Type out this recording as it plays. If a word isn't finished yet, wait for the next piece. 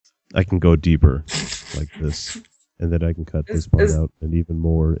I can go deeper like this, and then I can cut this part out and even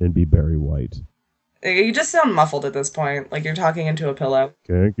more and be Barry White. You just sound muffled at this point, like you're talking into a pillow.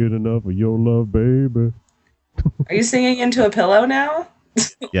 Can't get enough of your love, baby. Are you singing into a pillow now?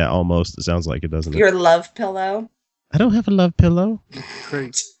 Yeah, almost. It sounds like it, doesn't it? Your love pillow? I don't have a love pillow.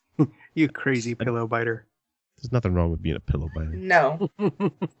 Great. You crazy pillow biter. There's nothing wrong with being a pillow biter. No.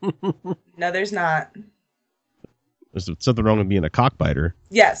 No, there's not. There's something wrong with being a cock biter.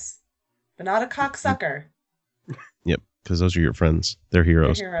 Yes, but not a cocksucker. Yep, because those are your friends. They're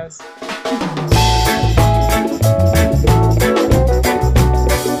heroes. They're heroes.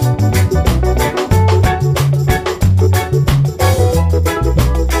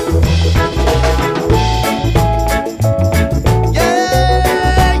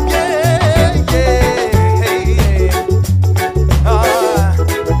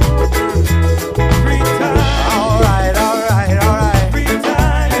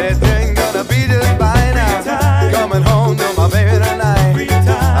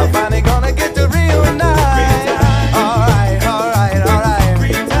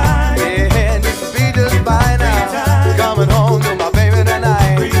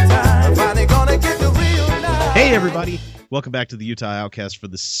 Hey everybody, welcome back to the Utah Outcasts for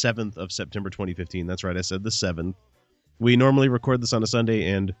the 7th of September 2015. That's right, I said the 7th. We normally record this on a Sunday,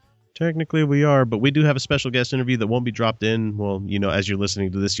 and technically we are, but we do have a special guest interview that won't be dropped in. Well, you know, as you're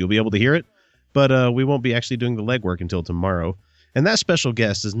listening to this, you'll be able to hear it, but we won't be actually doing the legwork until tomorrow. And that special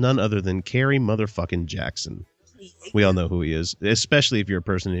guest is none other than Kerry motherfucking Jackson. We all know who he is, especially if you're a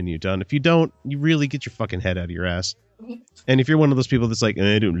person in Utah. And if you don't, you really get your fucking head out of your ass. And if you're one of those people that's like,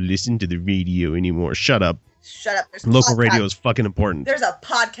 I don't listen to the radio anymore, shut up. Shut up. There's Local radio is fucking important. There's a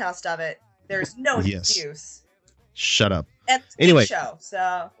podcast of it. There's no excuse. Shut up. And anyway, show,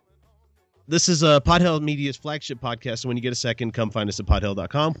 so this is Podhell Media's flagship podcast. So when you get a second, come find us at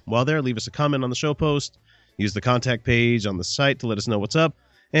podhell.com. While there, leave us a comment on the show post. Use the contact page on the site to let us know what's up.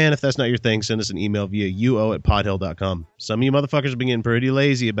 And if that's not your thing, send us an email via uo@podhell.com. Some of you motherfuckers have been getting pretty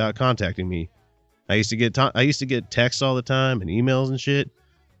lazy about contacting me. I used to get texts all the time and emails and shit.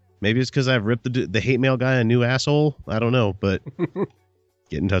 Maybe it's because I've ripped the hate mail guy a new asshole. I don't know, but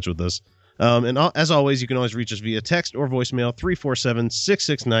get in touch with us. As always, you can always reach us via text or voicemail,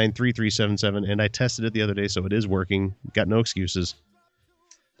 347-669-3377. And I tested it the other day, so it is working. Got no excuses.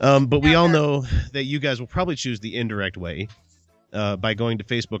 But we all know that you guys will probably choose the indirect way by going to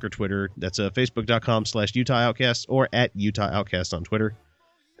Facebook or Twitter. That's facebook.com/Utah Outcasts or at Utah Outcasts on Twitter.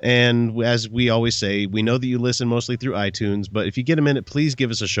 And as we always say, we know that you listen mostly through iTunes, but if you get a minute, please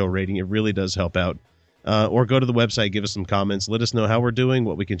give us a show rating. It really does help out. Or go to the website, give us some comments. Let us know how we're doing,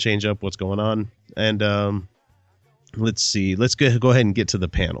 what we can change up, what's going on. And let's see. Let's go ahead and get to the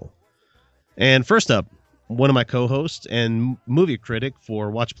panel. And first up, one of my co-hosts and movie critic for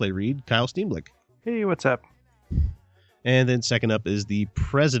Watch Play Read, Kyle Steenblick. Hey, what's up? And then second up is the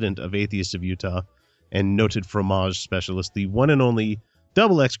president of Atheists of Utah and noted fromage specialist, the one and only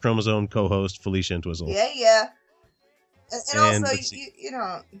double X chromosome co-host Felicia Entwistle. Yeah. And also, you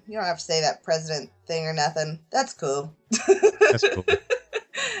don't have to say that president thing or nothing. That's cool. That's cool.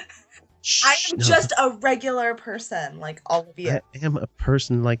 I am just a regular person, like all of you. I am a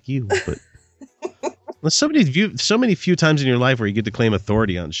person like you, but there's so many few times in your life where you get to claim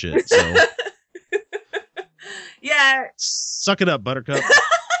authority on shit. So yeah, suck it up, Buttercup.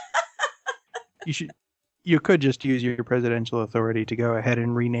 You could just use your presidential authority to go ahead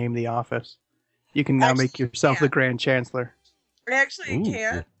and rename the office. You can now make yourself the Grand Chancellor. Actually, you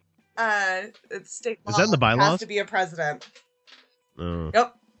can't. It's state law. Is that in the bylaws? Has to be a president.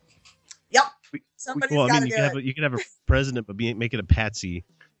 Yep. Somebody's got to do it. You could have a president, but make it a patsy,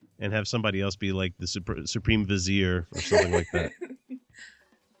 and have somebody else be like the supreme vizier or something like that.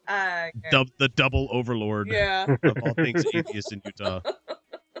 The double overlord of all things atheist in Utah.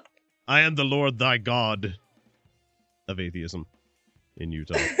 I am the Lord thy God of atheism in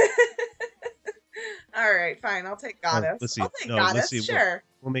Utah. All right, fine. I'll take goddess. Let's see. I'll take goddess. Let's see. Sure.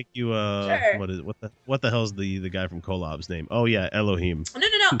 We'll make you Sure. What the hell's the guy from Kolob's name? Oh yeah, Elohim.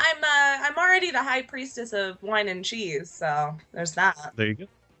 No. I'm already the high priestess of wine and cheese, so there's that. There you go.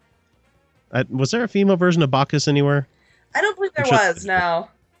 Was there a female version of Bacchus anywhere? I don't believe there was. No.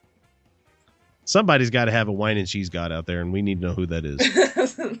 Somebody's got to have a wine and cheese god out there, and we need to know who that is.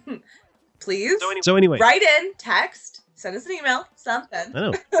 Please. So anyway, write in, text, send us an email, something. I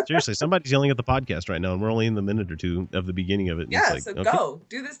know. Seriously, somebody's yelling at the podcast right now, and we're only in the minute or two of the beginning of it. And Yeah, it's so like, go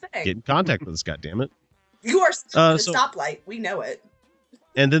do this thing. Get in contact with us, goddammit. You are the stoplight. We know it.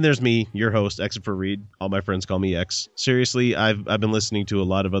 And then there's me, your host, X for Read. All my friends call me X. Seriously, I've been listening to a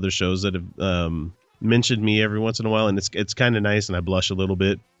lot of other shows that have mentioned me every once in a while, and it's kind of nice, and I blush a little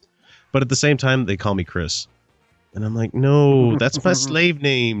bit. But at the same time, they call me Chris. And I'm like, no, that's my slave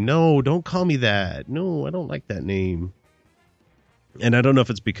name. No, don't call me that. No, I don't like that name. And I don't know if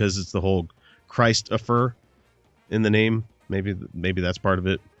it's because it's the whole Christopher in the name. Maybe that's part of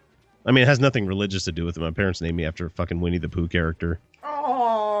it. I mean, it has nothing religious to do with it. My parents named me after a fucking Winnie the Pooh character.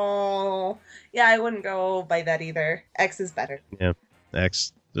 Oh, yeah, I wouldn't go by that either. X is better. Yeah,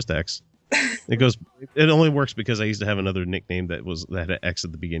 X, just X. It only works because I used to have another nickname that had an X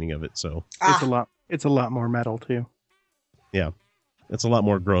at the beginning of it. So it's a lot more metal too. Yeah, it's a lot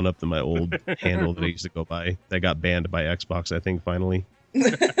more grown up than my old handle that I used to go by. That got banned by Xbox, I think, finally.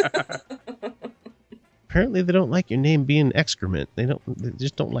 Apparently, they don't like your name being excrement. They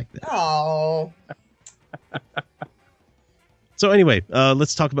just don't like that. Oh. So anyway,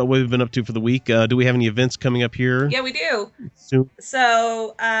 let's talk about what we've been up to for the week. Do we have any events coming up here? Yeah, we do. Soon?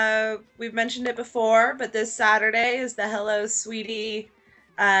 So we've mentioned it before, but this Saturday is the Hello Sweetie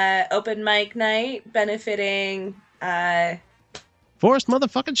open mic night benefiting Forrest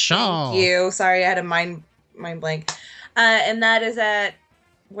motherfucking Shaw. Thank you. Sorry, I had a mind blank. And that is at,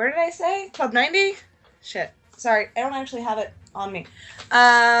 where did I say? Club 90? Shit. Sorry, I don't actually have it on me.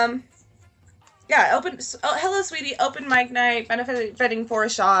 Yeah, Hello Sweetie, open mic night, benefiting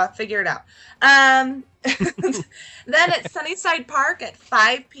Forrest Shaw, figure it out. Then at Sunnyside Park at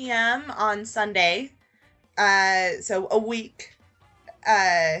 5 p.m. on Sunday, so a week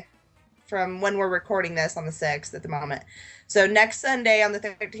from when we're recording this on the 6th at the moment. So next Sunday on the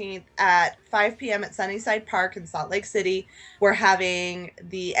 13th at 5 p.m. at Sunnyside Park in Salt Lake City, we're having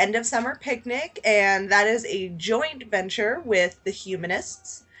the end of summer picnic, and that is a joint venture with the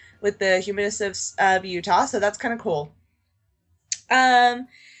Humanists. With the Humanists of Utah, so that's kind of cool. Then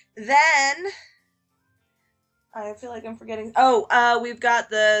I feel like I'm forgetting. We've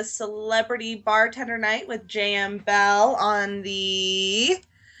got the Celebrity Bartender Night with JM Bell on the.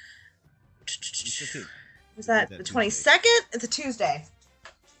 Was that the 22nd? It's a Tuesday.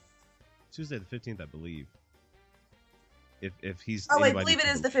 Tuesday the 15th, I believe. If he's. Oh, I believe it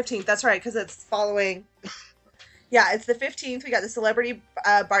is the 15th. That's right, because it's following. Yeah, it's the 15th. We got the Celebrity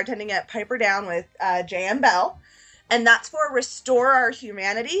Bartending at Piper Down with J.M. Bell. And that's for Restore Our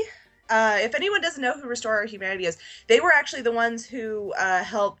Humanity. If anyone doesn't know who Restore Our Humanity is, they were actually the ones who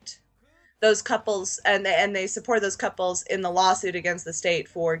helped those couples, and they support those couples in the lawsuit against the state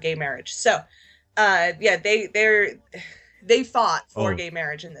for gay marriage. So, yeah, they fought for gay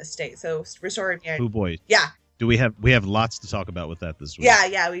marriage in this state. So, Restore Our Humanity. Oh, boy. Yeah. Do we have lots to talk about with that this week?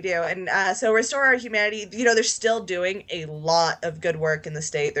 Yeah, we do. And so Restore Our Humanity, they're still doing a lot of good work in the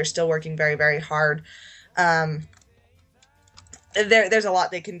state. They're still working very, very hard. There's a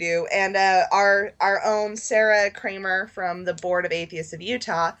lot they can do. And our own Sarah Kramer from the Board of Atheists of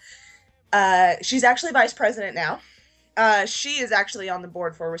Utah, she's actually vice president now. She is actually on the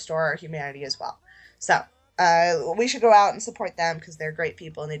board for Restore Our Humanity as well. So we should go out and support them because they're great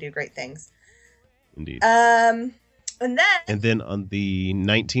people and they do great things. Indeed. And then on the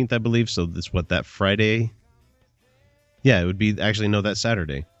 19th, I believe, so that Friday? Yeah, it would be that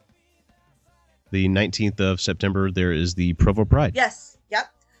Saturday. The 19th of September, there is the Provo Pride. Yes,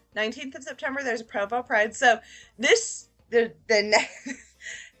 yep. 19th of September, there's a Provo Pride. So from the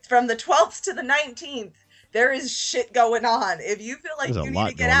 12th to the 19th, there is shit going on. If you feel like you need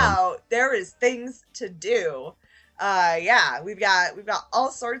to get out, there is things to do. Yeah, we've got all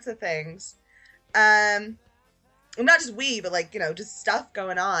sorts of things. Not just but just stuff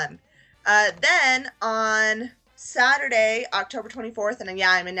going on. Then on Saturday, October 24th, and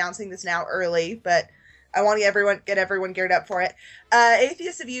yeah, I'm announcing this now early, but I want to get everyone geared up for it.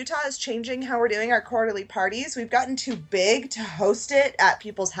 Atheists of Utah is changing how we're doing our quarterly parties. We've gotten too big to host it at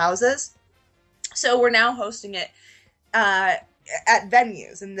people's houses, so we're now hosting it at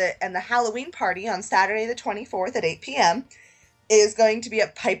venues. And the Halloween party on Saturday the 24th at 8 p.m. is going to be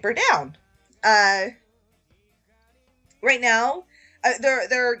at Piper Down. Right now,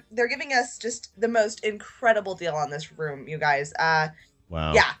 they're giving us just the most incredible deal on this room, you guys.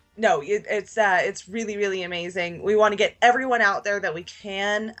 Wow. Yeah, no, it's really, really amazing. We want to get everyone out there that we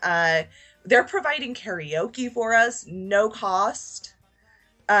can. They're providing karaoke for us, no cost.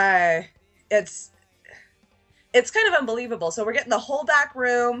 It's kind of unbelievable. So we're getting the whole back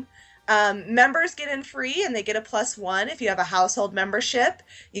room. Members get in free and they get a +1. If you have a household membership,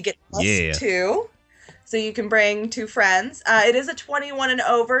 you get +2. So you can bring 2 friends. It is a 21 and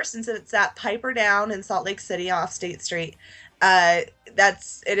over since it's at Piper Down in Salt Lake City off State Street. It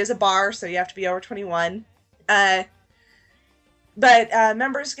is a bar, so you have to be over 21. But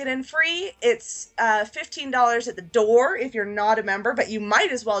members get in free. It's $15 at the door if you're not a member, but you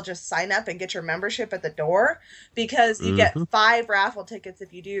might as well just sign up and get your membership at the door, because you get 5 raffle tickets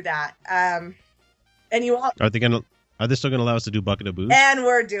if you do that. And you all... Are they still gonna allow us to do Bucket of Booze? And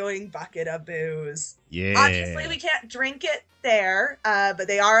we're doing Bucket of Booze. Yeah. Obviously, we can't drink it there, but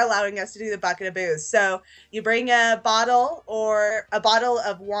they are allowing us to do the Bucket of Booze. So you bring a bottle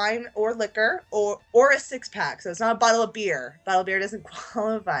of wine or liquor, or a 6-pack. So it's not a bottle of beer. Bottle of beer doesn't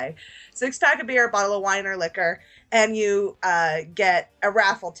qualify. 6-pack of beer, a bottle of wine or liquor, and you get a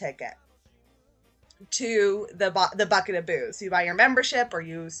raffle ticket to the Bucket of Booze. So you buy your membership, or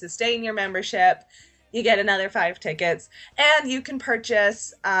you sustain your membership. You get another 5 tickets, and you can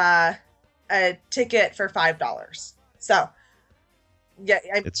purchase a ticket for $5. So, yeah,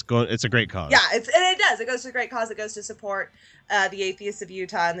 it's a great cause. Yeah, it does. It goes to a great cause. It goes to support the atheists of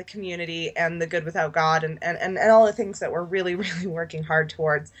Utah and the community and the good without God and all the things that we're really, really working hard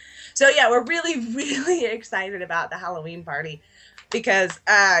towards. So yeah, we're really, really excited about the Halloween party because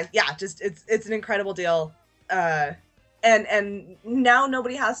it's an incredible deal. And now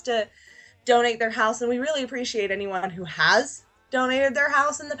nobody has to donate their house, and we really appreciate anyone who has donated their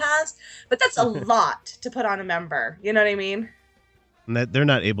house in the past, but that's a lot to put on a member, you know what I mean? And that they're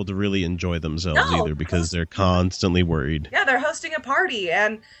not able to really enjoy themselves either, because they're constantly worried. Yeah, they're hosting a party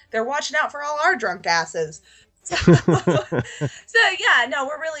and they're watching out for all our drunk asses. So yeah, no,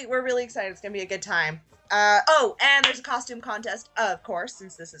 we're really excited. It's gonna be a good time. And there's a costume contest, of course,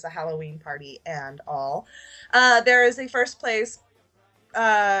 since this is a Halloween party and all. There is a first place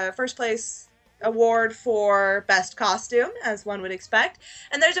award for best costume, as one would expect,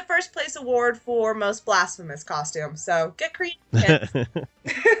 and there's a first place award for most blasphemous costume. So get creative.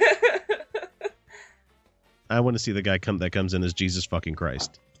 I want to see the guy that comes in as Jesus fucking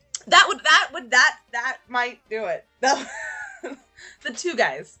Christ. That might do it. The 2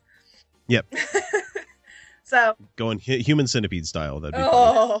 guys. Yep. So going human centipede style. That'd be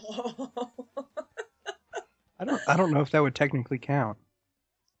funny. I don't know if that would technically count.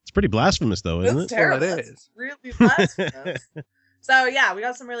 It's pretty blasphemous, though, isn't it? Terrible. Well, it is. Really blasphemous. So, yeah, we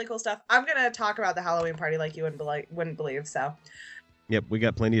got some really cool stuff. I'm going to talk about the Halloween party like you wouldn't believe, so. Yep, we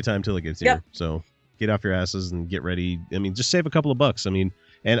got plenty of time till it gets here. So get off your asses and get ready. I mean, just save a couple of bucks. I mean,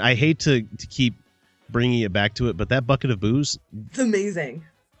 and I hate to keep bringing it back to it, but that Bucket of Booze. It's amazing.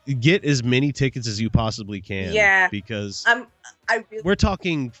 Get as many tickets as you possibly can. Yeah. Because we're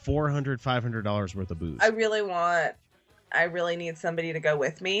talking $400, $500 worth of booze. I really need somebody to go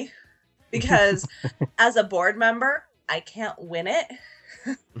with me, because as a board member, I can't win it.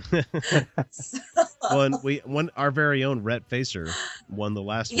 Well, our very own Rhett Facer won the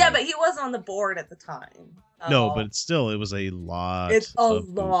last one. Yeah, but he was on the board at the time. No, but still, it was a lot. It's a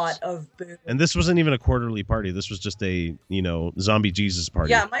lot of booze. And this wasn't even a quarterly party. This was just a, zombie Jesus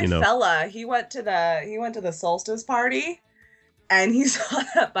party. Yeah, fella, he went to the solstice party, and he saw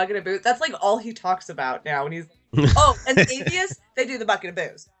that Bucket of Booze. That's like all he talks about now. And he's and the atheists, they do the Bucket of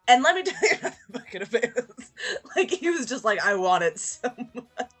Booze. And let me tell you about the Bucket of Booze. Like, he was just like, I want it so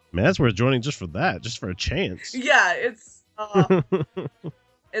much. Man, that's worth joining just for that, just for a chance. Yeah, it's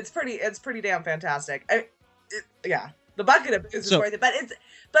pretty damn fantastic. The Bucket of Booze is worth it, but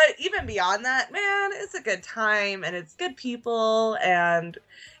even beyond that, man, it's a good time and it's good people, and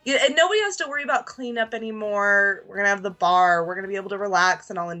nobody has to worry about cleanup anymore. We're gonna have the bar. We're gonna be able to relax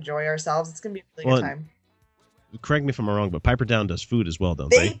and all enjoy ourselves. It's gonna be a really good time. Correct me if I'm wrong, but Piper Down does food as well, don't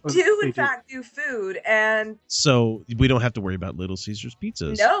they? They do, in fact, do food, and so we don't have to worry about Little Caesars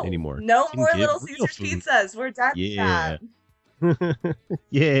pizzas anymore. No more Little Caesars pizzas. We're done with that.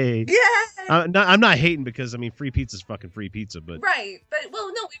 Yay! Yay! I'm not hating, because I mean, free pizza is fucking free pizza, but right. But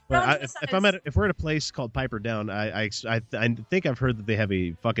if we're at a place called Piper Down, I think I've heard that they have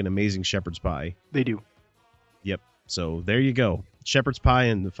a fucking amazing shepherd's pie. They do. Yep. So there you go, shepherd's pie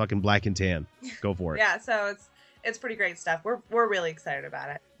and the fucking black and tan. Go for it. Yeah. So it's pretty great stuff. We're really excited about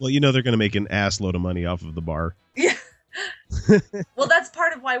it. Well, they're going to make an ass load of money off of the bar. Yeah. Well, that's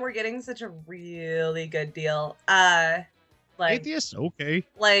part of why we're getting such a really good deal. Atheists? Okay.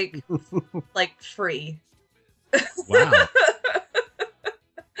 Like free. Wow.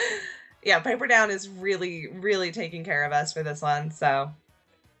 Yeah, Piper Down is really, really taking care of us for this one. So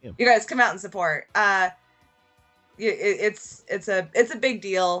yeah. You guys come out and support. It's a big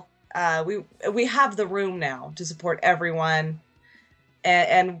deal. We have the room now to support everyone,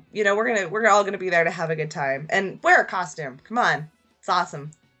 and we're all gonna be there to have a good time and wear a costume. Come on, it's awesome.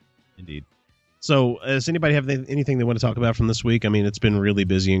 Indeed. So, does anybody have anything they want to talk about from this week? I mean, it's been really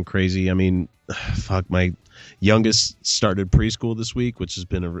busy and crazy. I mean, fuck, my youngest started preschool this week, which has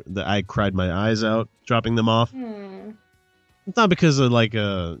been I cried my eyes out dropping them off. It's not because of like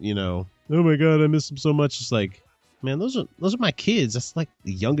oh my God, I miss them so much. It's like, man, those are my kids. That's like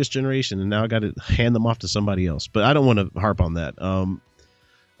the youngest generation, and now I got to hand them off to somebody else. But I don't want to harp on that.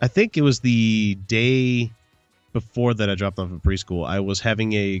 I think it was the day before that I dropped off at preschool. I was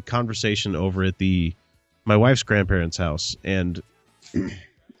having a conversation over at my wife's grandparents' house, and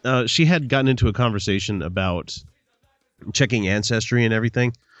she had gotten into a conversation about checking ancestry and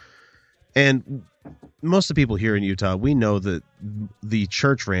everything. And most of the people here in Utah, we know that the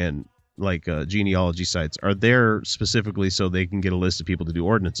church ran like genealogy sites are there specifically so they can get a list of people to do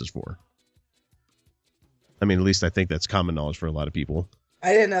ordinances for. I mean, at least I think that's common knowledge for a lot of people.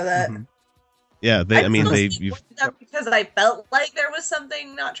 I didn't know that. Mm-hmm. Yeah, because I felt like there was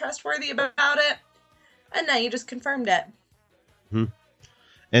something not trustworthy about it, and now you just confirmed it. Mm-hmm.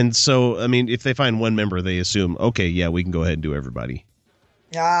 And so, I mean, if they find one member, they assume, okay, yeah, we can go ahead and do everybody.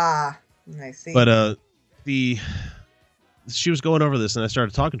 Ah, I see. But she was going over this, and I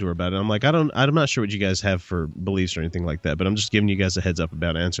started talking to her about it. I'm like, I'm not sure what you guys have for beliefs or anything like that, but I'm just giving you guys a heads up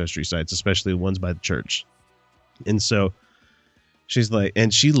about ancestry sites, especially the ones by the church. And so she's like,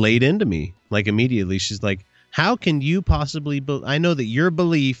 and she laid into me like immediately. She's like, how can you possibly I know that your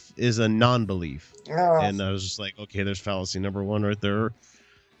belief is a non-belief. Oh. And I was just like, okay, there's fallacy number one right there.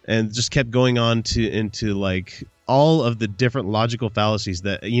 And just kept going on into like all of the different logical fallacies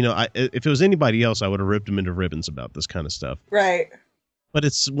that, if it was anybody else, I would have ripped them into ribbons about this kind of stuff. Right. But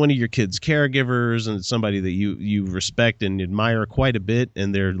it's one of your kids' caregivers, and it's somebody that you respect and admire quite a bit,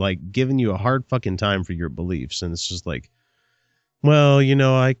 and they're like giving you a hard fucking time for your beliefs. And it's just like, well,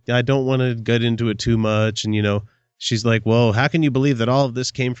 I don't want to get into it too much. And, she's like, well, how can you believe that all of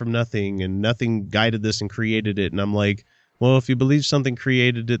this came from nothing and nothing guided this and created it? And I'm like, well, if you believe something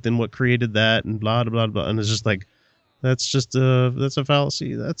created it, then what created that, and blah, blah, blah, blah. And it's just like, that's a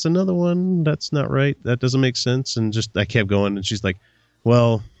fallacy. That's another one. That's not right. That doesn't make sense. And just, I kept going. And she's like,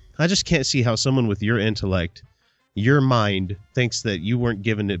 well, I just can't see how someone with your intellect, your mind, thinks that you weren't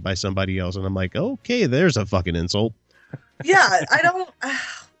given it by somebody else. And I'm like, okay, there's a fucking insult. Yeah, I don't,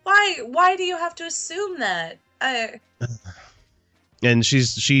 why do you have to assume that? And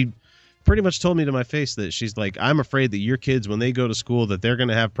she pretty much told me to my face that she's like, I'm afraid that your kids, when they go to school, that they're going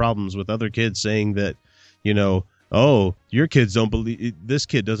to have problems with other kids saying that, oh, your kids don't believe, this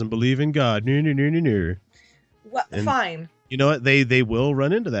kid doesn't believe in God. No. Well, fine. You know what? They will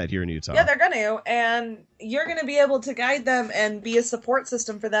run into that here in Utah. Yeah, they're going to. And you're going to be able to guide them and be a support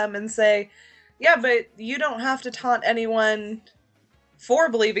system for them and say, yeah, but you don't have to taunt anyone for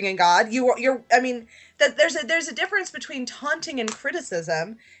believing in God. There's a difference between taunting and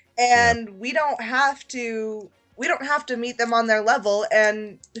criticism. And we don't have to meet them on their level,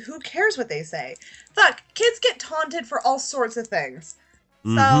 and who cares what they say? Fuck, kids get taunted for all sorts of things.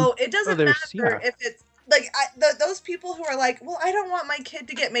 Mm-hmm. So it doesn't matter if it's like those people who are like, well, I don't want my kid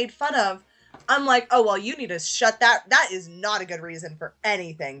to get made fun of. I'm like, oh, well, you need to shut that. That is not a good reason for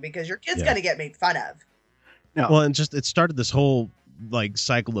anything, because your kid's going to get made fun of. No. Well, and just it started this whole like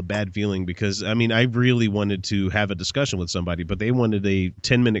cycle of bad feeling, because I mean, I really wanted to have a discussion with somebody, but they wanted a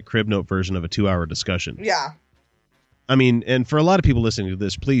 10-minute crib note version of a 2-hour discussion. Yeah. I mean, and for a lot of people listening to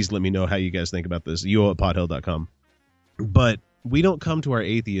this, please let me know how you guys think about this. yo@podhill.com. But we don't come to our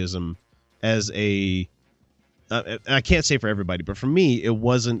atheism as I can't say for everybody, but for me, it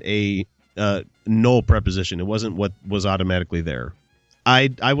wasn't a null preposition. It wasn't what was automatically there.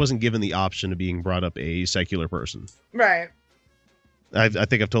 I wasn't given the option of being brought up a secular person. Right. I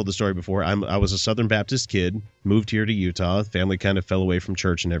think I've told the story before. I was a Southern Baptist kid, moved here to Utah. Family kind of fell away from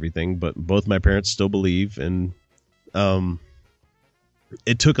church and everything, but both my parents still believe. And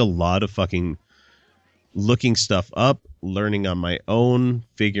it took a lot of fucking looking stuff up, learning on my own,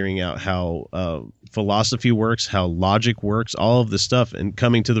 figuring out how philosophy works, how logic works, all of this stuff, and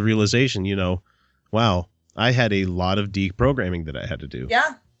coming to the realization, wow, I had a lot of deprogramming that I had to do.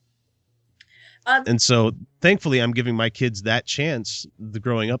 Yeah. And so thankfully I'm giving my kids that chance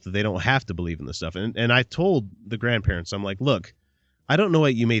growing up, that they don't have to believe in this stuff. And I told the grandparents, I'm like, look, I don't know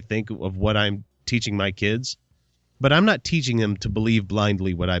what you may think of what I'm teaching my kids, but I'm not teaching them to believe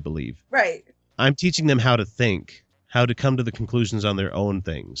blindly what I believe. Right. I'm teaching them how to think, how to come to the conclusions on their own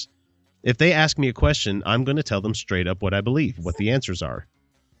things. If they ask me a question, I'm going to tell them straight up what I believe, what the answers are.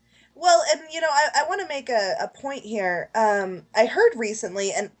 Well, and, I want to make a point here. I heard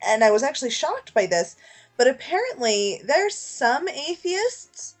recently, and I was actually shocked by this, but apparently there's some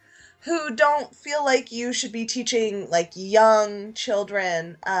atheists who don't feel like you should be teaching, like, young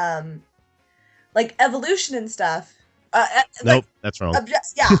children, like, evolution and stuff. Nope, that's wrong.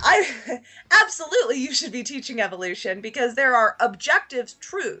 Absolutely you should be teaching evolution, because there are objective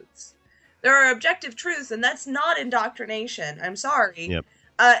truths. There are objective truths, and that's not indoctrination. I'm sorry. Yep.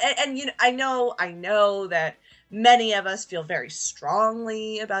 And you know, I know that many of us feel very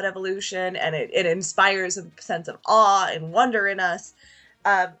strongly about evolution, and it inspires a sense of awe and wonder in us.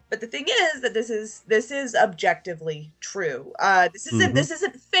 But the thing is that this is objectively true. This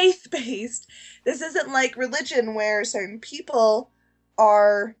isn't faith-based. This isn't like religion where certain people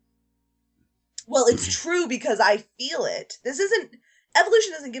are, well, it's true because I feel it.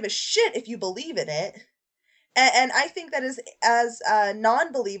 Evolution doesn't give a shit if you believe in it. And I think that as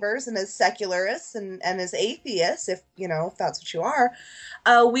non-believers and as secularists and as atheists, if that's what you are,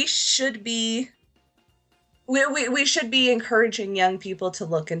 we should be encouraging young people to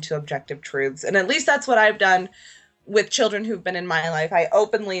look into objective truths. And at least that's what I've done with children who've been in my life. I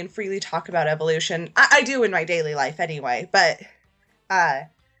openly and freely talk about evolution. I do in my daily life anyway, but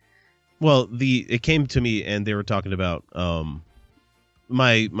well, it came to me and they were talking about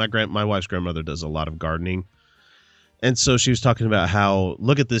my wife's grandmother does a lot of gardening. And so she was talking about how,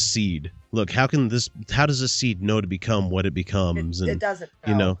 look at this seed. Look, how does this seed know to become what it becomes? It doesn't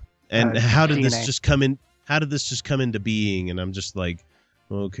know. And how did this just come in? How did this just come into being? And I'm just like,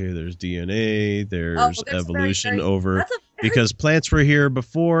 okay, there's DNA, there's evolution because plants were here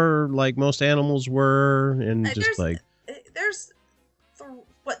before, like most animals were, and just there's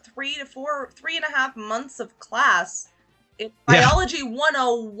 3.5 months of class in Biology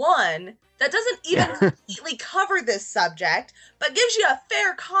 101 that doesn't even completely cover this subject, but gives you a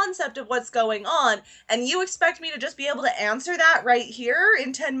fair concept of what's going on, and you expect me to just be able to answer that right here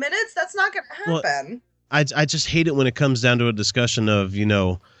in 10 minutes? That's not going to happen. Well, I just hate it when it comes down to a discussion of,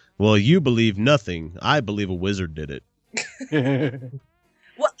 well, you believe nothing. I believe a wizard did it.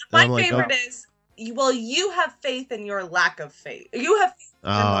 Well, my favorite is, well, you have faith in your lack of faith. You have faith in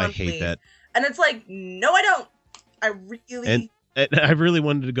your I hate that. And it's like, no, I don't. And I really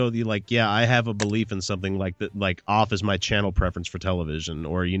wanted to go I have a belief in something like that, like off is my channel preference for television,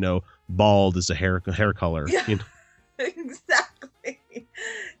 or bald is a hair color. Yeah, exactly.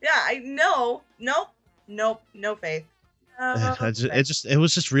 Yeah, I know. Nope, no faith. It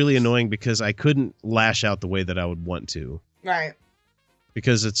was just really annoying because I couldn't lash out the way that I would want to. Right.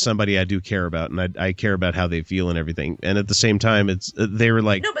 Because it's somebody I do care about, and I care about how they feel and everything. And at the same time, they were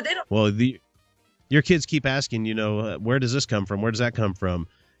like, no, but they don't. Well, your kids keep asking, where does this come from? Where does that come from?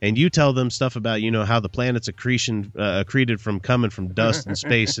 And you tell them stuff about, how the planet's accreted from coming from dust and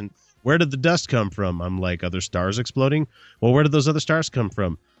space. And where did the dust come from? I'm like, other stars exploding? Well, where did those other stars come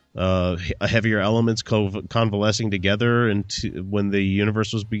from? Heavier elements convalescing together when the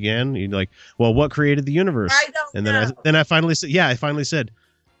universe was began. You're like, well, what created the universe? I don't know. Then I finally said,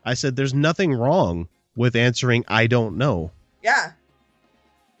 I said, there's nothing wrong with answering, I don't know. Yeah.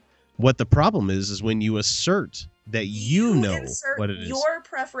 What the problem is when you assert that you know what it is. Your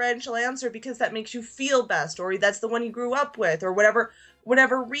preferential answer because that makes you feel best, or that's the one you grew up with, or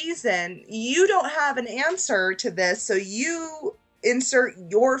whatever reason. You don't have an answer to this, so you insert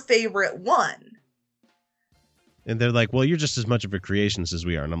your favorite one. And they're like, well, you're just as much of a creationist as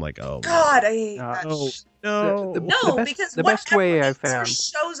we are. And I'm like, oh God, I hate that. Because the best way I found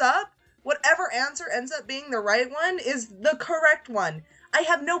shows up, whatever answer ends up being the right one is the correct one. I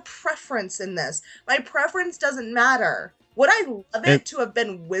have no preference in this. My preference doesn't matter. Would I love it to have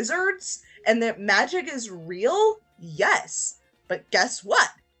been wizards and that magic is real? Yes. But guess what?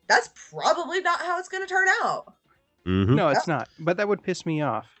 That's probably not how it's going to turn out. Mm-hmm. No, it's not. But that would piss me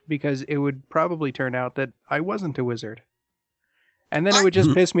off because it would probably turn out that I wasn't a wizard. And then it would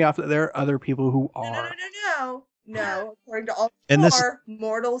just piss me off that there are other people who are. No. According to all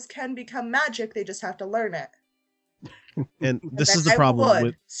mortals can become magic. They just have to learn it. And this is the problem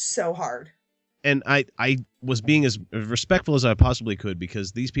with so hard. And I was being as respectful as I possibly could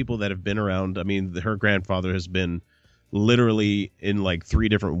because these people that have been around, I mean, her grandfather has been literally in like 3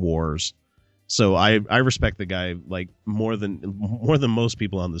 different wars. So I respect the guy like more than most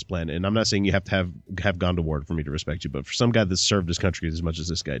people on this planet. And I'm not saying you have to have gone to war for me to respect you, but for some guy that's served his country as much as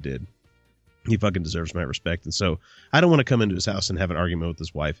this guy did, he fucking deserves my respect. And so I don't want to come into his house and have an argument with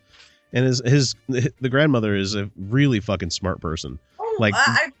his wife. And the grandmother is a really fucking smart person. Oh,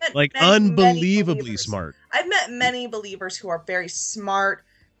 like unbelievably smart. I've met many believers who are very smart,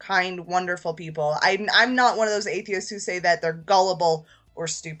 kind, wonderful people. I'm not one of those atheists who say that they're gullible or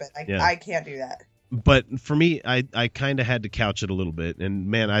stupid. I can't do that. But for me, I kind of had to couch it a little bit. And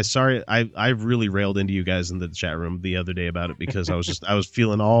man, I really railed into you guys in the chat room the other day about it because I was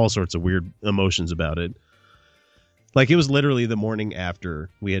feeling all sorts of weird emotions about it. Like, it was literally the morning after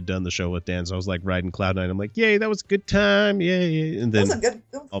we had done the show with Dan, so I was like riding cloud nine. I'm like, yay, that was a good time, yay. And then It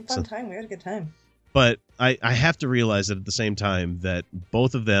was a fun time. We had a good time. But I have to realize that at the same time that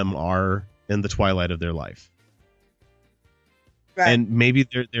both of them are in the twilight of their life. Right. And maybe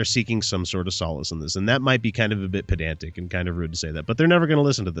they're seeking some sort of solace in this. And that might be kind of a bit pedantic and kind of rude to say that. But they're never going to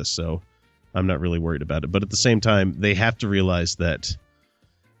listen to this, so I'm not really worried about it. But at the same time, they have to realize that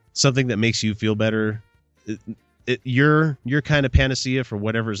something that makes you feel better, your kind of panacea for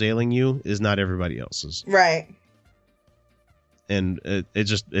whatever's ailing you is not everybody else's. Right. And it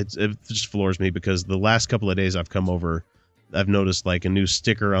just floors me because the last couple of days I've come over, I've noticed like a new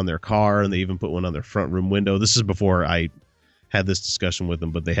sticker on their car, and they even put one on their front room window. This is before I had this discussion with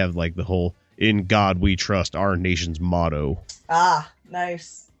them, but they have like the whole "In God We Trust," our nation's motto. Ah,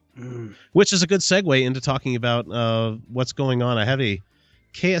 nice. Which is a good segue into talking about what's going on. I have a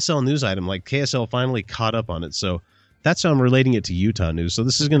KSL news item. Like KSL finally caught up on it, so that's how I'm relating it to Utah news. So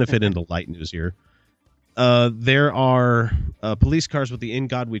this is going to fit into light news here. There are police cars with the "In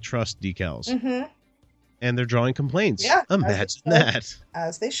God We Trust" decals, and they're drawing complaints. Yeah, imagine that.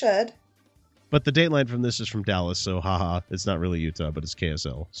 As they should. But the dateline from this is from Dallas, so haha, it's not really Utah, but it's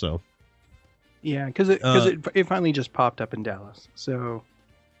KSL. So yeah, because it finally just popped up in Dallas. So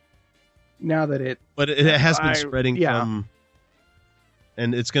now that it has been spreading from,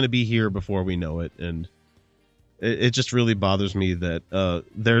 and it's going to be here before we know it, and it just really bothers me that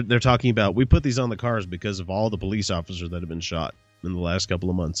they're talking about, we put these on the cars because of all the police officers that have been shot in the last couple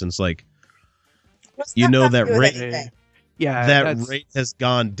of months, and it's like, you know, that rate. Yeah, that rate has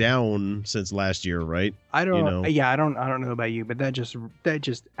gone down since last year, right? I don't know about you, but that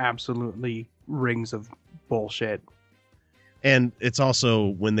just absolutely rings of bullshit. And it's also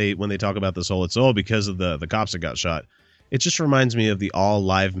when they talk about this whole, it's all because of the cops that got shot. It just reminds me of the all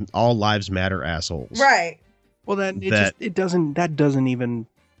lives matter assholes. Right. Well, that doesn't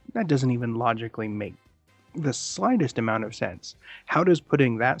even logically make the slightest amount of sense. How does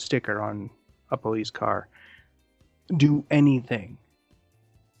putting that sticker on a police car do anything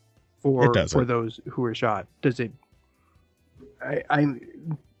for those who were shot? Does it? I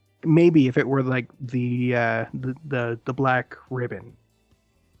maybe if it were like the black ribbon,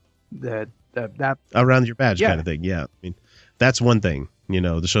 that around your badge kind of thing. Yeah, I mean that's one thing. You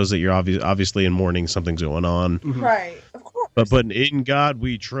know, that shows that you're obviously in mourning, something's going on. Right, of course. But putting "In God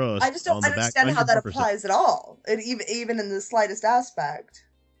We Trust," I just don't understand how that applies at all, even in the slightest aspect.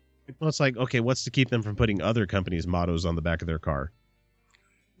 Well, it's like, okay, what's to keep them from putting other companies' mottos on the back of their car?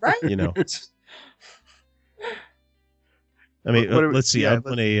 Right. You know. I mean, let's see.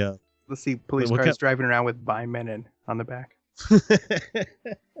 Let's see police cars driving around with "By Menon" on the back.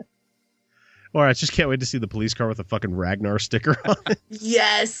 Or I just can't wait to see the police car with a fucking Ragnar sticker on it.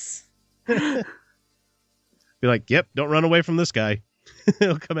 Yes. Be like, yep, don't run away from this guy.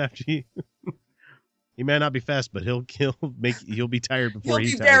 He'll come after you. He may not be fast, but he'll be tired before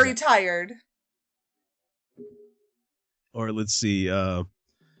he'll be very tired. Or let's see,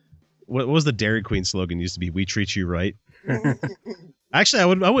 what was the Dairy Queen slogan used to be? "We treat you right." Actually, I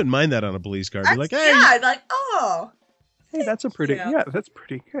wouldn't mind that on a police car. Be like, hey, yeah, like, oh, hey, that's pretty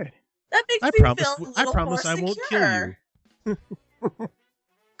good. That makes me feel a little I promise more I won't secure. kill you.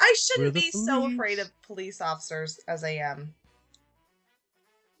 I shouldn't be so afraid of police officers as I am.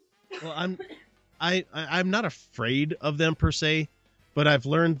 Well, I'm not afraid of them per se, but I've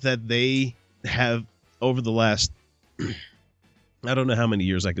learned that they have, over the last, I don't know how many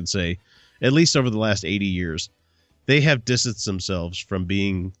years I could say, at least over the last 80 years, they have distanced themselves from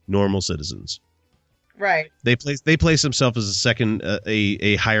being normal citizens. Right. They place themselves as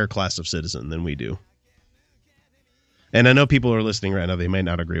a higher class of citizen than we do. And I know people are listening right now, they may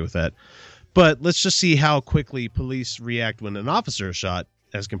not agree with that. But let's just see how quickly police react when an officer is shot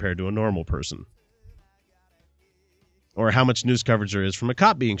as compared to a normal person. Or how much news coverage there is from a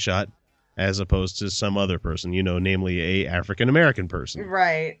cop being shot as opposed to some other person, you know, namely a African-American person.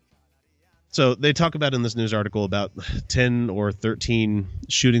 Right. So they talk about in this news article about 10 or 13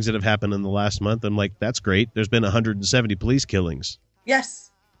 shootings that have happened in the last month. I'm like, that's great. There's been 170 police killings.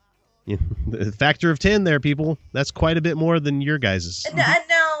 Yes. You know, the factor of 10 there, people. That's quite a bit more than your guys's. And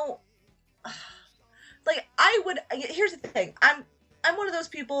now, like, here's the thing. I'm one of those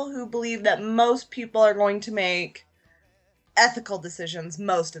people who believe that most people are going to make ethical decisions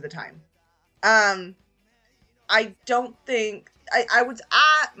most of the time. I don't think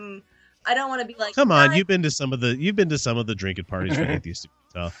I don't want to be like, come on, you've been to some of the drinking parties for atheists.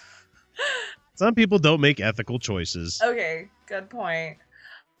 Tough. Some people don't make ethical choices. Okay, good point.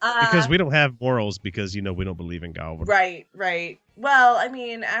 Because we don't have morals, because we don't believe in God. Right. Well, I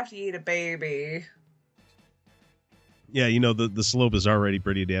mean, after you eat a baby. Yeah, the slope is already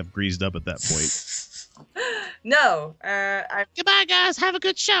pretty damn greased up at that point. No, goodbye, guys. Have a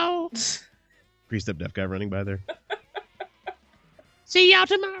good show. Precept deaf guy running by there. See y'all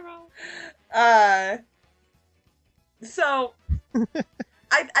tomorrow. So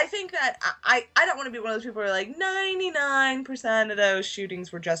I think that I don't want to be one of those people who are like 99% of those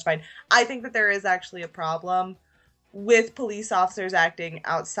shootings were justified. I think that there is actually a problem with police officers acting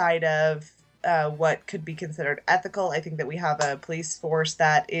outside of what could be considered ethical. I think that we have a police force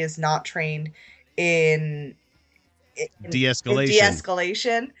that is not trained in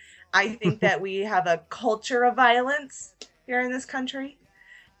de-escalation. I think that we have a culture of violence here in this country.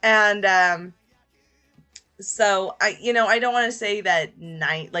 And so I don't want to say that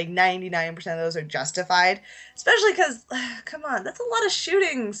 99% of those are justified, especially because, come on, that's a lot of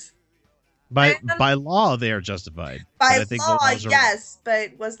shootings. By law, they are justified. By law, yes,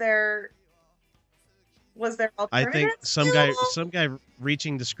 but was there alternatives? I think some guy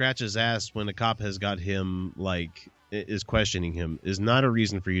reaching to scratch his ass when a cop has got him, like, is questioning him is not a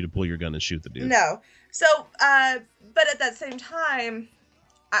reason for you to pull your gun and shoot the dude. No. So, but at that same time,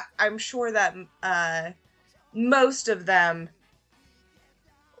 I'm sure that most of them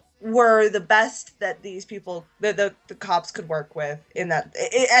were the best that these people, the cops could work with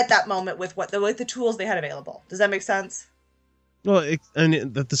at that moment with the tools they had available. Does that make sense? Well,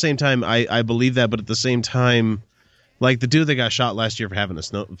 and at the same time, I believe that, but at the same time, like the dude that got shot last year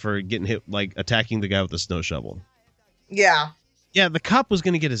for getting hit, like attacking the guy with a snow shovel. Yeah. Yeah, the cop was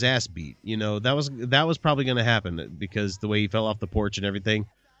going to get his ass beat. That was probably going to happen because the way he fell off the porch and everything.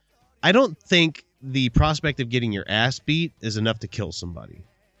 I don't think the prospect of getting your ass beat is enough to kill somebody.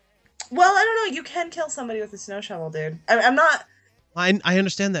 Well, I don't know. You can kill somebody with a snow shovel, dude. I'm not. I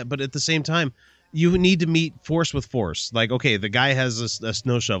understand that, but at the same time, you need to meet force with force. Like, okay, the guy has a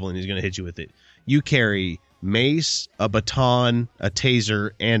snow shovel and he's going to hit you with it. You carry mace, a baton, a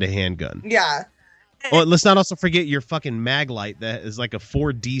taser, and a handgun. Yeah. Well, let's not also forget your fucking mag light that is like a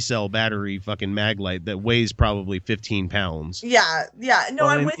 4D cell battery fucking mag light that weighs probably 15 pounds. Yeah. No,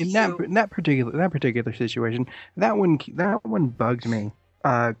 I'm with you. In that particular situation, that one bugs me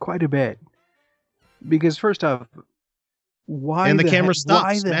quite a bit. Because first off, why and the camera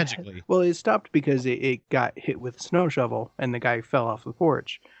stops magically. Well, it stopped because it got hit with a snow shovel and the guy fell off the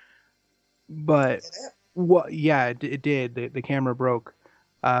porch. But it did. The camera broke.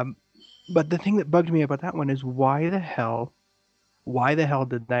 But the thing that bugged me about that one is why the hell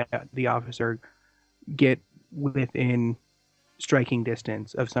did the officer get within striking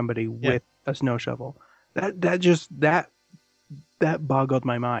distance of somebody with a snow shovel? That boggled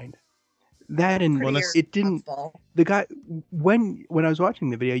my mind. That and it didn't. The guy when I was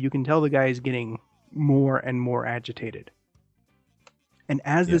watching the video, you can tell the guy is getting more and more agitated. And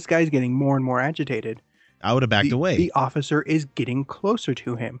as this guy's getting more and more agitated, I would have backed away. The officer is getting closer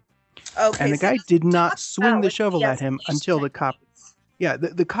to him. Okay, and the guy did not swing the shovel at him until the cop. Yeah,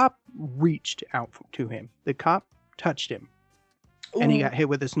 the cop reached out to him. The cop touched him, and he got hit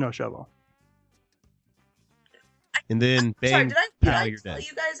with a snow shovel. And then, bang! Sorry, did I tell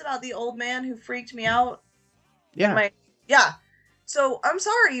you guys about the old man who freaked me out? Yeah. So I'm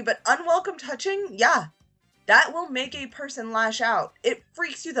sorry, but unwelcome touching, that will make a person lash out. It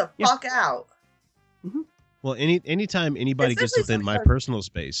freaks you the fuck out. Mm-hmm. Well, anytime anybody gets within my personal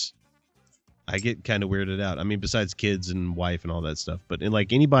space, I get kind of weirded out. I mean, besides kids and wife and all that stuff, but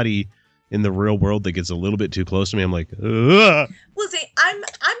anybody in the real world that gets a little bit too close to me, I'm like, ugh. Well, see, I'm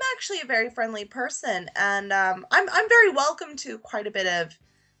actually a very friendly person, and I'm very welcome to quite a bit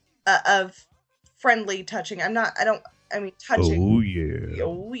of friendly touching. Touching.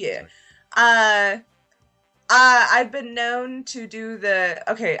 Oh yeah. I've been known to do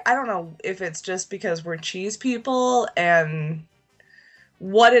I don't know if it's just because we're cheese people and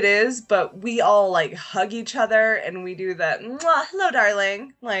what it is, but we all like hug each other and we do that "Mwah, hello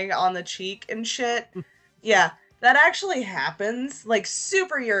darling" like on the cheek and shit. Yeah, that actually happens, like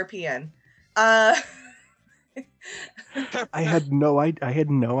super European. I had no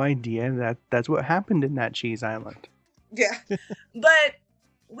idea that that's what happened in that cheese island. Yeah. But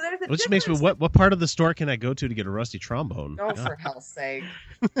which makes me, what part of the store can I go to get a rusty trombone? Oh, for hell's sake.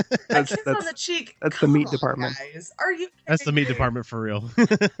 A kiss on the cheek. That's the meat department. Guys. Are you kidding? That's the meat department for real.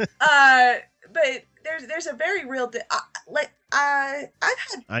 But there's a very real I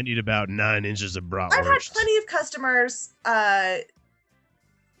need about 9 inches of bratwurst. I've had plenty of customers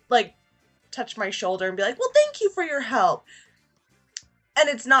like touch my shoulder and be like, "Well, thank you for your help." And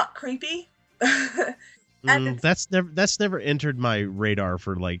it's not creepy. And that's never entered my radar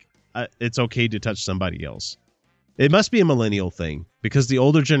for like it's okay to touch somebody else. It must be a millennial thing because the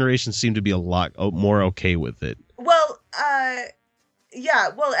older generations seem to be a lot more okay with it. Well,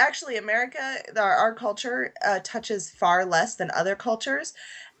 actually, America, our culture touches far less than other cultures,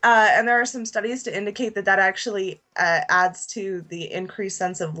 And there are some studies to indicate that actually adds to the increased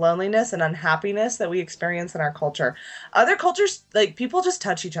sense of loneliness and unhappiness that we experience in our culture. Other cultures, like, people just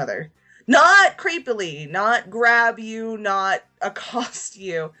touch each other. Not creepily, not grab you, not accost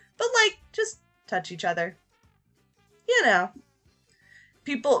you, but, like, just touch each other. You know.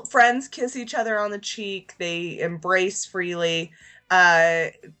 Friends kiss each other on the cheek. They embrace freely.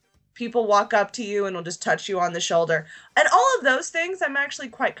 People walk up to you and will just touch you on the shoulder. And all of those things I'm actually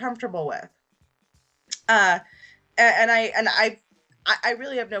quite comfortable with. And I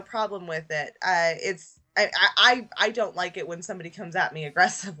really have no problem with it. I don't like it when somebody comes at me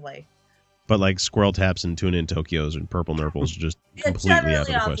aggressively. But like squirrel taps and tuna in Tokyos and purple nurples are just completely out of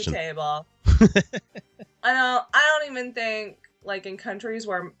the question. The table. I don't even think, like, in countries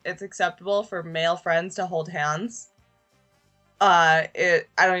where it's acceptable for male friends to hold hands, I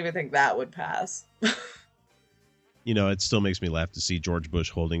don't even think that would pass. You know, it still makes me laugh to see George Bush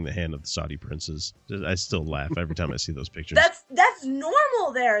holding the hand of the Saudi princes. I still laugh every time I see those pictures. That's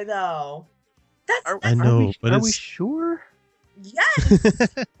normal there, though. I know, are we sure? Yes.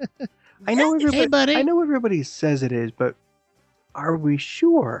 I know everybody. Hey, buddy. I know everybody says it is, but are we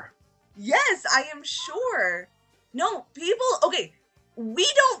sure? Yes, I am sure. No, okay, we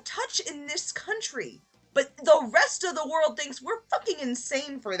don't touch in this country, but the rest of the world thinks we're fucking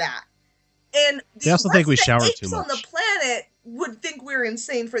insane for that. And they also think we shower apes too much. On the planet would think we're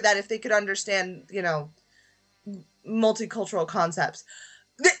insane for that if they could understand, you know, multicultural concepts.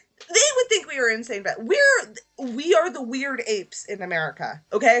 They would think we were insane, but we are the weird apes in America,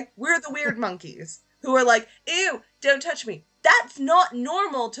 okay? We're the weird monkeys who are like, ew, don't touch me. That's not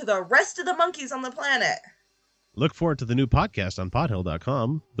normal to the rest of the monkeys on the planet. Look forward to the new podcast on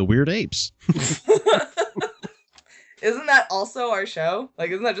podhill.com, The Weird Apes. Isn't that also our show?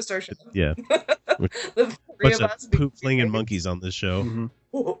 Like, isn't that just our show? Yeah. The three Bunch of of us poop-flinging monkeys on this show.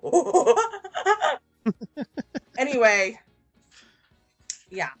 Mm-hmm. Anyway.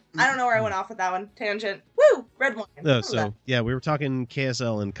 Yeah. I don't know where I went off with that one. Tangent. Woo! Red wine. Yeah, we were talking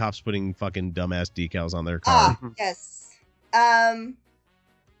KSL and cops putting fucking dumbass decals on their car. Yes.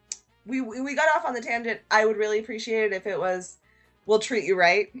 We got off on the tangent. I would really appreciate it if it was, we'll treat you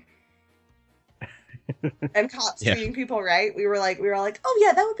right. And cops treating people right. We were like, oh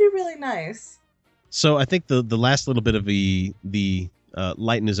yeah, that would be really nice. So I think the last little bit of the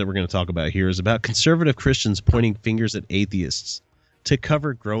lightness that we're going to talk about here is about conservative Christians pointing fingers at atheists to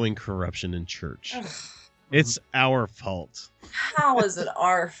cover growing corruption in church. It's our fault. How is it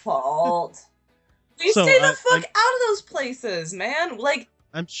our fault? We stay the fuck out of those places, man. Like,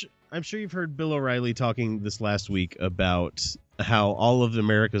 I'm sure you've heard Bill O'Reilly talking this last week about how all of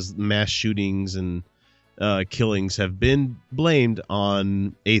America's mass shootings and killings have been blamed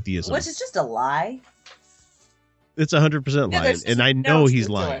on atheism. Which is just a lie. It's 100% lying, and I know he's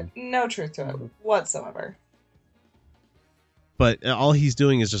lying. No truth to it whatsoever. But all he's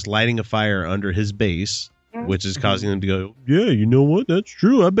doing is just lighting a fire under his base, which is causing them to go, yeah, you know what? That's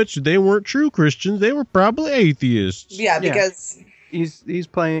true. I bet you they weren't true Christians. They were probably atheists. Yeah, because he's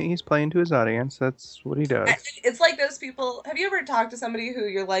playing to his audience. That's what he does. It's like those people. Have you ever talked to somebody who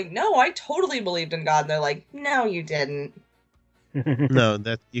you're like, no, I totally believed in God, and they're like, no, you didn't. No,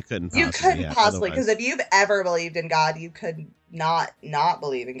 that you couldn't possibly. You couldn't possibly, because if you've ever believed in God, you could not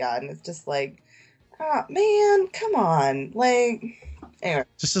believe in God. And it's just like, oh, man, come on. Like, anyway.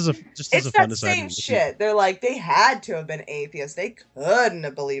 Just as a it's fun that same shit. They're like, they had to have been atheists. They couldn't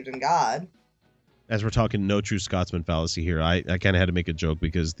have believed in God. As we're talking no true Scotsman fallacy here, I kind of had to make a joke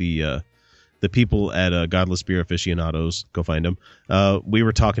because the people at Godless Beer Aficionados, go find them, we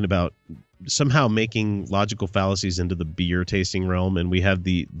were talking about somehow making logical fallacies into the beer tasting realm, and we have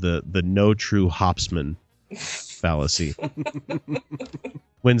the no true hopsman fallacy.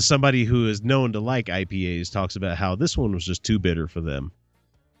 When somebody who is known to like IPAs talks about how this one was just too bitter for them,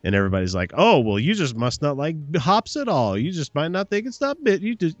 and everybody's like, "Oh, well, you just must not like hops at all. You just might not think it's not bitter.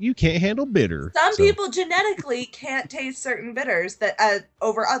 You can't handle bitter." Some people genetically can't taste certain bitters that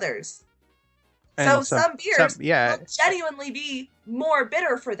over others. And so some beers will genuinely be more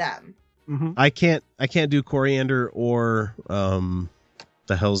bitter for them. Mm-hmm. I can't do coriander or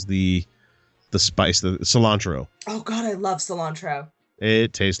the hell's the spice, the cilantro. Oh God, I love cilantro.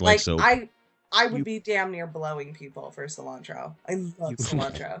 It tastes like soap. I would be damn near blowing people for cilantro. I love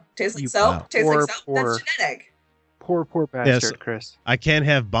cilantro. Tastes like soap. Tastes like soap. That's genetic. Poor bastard, yes, Chris. I can't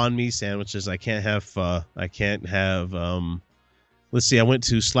have banh mi sandwiches. I can't have pho. I can't have let's see, I went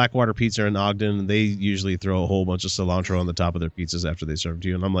to Slackwater Pizza in Ogden, and they usually throw a whole bunch of cilantro on the top of their pizzas after they serve it to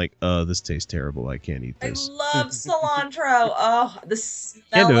you. And I'm like, this tastes terrible. I can't eat this. I love cilantro. Oh, the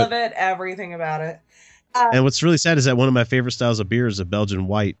smell of it, everything about it. And what's really sad is that one of my favorite styles of beer is a Belgian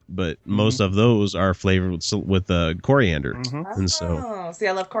white, but most of those are flavored with coriander. And so, see,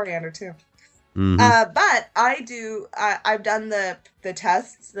 I love coriander too. Mm-hmm. But I've done the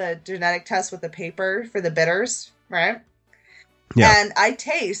tests, the genetic tests with the paper for the bitters, right? Yeah. And I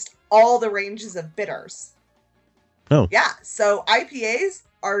taste all the ranges of bitters. Oh. Yeah. So IPAs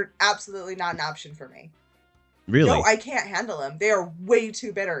are absolutely not an option for me. Really? No, I can't handle them. They are way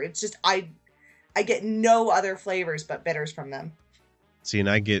too bitter. It's just, I get no other flavors but bitters from them. See, and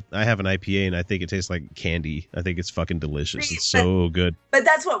I have an IPA and I think it tastes like candy. I think it's fucking delicious. It's so good. But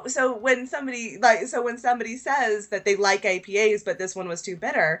that's when somebody says that they like IPAs, but this one was too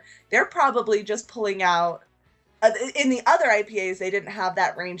bitter, they're probably just pulling out, in the other IPAs, they didn't have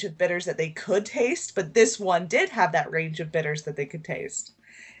that range of bitters that they could taste, but this one did have that range of bitters that they could taste.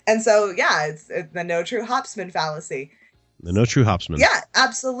 And so, yeah, it's the no true hopsman fallacy. The no true hopsman. Yeah,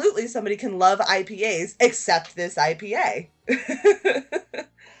 absolutely. Somebody can love IPAs, except this IPA.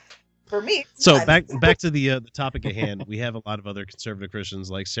 For me. So back to the topic at hand. We have a lot of other conservative Christians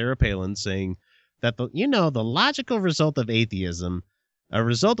like Sarah Palin saying that the logical result of atheism, a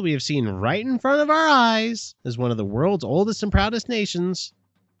result that we have seen right in front of our eyes, is one of the world's oldest and proudest nations.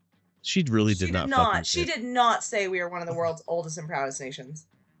 She did not. She did not say we are one of the world's oldest and proudest nations.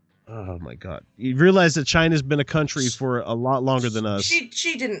 Oh my God! You realize that China's been a country for a lot longer than us.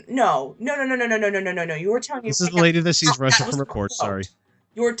 She didn't. No. You were telling me. This is the lady that sees Russia from her court. Sorry.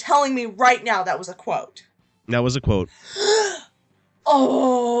 You were telling me right now that was a quote. That was a quote.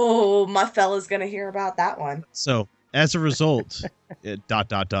 Oh, my fella's gonna hear about that one. So, as a result, ...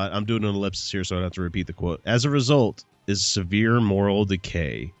 I'm doing an ellipsis here, so I don't have to repeat the quote. As a result, is severe moral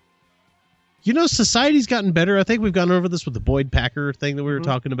decay. Society's gotten better. I think we've gone over this with the Boyd Packer thing that we were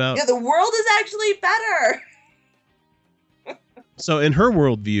talking about. Yeah, the world is actually better. So in her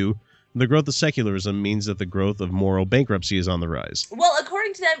worldview, the growth of secularism means that the growth of moral bankruptcy is on the rise. Well,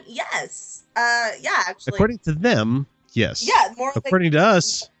 according to them, yes. Yeah, actually. According to them, yes. Yeah, moral according to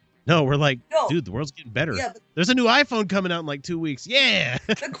us, no, we're like, no. Dude, the world's getting better. Yeah, there's a new iPhone coming out in like 2 weeks. Yeah.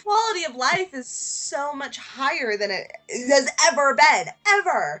 The quality of life is so much higher than it has ever been.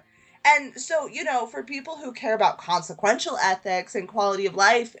 Ever. And so, for people who care about consequential ethics and quality of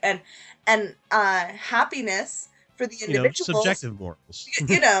life and happiness for the individuals, subjective morals,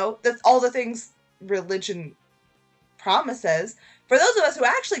 that's all the things religion promises. For those of us who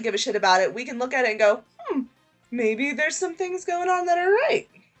actually give a shit about it, we can look at it and go, maybe there's some things going on that are right.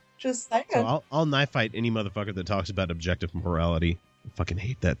 Just saying. So I'll knife fight any motherfucker that talks about objective morality. I fucking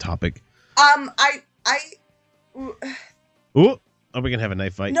hate that topic. Ooh. Are we going to have a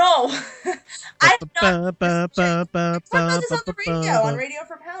knife fight? No. I have not. Talked about this on the radio, on Radio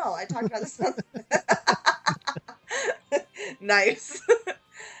From Hell. I talked about this on... Nice.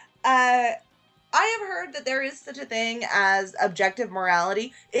 I have heard that there is such a thing as objective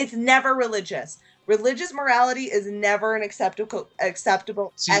morality. It's never religious. Religious morality is never an acceptable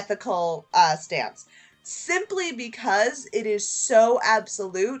ethical stance. Simply because it is so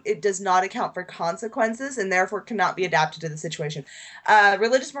absolute, it does not account for consequences and therefore cannot be adapted to the situation.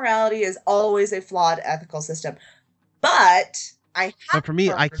 Religious morality is always a flawed ethical system. But for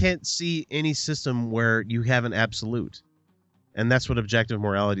me, I can't see any system where you have an absolute. And that's what objective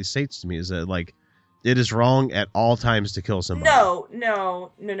morality states to me, is that, like, it is wrong at all times to kill somebody.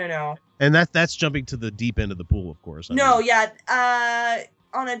 No. And that's jumping to the deep end of the pool, of course.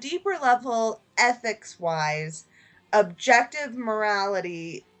 On a deeper level, ethics-wise, objective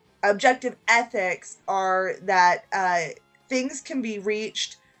ethics are that things can be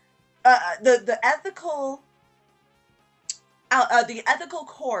reached. The ethical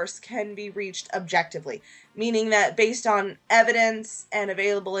course can be reached objectively, meaning that based on evidence and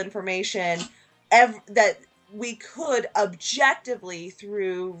available information, that we could objectively,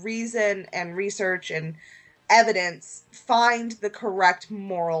 through reason and research and evidence, find the correct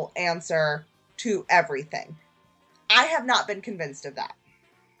moral answer to everything. I have not been convinced of that.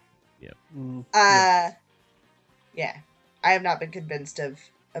 Yep. Yeah. I have not been convinced of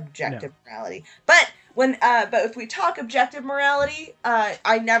objective morality. But if we talk objective morality,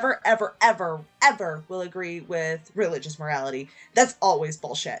 I never, ever, ever, ever will agree with religious morality. That's always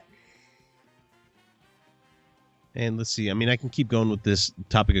bullshit. And let's see. I mean, I can keep going with this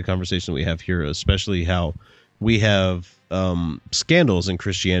topic of conversation we have here, especially how we have scandals in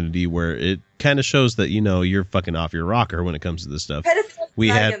Christianity where it kind of shows that, you're fucking off your rocker when it comes to this stuff.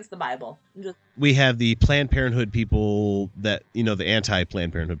 Against the Bible. We have the Planned Parenthood people that, the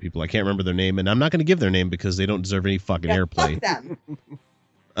anti-Planned Parenthood people. I can't remember their name, and I'm not going to give their name because they don't deserve any fucking airplay. Fuck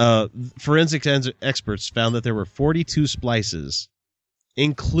them. Forensic experts found that there were 42 splices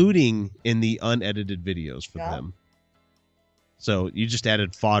including in the unedited videos for them. So you just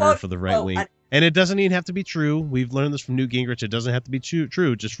added fodder for the right wing. And it doesn't even have to be true. We've learned this from Newt Gingrich. It doesn't have to be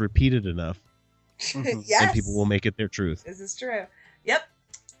true. Just repeat it enough. Yes. And people will make it their truth. This is true. Yep.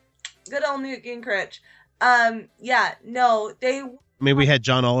 Good old Newt Gingrich. Yeah, no, they... I mean, we had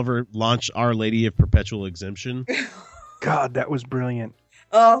John Oliver launch Our Lady of Perpetual Exemption. God, that was brilliant.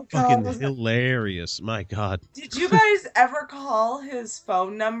 Oh, God. Fucking hilarious. My God. Did you guys ever call his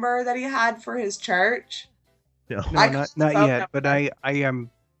phone number that he had for his church? No, not yet, but I am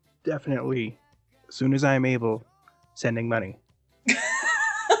definitely, as soon as I'm able, sending money.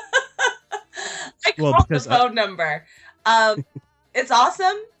 I called the phone number. It's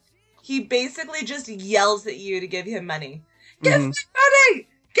awesome. He basically just yells at you to give him money. Give me money!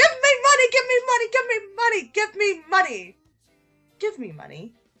 Give me money! Give me money! Give me money! Give me money! Give me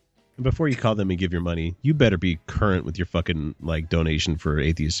money. And before you call them and give your money, you better be current with your fucking donation for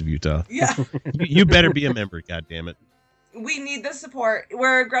Atheists of Utah. Yeah. you better be a member, goddammit. We need the support.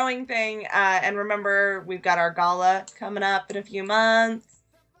 We're a growing thing, and remember, we've got our gala coming up in a few months.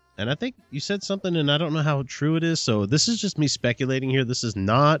 And I think you said something, and I don't know how true it is, so this is just me speculating here. This is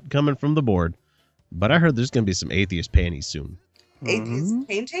not coming from the board, but I heard there's going to be some atheist panties soon. Atheist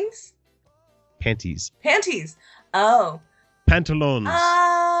paintings? Panties. Panties. Oh. Pantalones.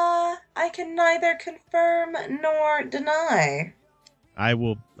 I can neither confirm nor deny. I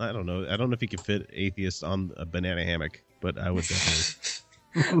don't know. I don't know if you can fit atheists on a banana hammock, but I would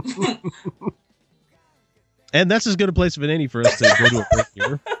definitely. And that's as good a place as any for us to go to a break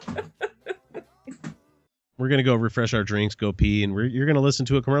here. We're going to go refresh our drinks, go pee, and you're going to listen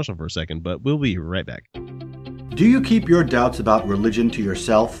to a commercial for a second, but we'll be right back. Do you keep your doubts about religion to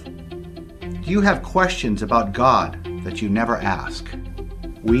yourself? Do you have questions about God that you never ask?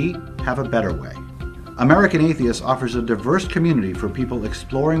 We have a better way. American Atheists offers a diverse community for people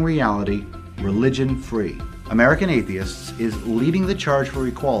exploring reality religion-free. American Atheists is leading the charge for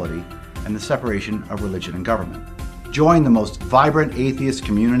equality and the separation of religion and government. Join the most vibrant atheist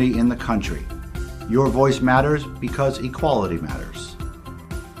community in the country. Your voice matters because equality matters.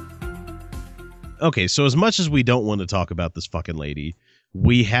 Okay, so as much as we don't want to talk about this fucking lady,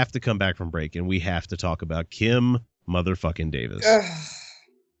 we have to come back from break and we have to talk about Kim motherfucking Davis.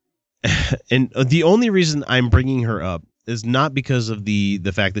 And the only reason I'm bringing her up is not because of the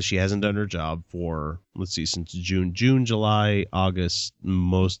fact that she hasn't done her job for, let's see, since June, July, August,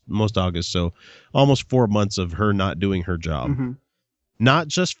 most August. So almost 4 months of her not doing her job. Mm-hmm. Not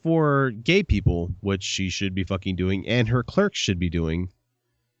just for gay people, which she should be fucking doing and her clerks should be doing,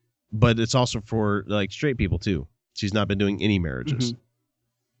 but it's also for straight people too. She's not been doing any marriages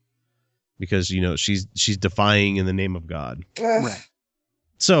because, she's defying in the name of God. Right.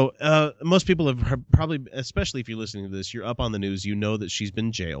 So most people have probably, especially if you're listening to this, you're up on the news. You know that she's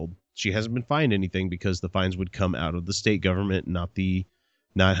been jailed. She hasn't been fined anything because the fines would come out of the state government, not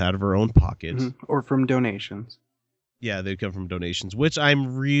out of her own pocket. Mm-hmm. Or from donations. Yeah, they'd come from donations, which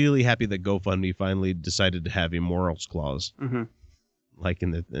I'm really happy that GoFundMe finally decided to have a morals clause,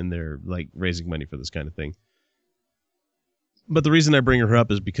 in their raising money for this kind of thing. But the reason I bring her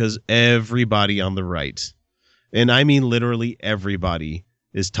up is because everybody on the right, and I mean literally everybody,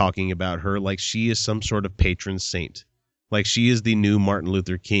 is talking about her like she is some sort of patron saint, like she is the new Martin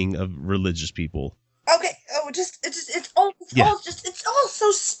Luther King of religious people. Okay, it's all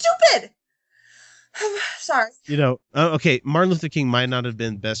so stupid. Sorry. Okay, Martin Luther King might not have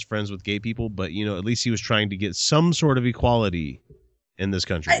been best friends with gay people, but at least he was trying to get some sort of equality in this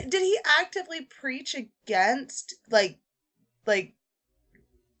country. Did he actively preach against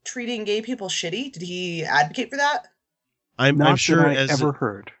treating gay people shitty? Did he advocate for that? I'm sure that I ever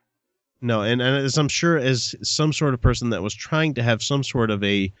heard. No, and as I'm sure as some sort of person that was trying to have some sort of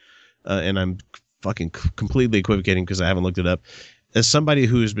a, and I'm fucking completely equivocating because I haven't looked it up, as somebody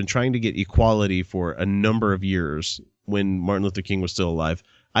who has been trying to get equality for a number of years when Martin Luther King was still alive,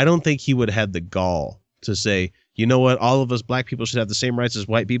 I don't think he would have had the gall to say, you know what, all of us black people should have the same rights as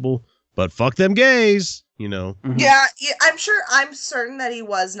white people, but fuck them gays, Mm-hmm. Yeah, I'm certain that he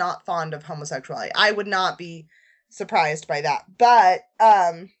was not fond of homosexuality. I would not be surprised by that,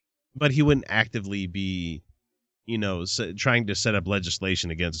 but he wouldn't actively be, trying to set up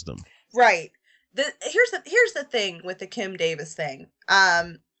legislation against them. Right. Here's the thing with the Kim Davis thing.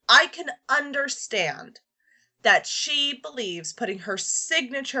 I can understand that she believes putting her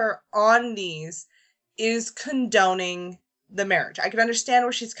signature on these is condoning the marriage. I can understand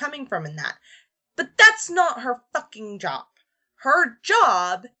where she's coming from in that. But that's not her fucking job. Her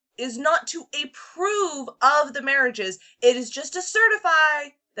job is not to approve of the marriages. It is just to certify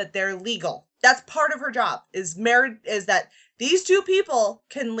that they're legal. That's part of her job, is that these two people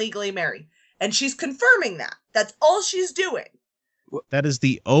can legally marry. And she's confirming that. That's all she's doing. That is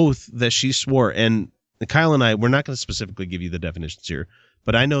the oath that she swore. And Kyle and I, we're not going to specifically give you the definitions here,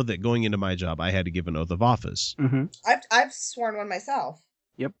 but I know that going into my job, I had to give an oath of office. Mm-hmm. I've sworn one myself.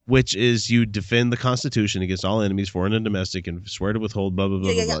 Yep. Which is you defend the Constitution against all enemies, foreign and domestic, and swear to withhold blah blah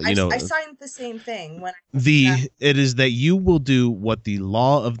blah blah. You know, I signed the same thing when it is that you will do what the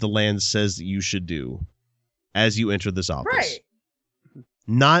law of the land says that you should do as you enter this office. Right.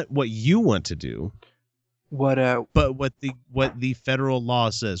 Not what you want to do. But what the federal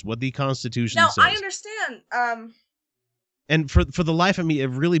law says, what the Constitution says. No, I understand. And for the life of me, it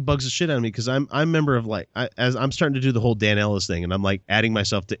really bugs the shit out of me because I'm a member of as I'm starting to do the whole Dan Ellis thing, and I'm like adding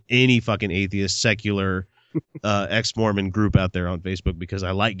myself to any fucking atheist, secular, ex-Mormon group out there on Facebook because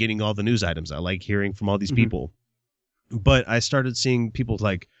I like getting all the news items. I like hearing from all these people. But I started seeing people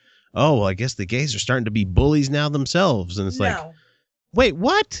like, oh, well, I guess the gays are starting to be bullies now themselves, and it's like, wait,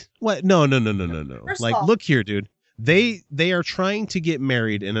 what? What? No. First Like, of all, look here, dude. They are trying to get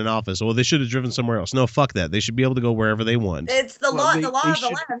married in an office. Well, they should have driven somewhere else. No, fuck that. They should be able to go wherever they want. It's the law. The law of the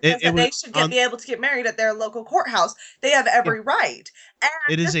land says that they should be able to get married at their local courthouse. They have every right. And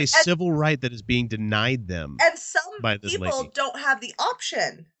it is a civil right that is being denied them. And some people don't have the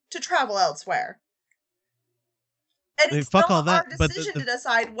option to travel elsewhere. And it's not our decision to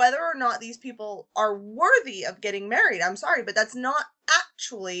decide whether or not these people are worthy of getting married. I'm sorry, but that's not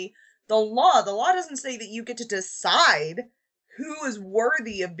actually the law. The law doesn't say that you get to decide who is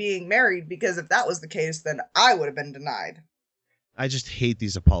worthy of being married, because if that was the case, then I would have been denied. I just hate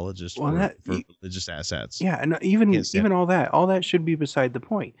these apologists for religious assets. Yeah, and even all that should be beside the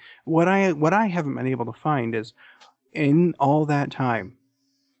point. What I haven't been able to find is, in all that time,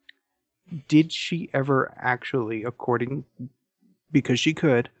 did she ever actually, because she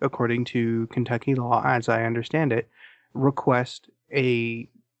could, according to Kentucky law, as I understand it, request a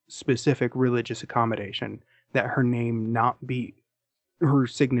specific religious accommodation that her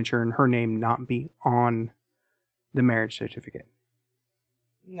signature and her name not be on the marriage certificate?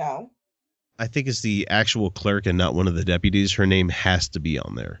 No. I think it's the actual clerk and not one of the deputies. Her name has to be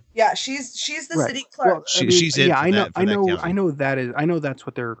on there. Yeah, she's the city clerk. Well, she's it. Yeah, I know that's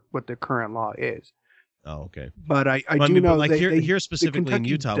what the current law is. Oh, okay. But I do know like here specifically in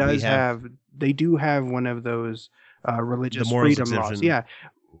Utah, they do have one of those religious freedom laws. Yeah,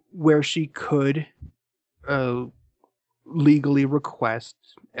 where she could legally request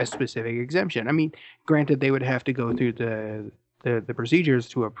a specific exemption. I mean, granted, they would have to go through the procedures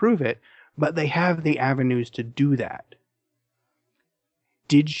to approve it, but they have the avenues to do that.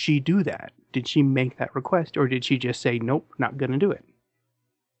 Did she do that? Did she make that request, or did she just say, nope, not going to do it?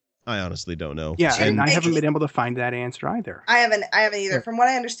 I honestly don't know. Yeah, and I haven't been able to find that answer either. I haven't either. From what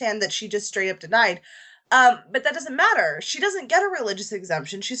I understand, that she just straight up denied. But that doesn't matter. She doesn't get a religious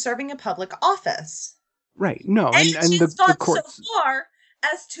exemption. She's serving a public office. Right. No, and she's gone so far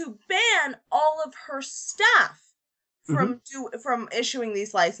as to ban all of her staff from issuing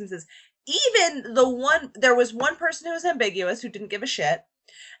these licenses. Even there was one person who was ambiguous, who didn't give a shit,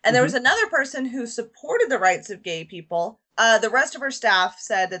 and there was another person who supported the rights of gay people. The rest of her staff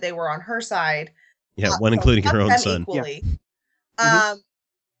said that they were on her side. Yeah, one including her own son. Equally. Yeah.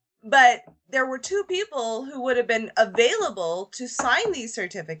 But there were two people who would have been available to sign these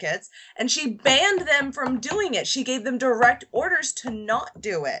certificates, and she banned them from doing it. She gave them direct orders to not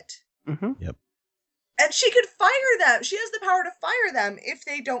do it. Mm-hmm. Yep. And she could fire them. She has the power to fire them if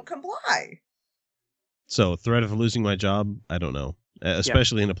they don't comply. So, threat of losing my job? I don't know.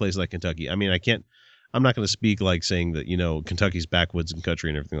 Especially in a place like Kentucky. I mean, I'm not going to speak like saying that, Kentucky's backwoods and country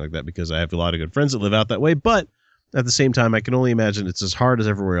and everything like that, because I have a lot of good friends that live out that way. But at the same time, I can only imagine it's as hard as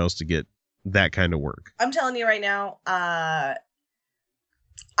everywhere else to get that kind of work. I'm telling you right now, I'd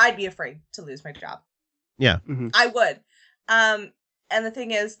be afraid to lose my job. Yeah. Mm-hmm. I would. And the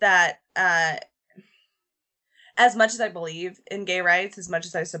thing is that as much as I believe in gay rights, as much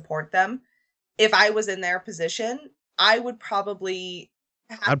as I support them, if I was in their position, I would probably...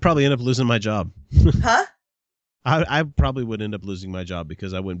 I'd probably end up losing my job. Huh? I probably would end up losing my job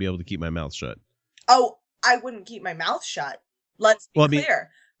because I wouldn't be able to keep my mouth shut. Oh, I wouldn't keep my mouth shut. Let's be clear.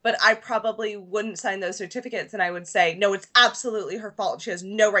 But I probably wouldn't sign those certificates, and I would say, no, it's absolutely her fault. She has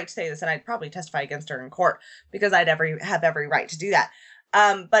no right to say this, and I'd probably testify against her in court because I'd have every right to do that.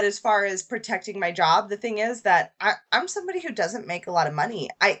 But as far as protecting my job, the thing is that I'm somebody who doesn't make a lot of money.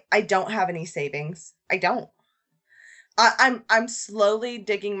 I don't have any savings. I don't. I'm slowly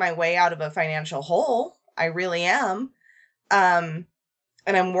digging my way out of a financial hole. I really am.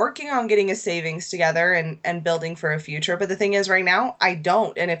 And I'm working on getting a savings together and building for a future. But the thing is, right now, I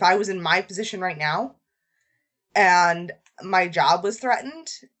don't. And if I was in my position right now and my job was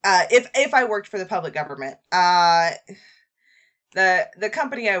threatened, if I worked for the public government, the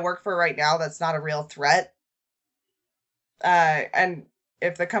company I work for right now, that's not a real threat. And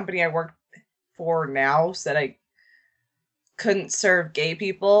if the company I work for now said I couldn't serve gay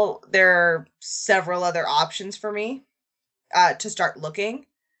people, there are several other options for me to start looking,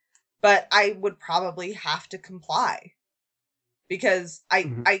 but I would probably have to comply because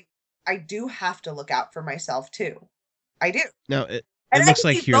I do have to look out for myself too. I do. Now it and looks I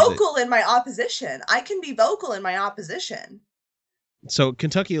like can be vocal in my opposition. I can be vocal in my opposition. So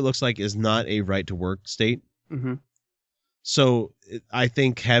Kentucky, it looks like, is not a right to work state. Mm-hmm. So I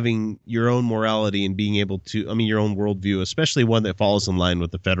think having your own morality and being able to, your own worldview, especially one that falls in line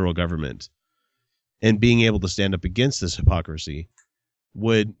with the federal government, and being able to stand up against this hypocrisy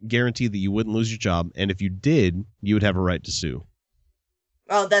would guarantee that you wouldn't lose your job. And if you did, you would have a right to sue.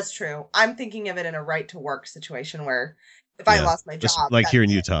 Oh, that's true. I'm thinking of it in a right to work situation where if I lost my job, like here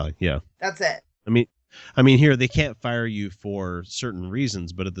in Utah. Yeah. That's it. I mean, here they can't fire you for certain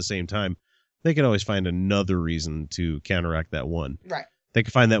reasons, but at the same time, they could always find another reason to counteract that one. Right. They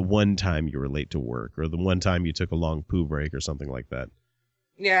could find that one time you were late to work or the one time you took a long poo break or something like that.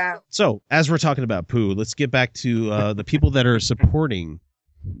 Yeah. So, as we're talking about poo, let's get back to the people that are supporting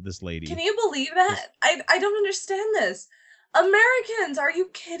this lady. Can you believe that? I don't understand this. Americans, are you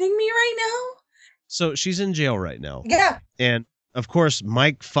kidding me right now? So, she's in jail right now. Yeah. And, of course,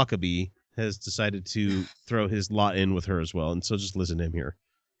 Mike Fuckabee has decided to throw his lot in with her as well. And so just listen to him here.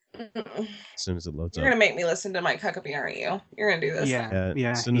 As soon as it loads You're up. going to make me listen to Mike Huckabee, aren't you? You're going to do this. Yeah,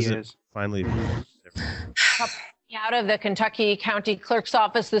 as soon as it finally... Out of the Kentucky County Clerk's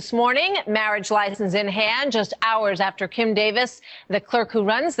office this morning, marriage license in hand, just hours after Kim Davis, the clerk who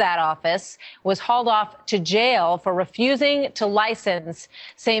runs that office, was hauled off to jail for refusing to license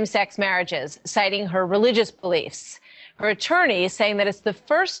same-sex marriages, citing her religious beliefs. Her attorney saying that it's the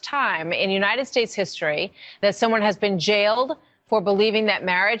first time in United States history that someone has been jailed for believing that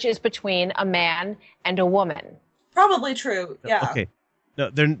marriage is between a man and a woman. Probably true, yeah. Okay. No,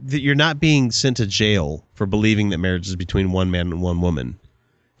 you're not being sent to jail for believing that marriage is between one man and one woman.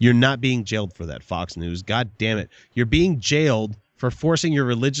 You're not being jailed for that, Fox News. God damn it. You're being jailed for forcing your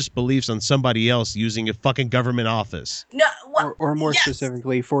religious beliefs on somebody else using a fucking government office. No, or more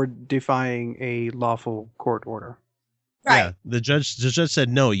specifically, for defying a lawful court order. Right. Yeah, the judge said,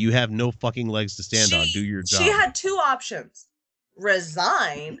 no, you have no fucking legs to stand on. Do your job. She had two options.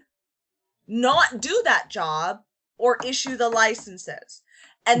 Resign, not do that job, or issue the licenses.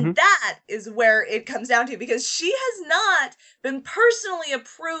 And that is where it comes down to, because she has not been personally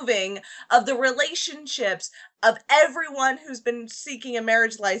approving of the relationships of everyone who's been seeking a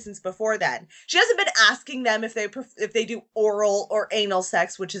marriage license before then. She hasn't been asking them if they do oral or anal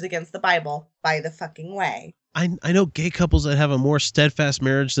sex, which is against the Bible, by the fucking way. I know gay couples that have a more steadfast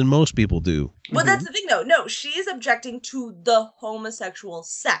marriage than most people do. Well, that's the thing, though. No, she is objecting to the homosexual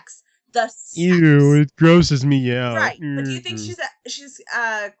sex. The sex. Ew, it grosses me out. Right, but do you think she's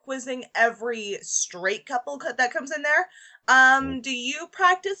quizzing every straight couple that comes in there? Do you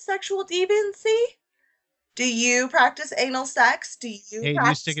practice sexual deviancy? Do you practice anal sex? Do you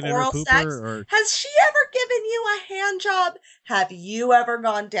practice oral sex? Or... Has she ever given you a hand job? Have you ever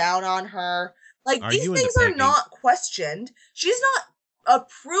gone down on her? Like, these things are not questioned. She's not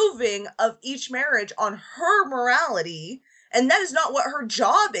approving of each marriage on her morality. And that is not what her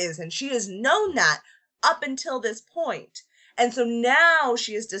job is. And she has known that up until this point. And so now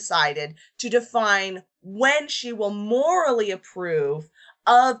she has decided to define when she will morally approve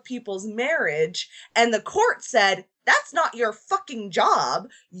of people's marriage. And the court said, that's not your fucking job.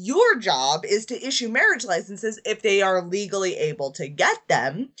 Your job is to issue marriage licenses if they are legally able to get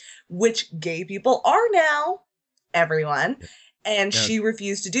them, which gay people are now, everyone. And she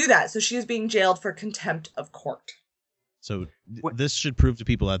refused to do that. So she is being jailed for contempt of court. So this should prove to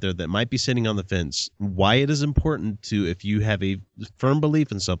people out there that might be sitting on the fence why it is important to, if you have a firm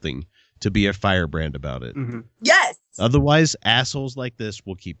belief in something, to be a firebrand about it. Mm-hmm. Yes. Otherwise, assholes like this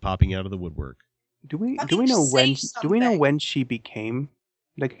will keep popping out of the woodwork. Do we know when she became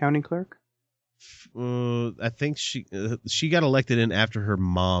the county clerk? I think she got elected in after her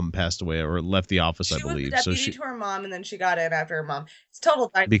mom passed away or left the office. I believe. She was the deputy to her mom, and then she got in after her mom. It's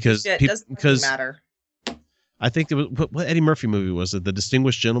total because shit. Doesn't really matter. I think there was what Eddie Murphy movie was it? The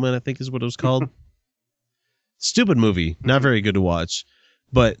Distinguished Gentleman, I think is what it was called. Stupid movie, not very good to watch,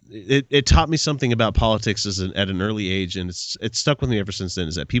 but it taught me something about politics at an early age, and it's stuck with me ever since then.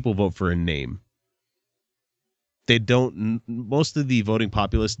 Is that people vote for a name. they don't. Most of the voting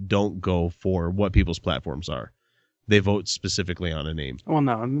populace don't go for what people's platforms are. They vote specifically on a name. Well,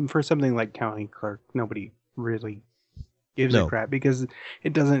 no, I mean, for something like county clerk, nobody really gives a crap because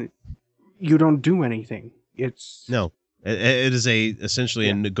it doesn't. You don't do anything. It's no. It is essentially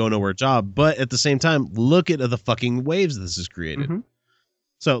a go nowhere job, but at the same time, look at the fucking waves this has created. Mm-hmm.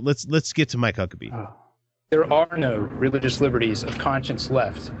 So let's get to Mike Huckabee. Oh. There are no religious liberties of conscience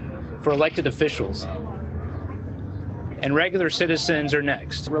left for elected officials, and regular citizens are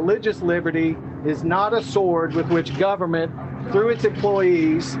next. Religious liberty is not a sword with which government, through its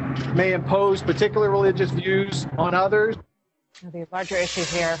employees, may impose particular religious views on others. The larger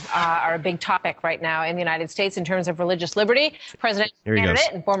issues here are a big topic right now in the United States in terms of religious liberty. Presidential candidate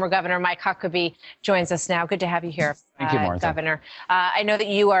and former Governor Mike Huckabee joins us now. Good to have you here, Thank you, Martha. Governor. I know that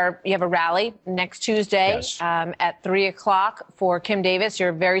you have a rally next Tuesday at 3:00 for Kim Davis.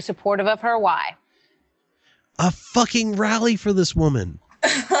 You're very supportive of her. Why? A fucking rally for this woman.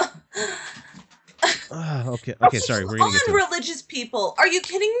 Okay, sorry. We're gonna get to religious people. Are you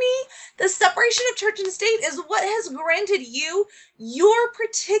kidding me? The separation of church and state is what has granted you your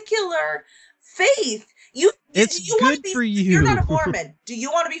particular faith. It's good for you. You're not a Mormon. Do you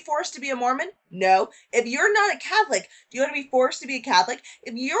want to be forced to be a Mormon? No. If you're not a Catholic, do you want to be forced to be a Catholic?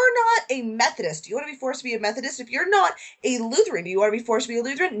 If you're not a Methodist, do you want to be forced to be a Methodist? If you're not a Lutheran, do you want to be forced to be a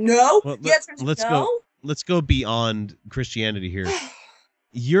Lutheran? No. Well, no. Let's go beyond Christianity here.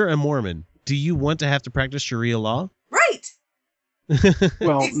 You're a Mormon. Do you want to have to practice Sharia law? Right.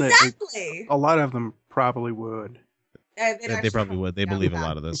 Well, exactly. A lot of them probably would. They probably would. They believe a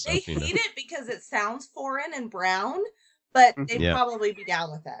lot of this stuff. They hate it because it sounds foreign and brown, but they'd probably be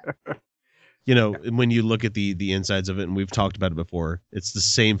down with that. You know, when you look at the insides of it, and we've talked about it before, it's the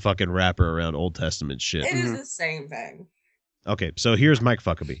same fucking wrapper around Old Testament shit. It is the same thing. Okay, so here's Mike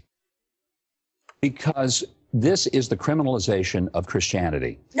Huckabee. Because this is the criminalization of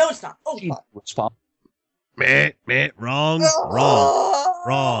Christianity. No, it's not. Oh, fuck. Wrong.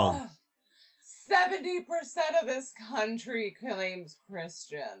 70% of this country claims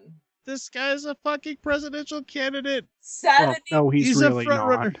Christian. This guy's a fucking presidential candidate. 70. No, he's really a front not.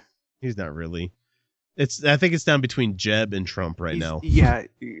 Runner. He's not really. I think it's down between Jeb and Trump right now. Yeah.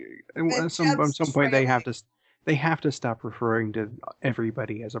 At some point they have to stop referring to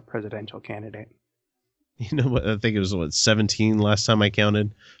everybody as a presidential candidate. You know what? I think it was 17 last time I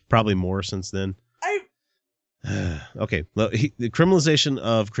counted. Probably more since then. Okay. Well, the criminalization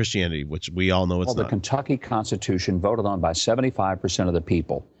of Christianity, which we all know it's not. The Kentucky Constitution voted on by 75% of the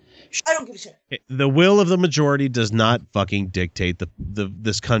people. I don't give a shit. The will of the majority does not fucking dictate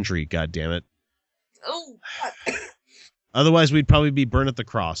this country. God damn it. Oh. Otherwise, we'd probably be burned at the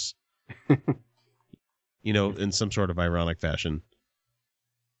cross. You know, in some sort of ironic fashion.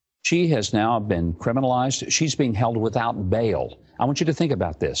 She has now been criminalized. She's being held without bail. I want you to think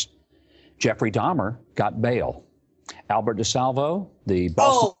about this. Jeffrey Dahmer got bail. Albert DeSalvo, the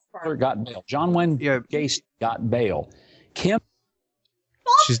Boston got bail. John Wayne Gacy got bail. Kim.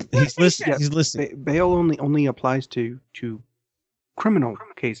 He's listening. Bail only applies to criminal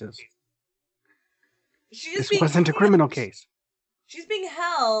cases. This wasn't a criminal case. She's being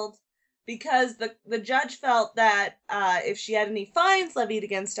held because the judge felt that if she had any fines levied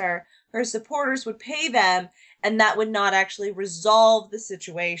against her supporters would pay them, and that would not actually resolve the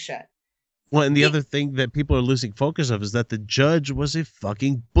situation. Well, and the other thing that people are losing focus of is that the judge was a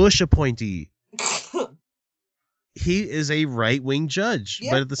fucking Bush appointee. He is a right-wing judge,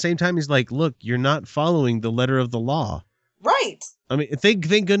 but at the same time, he's like, look, you're not following the letter of the law. Right. I mean, thank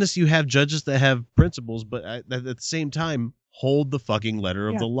goodness you have judges that have principles, but at the same time, hold the fucking letter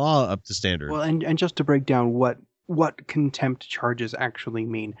of the law up to standard. Well, and just to break down what contempt charges actually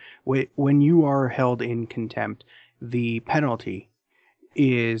mean, when you are held in contempt, the penalty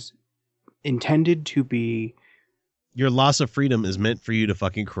is intended to be... Your loss of freedom is meant for you to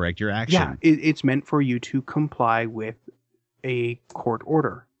fucking correct your action. Yeah, it's meant for you to comply with a court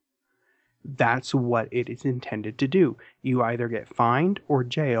order. That's what it is intended to do. You either get fined or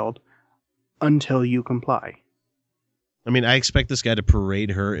jailed until you comply. I mean, I expect this guy to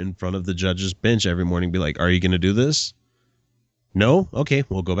parade her in front of the judge's bench every morning and be like, are you going to do this? No? Okay,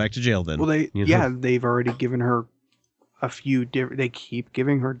 we'll go back to jail then. Well, they've already given her a few different... They keep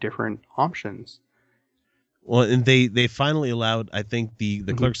giving her different options. Well, and they finally allowed, I think, the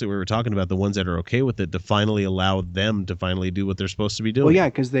clerks that we were talking about, the ones that are okay with it, to finally allow them to finally do what they're supposed to be doing. Well, yeah,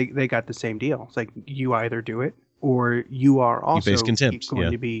 because they got the same deal. It's like, you either do it, or you are also face contempt,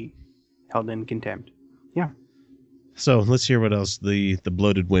 going to be held in contempt. Yeah. So let's hear what else the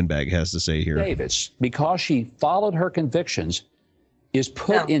bloated windbag has to say here. Davis, because she followed her convictions, is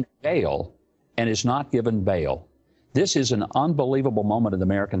put in jail and is not given bail. This is an unbelievable moment in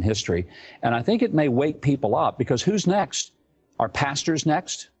American history. And I think it may wake people up, because who's next? Are pastors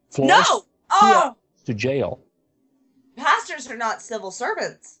next? Florists? No! Oh! To jail. Pastors are not civil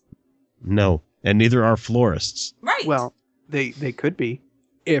servants. No, and neither are florists. Right. Well, they could be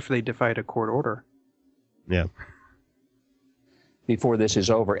if they defied a court order. Yeah. Before this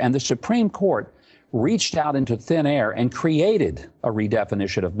is over. And the Supreme Court reached out into thin air and created a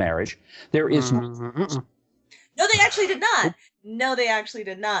redefinition of marriage. There is... No, they actually did not. No, they actually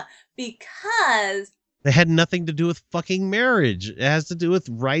did not. Because... They had nothing to do with fucking marriage. It has to do with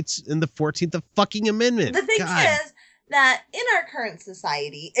rights in the 14th fucking Amendment. The thing is that in our current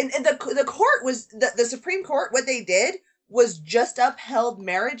society, and the court was, the Supreme Court, what they did was just upheld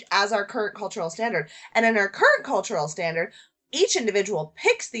marriage as our current cultural standard. And in our current cultural standard, each individual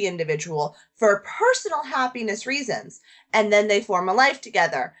picks the individual for personal happiness reasons, and then they form a life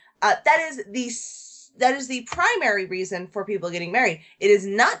together. That is the primary reason for people getting married. It is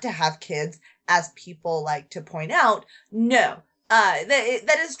not to have kids, as people like to point out. No,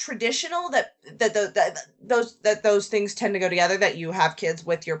 that is traditional. Those things tend to go together. That you have kids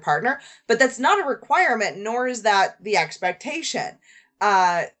with your partner, but that's not a requirement, nor is that the expectation.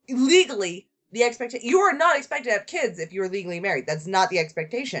 Legally, the expectation, you are not expected to have kids if you are legally married. That's not the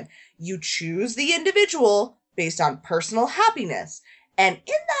expectation. You choose the individual based on personal happiness, and in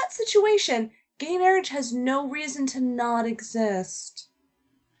that situation, gay marriage has no reason to not exist.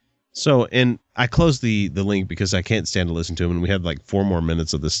 So, and I closed the link because I can't stand to listen to him, and we had like 4 more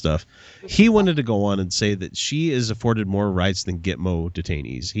minutes of this stuff. He wanted to go on and say that she is afforded more rights than Gitmo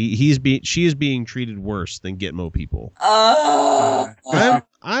detainees. She is being treated worse than Gitmo people.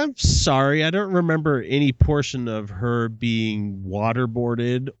 I'm sorry, I don't remember any portion of her being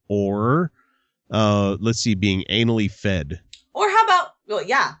waterboarded or being anally fed. Or how about, well,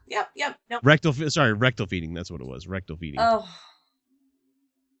 yeah, yep, no. Rectal feeding, that's what it was, rectal feeding. Oh.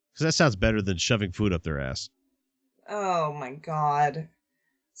 Because that sounds better than shoving food up their ass. Oh my God.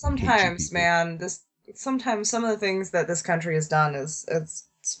 Sometimes, man, sometimes some of the things that this country has done it's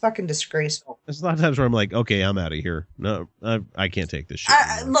fucking disgraceful. There's a lot of times where I'm like, okay, I'm out of here. No, I can't take this shit.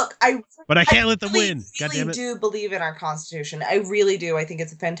 But I can't let them win. I really do believe in our Constitution. I really do. I think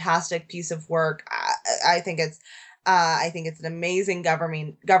it's a fantastic piece of work. I think it's an amazing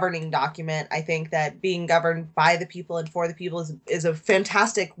governing document. I think that being governed by the people and for the people is a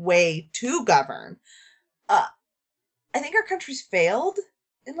fantastic way to govern. I think our country's failed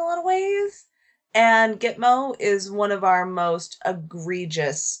in a lot of ways, and Gitmo is one of our most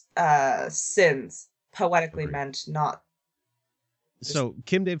egregious sins, poetically meant, not. So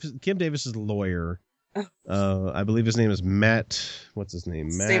Kim Davis's lawyer, I believe his name is Matt. What's his name?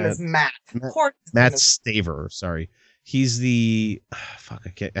 His name is Matt. Matt Staver. Sorry, he's the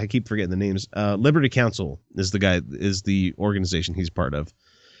I keep forgetting the names. Liberty Counsel is the organization he's part of.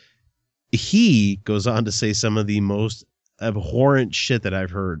 He goes on to say some of the most abhorrent shit that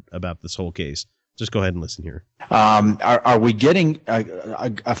I've heard about this whole case. Just go ahead and listen here. Are we getting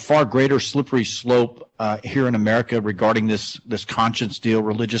a far greater slippery slope here in America regarding this conscience deal,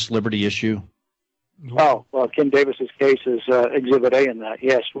 religious liberty issue? Oh, well, Kim Davis's case is Exhibit A in that.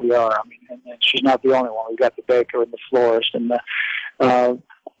 Yes, we are. I mean, and she's not the only one. We've got the baker and the florist and the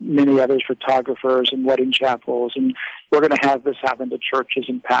many others, photographers and wedding chapels, and we're going to have this happen to churches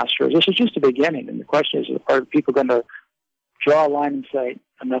and pastors. This is just the beginning, and the question is, are people going to draw a line and say,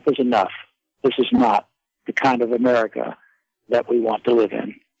 enough is enough? This is not the kind of America that we want to live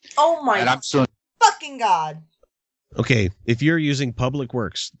in. Oh my fucking God. Okay, if you're using public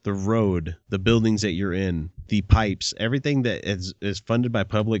works, the road, the buildings that you're in, the pipes, everything that is funded by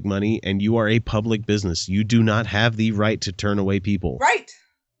public money, and you are a public business, you do not have the right to turn away people. Right.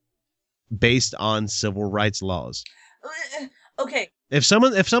 Based on civil rights laws. Okay. If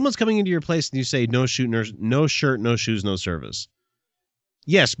someone's coming into your place and you say no shirt, no shoes, no service.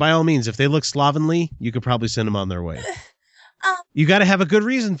 Yes, by all means, if they look slovenly, you could probably send them on their way. You got to have a good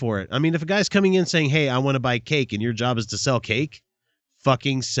reason for it. I mean, if a guy's coming in saying, hey, I want to buy cake, and your job is to sell cake,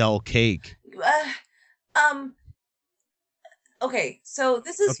 fucking sell cake. Okay, so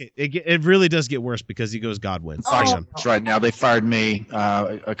this is... Okay, it really does get worse because he goes, God wins. That's right. Now, they fired me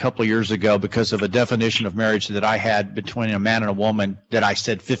a couple of years ago because of a definition of marriage that I had between a man and a woman that I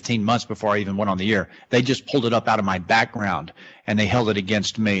said 15 months before I even went on the air. They just pulled it up out of my background, and they held it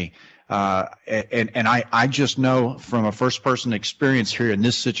against me. And I just know from a first-person experience here in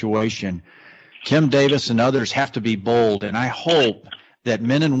this situation, Kim Davis and others have to be bold, and I hope that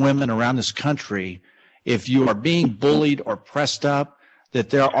men and women around this country, if you are being bullied or pressed up, that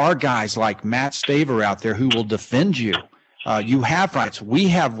there are guys like Matt Staver out there who will defend you. You have rights. We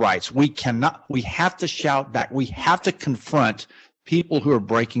have rights. We have to shout back. We have to confront people who are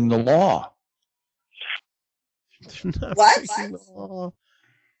breaking the law. What? The law.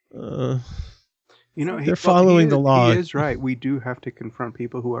 They're following the law. He is right. We do have to confront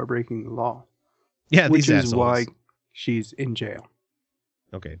people who are breaking the law. Yeah, which these is assholes. why she's in jail.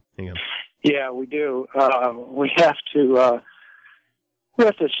 Okay, hang on. Yeah, we do. We have to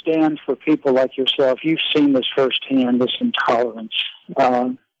stand for people like yourself. You've seen this firsthand, this intolerance.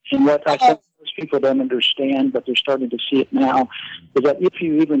 And what I think most people don't understand, but they're starting to see it now, is that if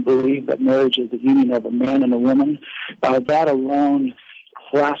you even believe that marriage is the union of a man and a woman, that alone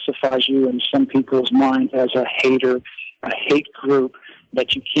classifies you in some people's mind as a hater, a hate group,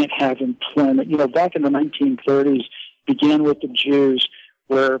 that you can't have employment. Back in the 1930s, began with the Jews,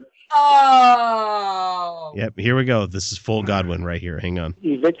 where Yep, here we go. This is full Godwin right here. Hang on.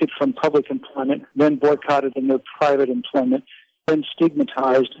 Evicted from public employment, then boycotted in their private employment, then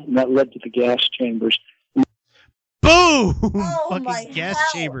stigmatized, and that led to the gas chambers. Boom! Oh Fucking my gas hell.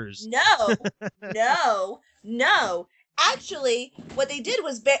 chambers. No. Actually, what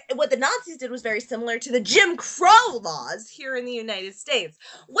the Nazis did was very similar to the Jim Crow laws here in the United States.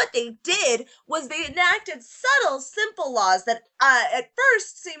 What they did was they enacted subtle, simple laws that at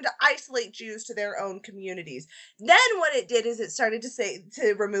first seemed to isolate Jews to their own communities. Then what it did is it started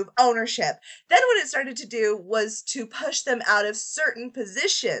to remove ownership. Then what it started to do was to push them out of certain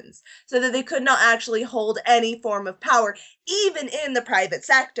positions so that they could not actually hold any form of power, even in the private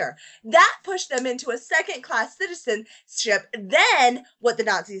sector. That pushed them into a second-class citizenship. Then what the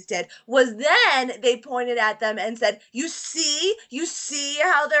Nazis did was then they pointed at them and said, you see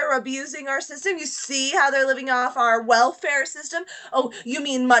how they're abusing our system? You see how they're living off our welfare system? Oh, you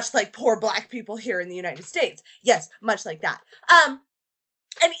mean much like poor black people here in the United States? Yes, much like that.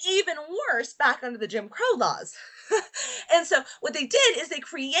 And even worse, back under the Jim Crow laws. And so what they did is they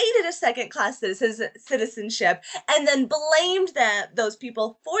created a second-class citizenship and then blamed those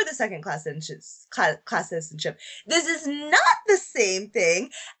people for the second-class citizenship. This is not the same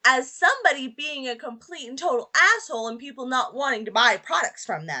thing as somebody being a complete and total asshole and people not wanting to buy products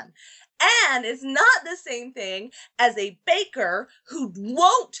from them. And it's not the same thing as a baker who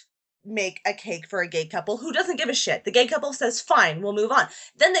won't make a cake for a gay couple who doesn't give a shit. The gay couple says, fine, we'll move on.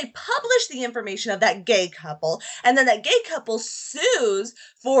 Then they publish the information of that gay couple, and then that gay couple sues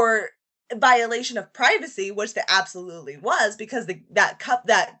for violation of privacy, which there absolutely was, because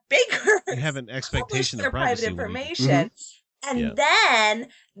that baker You have an expectation published their of privacy. private information. And Yeah. then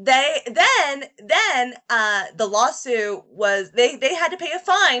the lawsuit was they had to pay a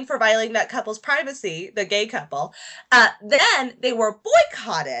fine for violating that couple's privacy, the gay couple. Then they were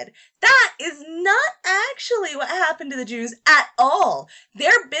boycotted. That is not actually what happened to the Jews at all.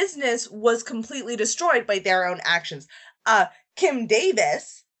 Their business was completely destroyed by their own actions. Kim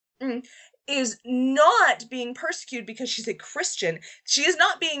Davis is not being persecuted because she's a Christian. She is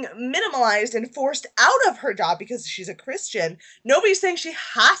not being minimalized and forced out of her job because she's a Christian. Nobody's saying she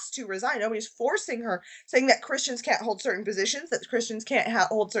has to resign. Nobody's forcing her, saying that Christians can't hold certain positions, that Christians can't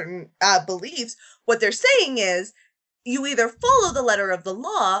hold certain beliefs. What they're saying is, you either follow the letter of the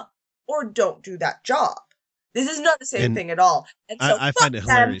law or don't do that job. This is not the same thing at all. And so I find it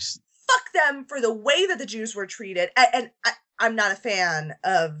hilarious. Fuck them for the way that the Jews were treated. And I'm not a fan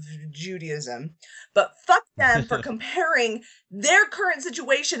of Judaism, but fuck them for comparing their current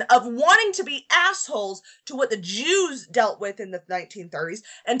situation of wanting to be assholes to what the Jews dealt with in the 1930s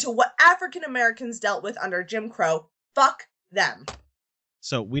and to what African Americans dealt with under Jim Crow. Fuck them.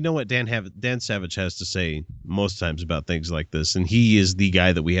 So we know what Dan Savage has to say most times about things like this, and he is the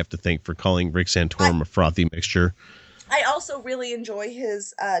guy that we have to thank for calling Rick Santorum a frothy mixture. I also really enjoy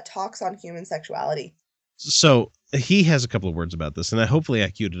his talks on human sexuality. So he has a couple of words about this, and hopefully I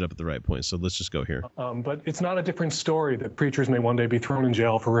queued it up at the right point. So let's just go here. But it's not a different story that preachers may one day be thrown in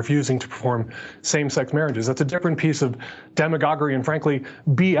jail for refusing to perform same-sex marriages. That's a different piece of demagoguery and, frankly,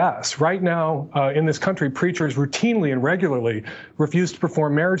 BS. Right now, in this country, preachers routinely and regularly refuse to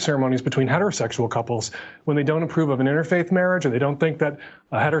perform marriage ceremonies between heterosexual couples when they don't approve of an interfaith marriage or they don't think that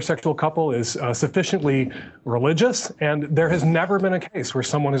a heterosexual couple is sufficiently religious. And there has never been a case where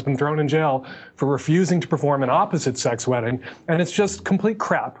someone has been thrown in jail for refusing to perform an opposite-sex wedding, and it's just complete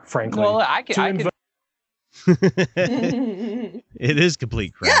crap, frankly. Well, I can It is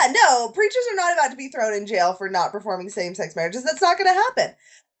complete crap. Yeah, no, preachers are not about to be thrown in jail for not performing same-sex marriages. That's not going to happen.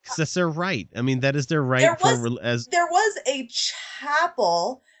 Because that's their right. I mean, that is their right. There was a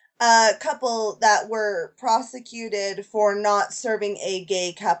chapel couple that were prosecuted for not serving a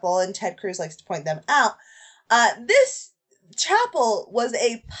gay couple, and Ted Cruz likes to point them out. This chapel was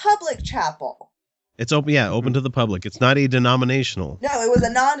a public chapel. It's open, open to the public. It's not a denominational. No, it was a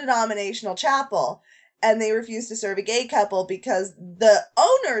non-denominational chapel, and they refused to serve a gay couple because the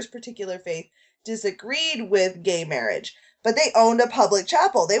owner's particular faith disagreed with gay marriage. But they owned a public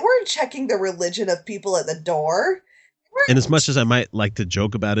chapel. They weren't checking the religion of people at the door. And as much as I might like to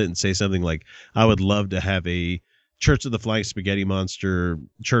joke about it and say something like, I would love to have a Church of the Flying Spaghetti Monster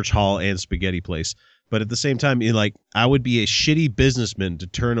church hall and spaghetti place. But at the same time, I would be a shitty businessman to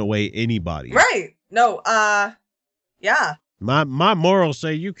turn away anybody. Right. No, yeah. My morals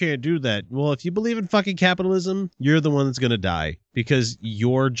say you can't do that. Well, if you believe in fucking capitalism, you're the one that's going to die because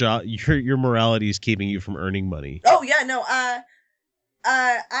your job, your morality is keeping you from earning money. Oh yeah, no. I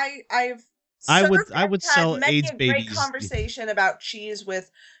would sell many AIDS a babies. Great conversation about cheese with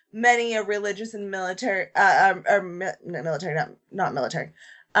many a religious and military,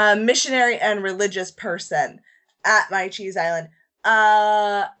 missionary and religious person at my cheese island.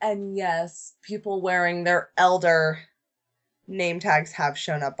 And yes, people wearing their elder name tags have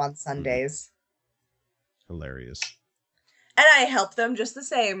shown up on Sundays. Hilarious. And I help them just the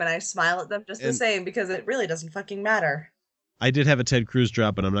same, and I smile at them just the same, because it really doesn't fucking matter. I did have a Ted Cruz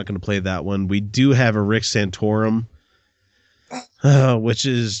drop, but I'm not going to play that one. We do have a Rick Santorum, which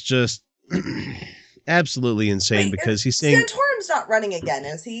is just absolutely insane. Wait, because he's saying Santorum's not running again,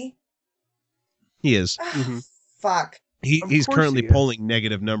 is he? He is. Fuck. He's currently polling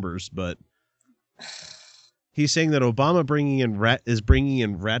negative numbers, but he's saying that Obama is bringing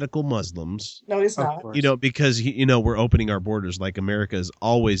in radical Muslims. No, he's not. Because we're opening our borders like America has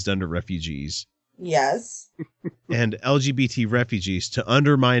always done to refugees. Yes. And LGBT refugees to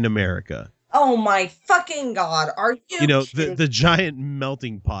undermine America. Oh my fucking God! Are you? The giant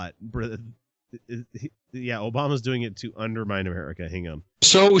melting pot. Yeah, Obama's doing it to undermine America. Hang on.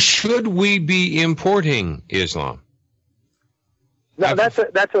 So should we be importing Islam? No, that's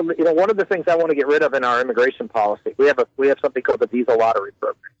one of the things I want to get rid of in our immigration policy. We have something called the visa lottery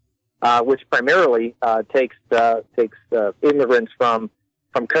program, which primarily takes immigrants from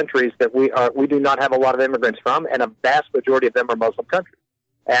countries that we do not have a lot of immigrants from, and a vast majority of them are Muslim countries.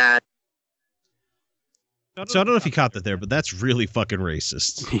 And so I don't know if you caught that there, but that's really fucking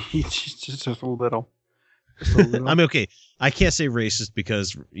racist. just a little. I mean, okay, I can't say racist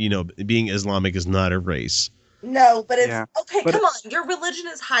because being Islamic is not a race. No, but it's okay. Come on, your religion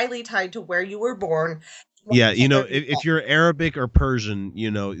is highly tied to where you were born. Yeah, if you're Arabic or Persian,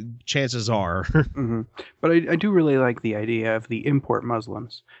 chances are. Mm-hmm. But I do really like the idea of the import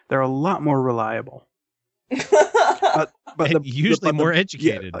Muslims. They're a lot more reliable. but usually more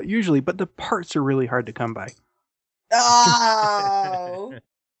educated. Yeah, usually, but the parts are really hard to come by. Oh,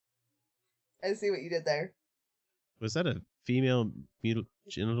 I see what you did there. Was that a female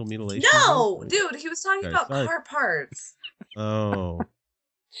genital mutilation? No, dude, he was talking about car parts. Oh,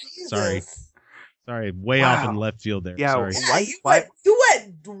 sorry, way off in left field there. Yeah, sorry. You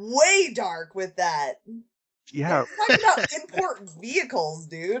went way dark with that. Yeah, talking about import vehicles,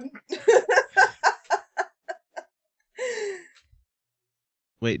 dude.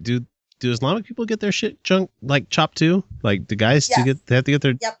 Wait, do Islamic people get their shit chopped too? Like the guys they have to get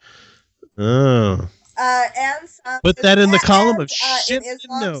their. Yep. Oh. And put that in the column of shit. In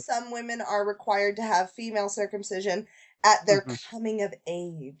Islam, some women are required to have female circumcision at their coming of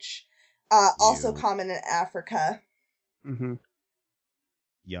age. Also common in Africa. Mm-hmm.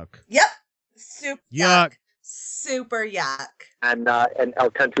 Yuck. Yep. Super yuck. Super yuck. And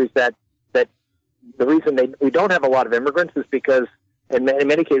our countries that the reason we don't have a lot of immigrants is because in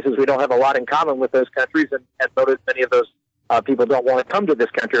many cases we don't have a lot in common with those countries, and many of those people don't want to come to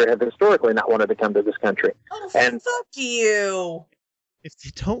this country or have historically not wanted to come to this country. Oh, fuck you. If they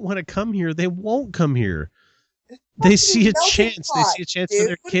don't want to come here, they won't come here. They see a chance. They see a chance for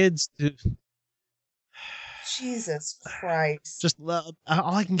their kids to. Jesus Christ. Just all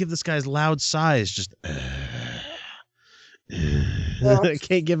I can give this guy is loud sighs. Just. I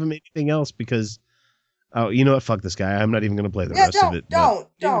can't give him anything else because. Oh, you know what? Fuck this guy. I'm not even going to play the rest of it. Don't.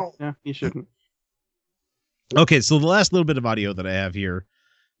 Yeah, you shouldn't. Okay, so the last little bit of audio that I have here.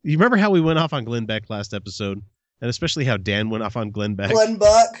 You remember how we went off on Glenn Beck last episode? And especially how Dan went off on Glenn Beck? Glenn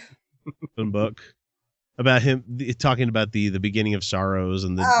Beck. About him talking about the beginning of sorrows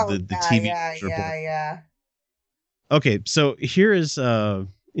and the TV. Yeah. Okay, so here is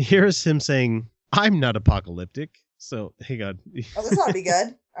him saying, I'm not apocalyptic. So hang on. Oh, this ought to be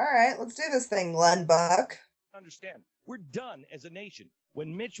good. All right, let's do this thing, Glenn Beck. Understand, we're done as a nation.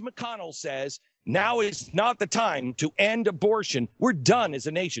 When Mitch McConnell says now is not the time to end abortion, we're done as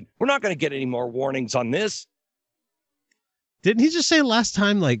a nation. We're not going to get any more warnings on this. Didn't he just say last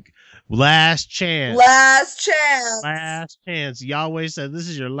time, like, last chance? Last chance. Last chance. Yahweh said, this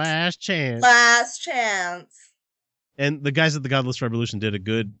is your last chance. Last chance. And the guys at the Godless Revolution did a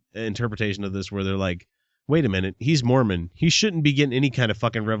good interpretation of this where they're like, wait a minute, he's Mormon. He shouldn't be getting any kind of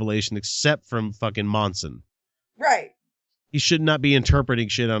fucking revelation except from fucking Monson. Right. He should not be interpreting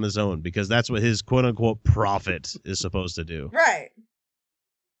shit on his own because that's what his quote-unquote prophet is supposed to do. Right.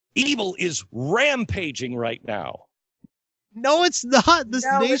 Evil is rampaging right now. No, it's not. This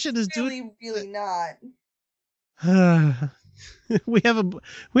nation is really not. we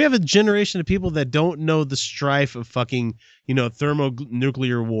have a generation of people that don't know the strife of fucking,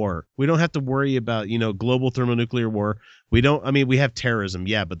 thermonuclear war. We don't have to worry about, global thermonuclear war. We have terrorism,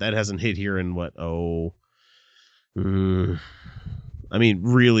 yeah, but that hasn't hit here in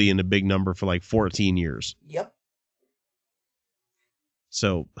really in a big number for like 14 years. Yep.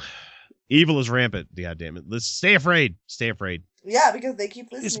 So evil is rampant. God damn it. Let's stay afraid. Stay afraid. Yeah, because they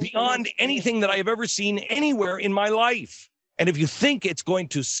keep listening. It's beyond anything that I have ever seen anywhere in my life. And if you think it's going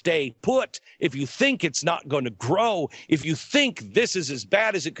to stay put, if you think it's not going to grow, if you think this is as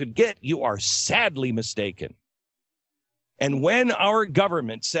bad as it could get, you are sadly mistaken. And when our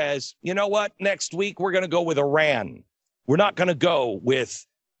government says, you know what, next week we're going to go with Iran. We're not going to go with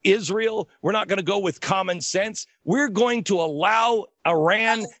Israel. We're not going to go with common sense. We're going to allow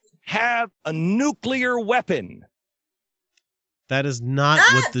Iran have a nuclear weapon. That is not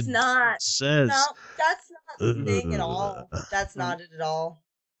what the says. No, that's not the thing at all. That's not it at all.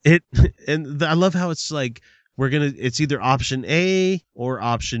 I love how it's like it's either option A or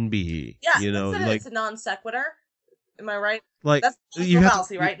option B. Yeah, it's a non sequitur. Am I right? Like that's you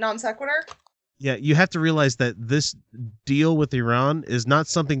fallacy, right? Non sequitur. Yeah, you have to realize that this deal with Iran is not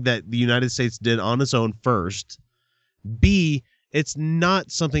something that the United States did on its own first. B, it's not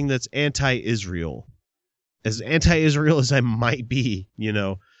something that's anti-Israel. As anti-Israel as I might be,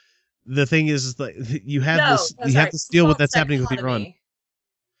 the thing is that you have this deal with that's happening with Iran.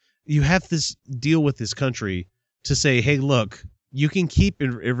 You have this deal with this country to say, hey, look, you can keep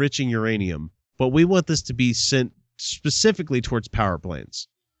enriching uranium, but we want this to be sent specifically towards power plants.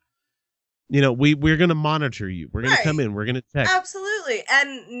 We're going to monitor you. We're going to come in. We're going to check. Absolutely.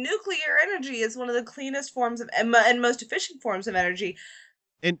 And nuclear energy is one of the cleanest forms of and most efficient forms of energy.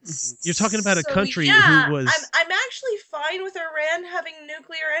 And you're talking about a country who was... I'm actually fine with Iran having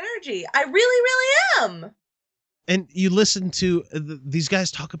nuclear energy. I really, really am. And you listen to these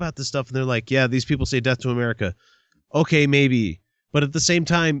guys talk about this stuff, and they're like, yeah, these people say death to America. Okay, maybe. But at the same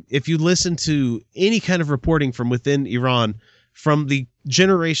time, if you listen to any kind of reporting from within Iran, from the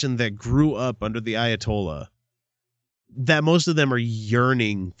generation that grew up under the Ayatollah, that most of them are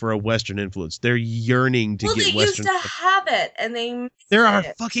yearning for a Western influence. They're yearning to get Western. They used to have it, and there are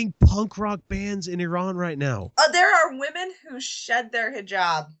fucking punk rock bands in Iran right now. There are women who shed their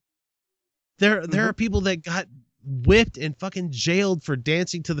hijab. There are people that got whipped and fucking jailed for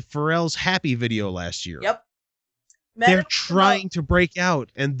dancing to the Pharrell's Happy video last year. Yep. They're trying to break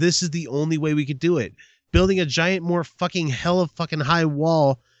out, and this is the only way we could do it. Building a giant, more fucking hell of fucking high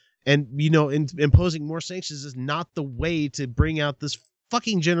wall and, imposing more sanctions is not the way to bring out this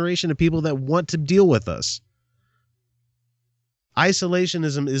fucking generation of people that want to deal with us.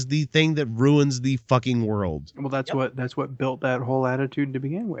 Isolationism is the thing that ruins the fucking world. Well, that's what built that whole attitude to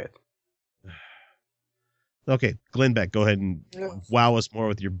begin with. Okay, Glenn Beck, go ahead and wow us more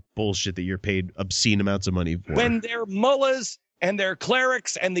with your bullshit that you're paid obscene amounts of money for. When their mullahs and their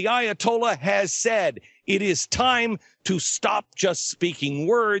clerics and the Ayatollah has said it is time to stop just speaking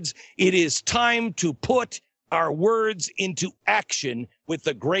words. It is time to put our words into action with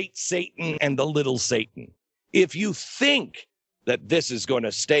the great Satan and the little Satan. If you think that this is going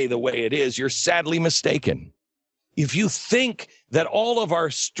to stay the way it is, you're sadly mistaken. If you think that all of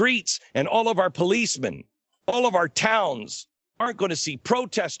our streets and all of our policemen, all of our towns aren't going to see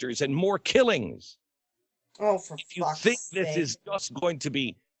protesters and more killings, if you think this is just going to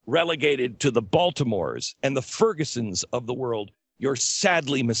be relegated to the Baltimores and the Fergusons of the world, you're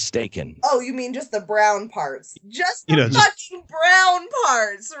sadly mistaken. Oh, you mean just the brown parts? Just the fucking brown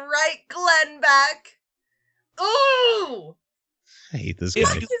parts, right, Glenn Beck? Ooh! I hate this guy.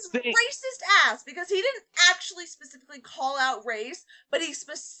 His racist ass, because he didn't actually specifically call out race, but he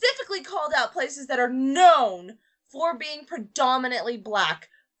specifically called out places that are known for being predominantly black.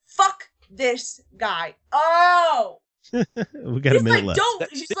 Fuck this guy. Oh! We got a minute left.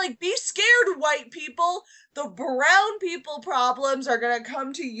 He's like, be scared, white people. The brown people problems are gonna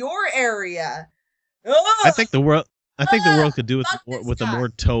come to your area. Ugh. I think the world could do with a more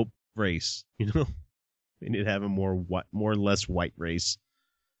taupe race. We need to have a more or less white race.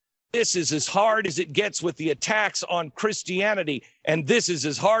 This is as hard as it gets with the attacks on Christianity, and this is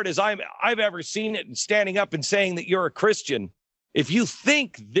as hard as I've ever seen it. And standing up and saying that you're a Christian, if you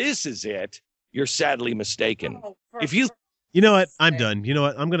think this is it, you're sadly mistaken. If you know what, I'm done. You know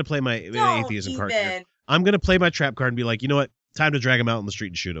what, I'm gonna play my atheism card here. I'm gonna play my trap card and be like, you know what, time to drag them out on the street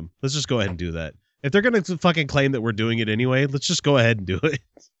and shoot them. Let's just go ahead and do that. If they're gonna fucking claim that we're doing it anyway, let's just go ahead and do it.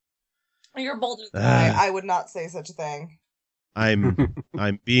 You're bolder than I would not say such a thing.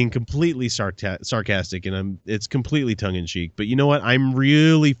 I'm being completely sarcastic, and it's completely tongue in cheek. But you know what? I'm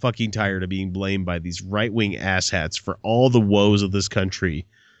really fucking tired of being blamed by these right wing asshats for all the woes of this country.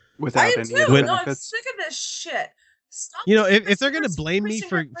 I am too. No, I'm sick of this shit. Stop. You know, if they're gonna blame me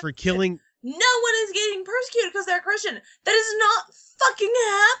for killing, no one is getting persecuted because they're Christian. That is not fucking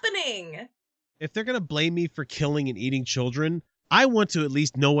happening. If they're gonna blame me for killing and eating children, I want to at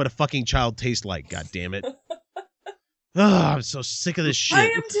least know what a fucking child tastes like. God damn it. Oh, I'm so sick of this shit. I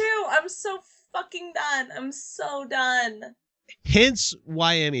am too. I'm so fucking done. I'm so done. Hence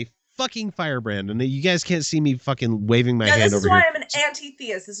why I'm a fucking firebrand. And you guys can't see me fucking waving my hand over here. This is why I'm an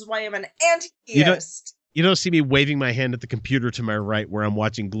anti-theist. This is why I'm an anti-theist. You don't see me waving my hand at the computer to my right where I'm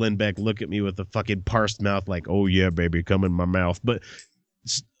watching Glenn Beck look at me with a fucking parsed mouth like, oh yeah, baby, come in my mouth. But,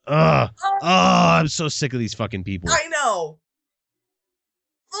 I'm so sick of these fucking people. I know.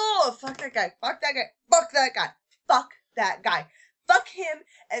 Oh, fuck that guy. Fuck that guy. Fuck that guy. Fuck that guy. Fuck him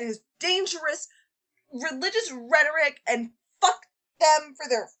and his dangerous religious rhetoric, and fuck them for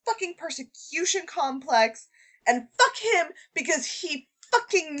their fucking persecution complex, and fuck him because he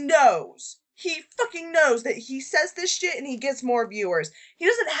fucking knows. He fucking knows that he says this shit and he gets more viewers. He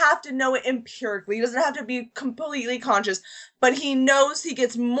doesn't have to know it empirically. He doesn't have to be completely conscious, but he knows he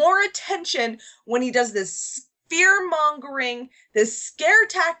gets more attention when he does this fear-mongering, this scare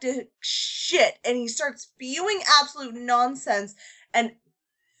tactic shit, and he starts spewing absolute nonsense, and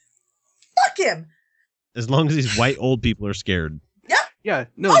fuck him. As long as these white old people are scared. Yeah,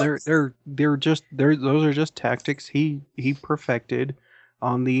 no, those are just tactics he perfected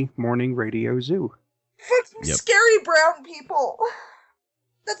on the morning radio zoo. Fucking scary brown people.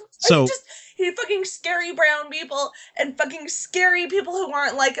 He fucking scary brown people and fucking scary people who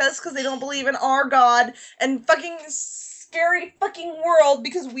aren't like us because they don't believe in our God, and fucking scary fucking world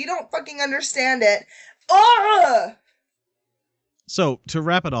because we don't fucking understand it. Ugh! So, to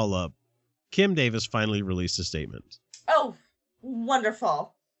wrap it all up, Kim Davis finally released a statement. Oh,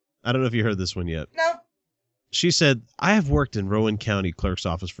 wonderful. I don't know if you heard this one yet. No. She said, I have worked in Rowan County Clerk's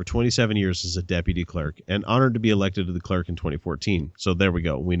office for 27 years as a deputy clerk and honored to be elected to the clerk in 2014. So there we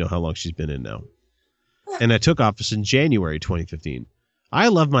go. We know how long she's been in now. And I took office in January 2015. I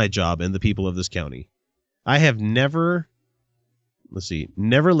love my job and the people of this county. I have never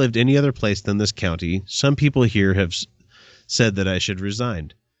lived any other place than this county. Some people here have said that I should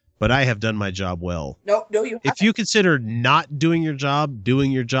resign, but I have done my job well. No, you haven't. If you consider not doing your job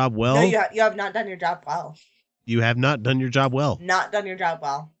well. No, you have not done your job well. You have not done your job well. Not done your job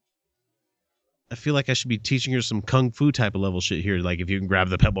well. I feel like I should be teaching her some kung fu type of level shit here. Like if you can grab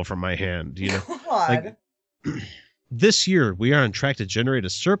the pebble from my hand, you know. God. Like, this year we are on track to generate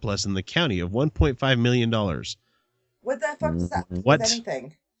a surplus in the county of $1.5 million. What the fuck does that mean? What?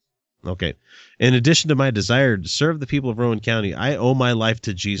 Anything? Okay. In addition to my desire to serve the people of Rowan County, I owe my life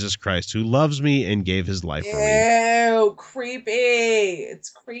to Jesus Christ, who loves me and gave his life for me. Ew, creepy. It's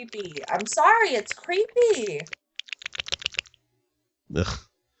creepy. I'm sorry, it's creepy. Ugh.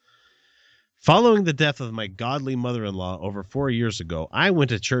 Following the death of my godly mother-in-law over 4 years ago, I went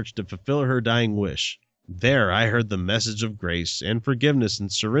to church to fulfill her dying wish. There I heard the message of grace and forgiveness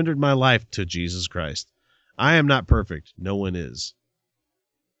and surrendered my life to Jesus Christ. I am not perfect. No one is.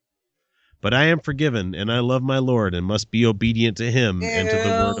 But I am forgiven, and I love my Lord and must be obedient to him and to the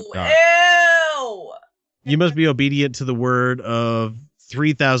word of God. Ew! You must be obedient to the word of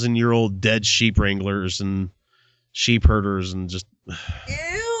 3,000-year-old dead sheep wranglers and sheep herders and just...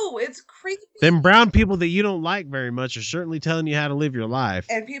 Ew, it's creepy. Them brown people that you don't like very much are certainly telling you how to live your life.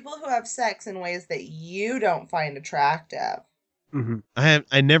 And people who have sex in ways that you don't find attractive. Mm-hmm.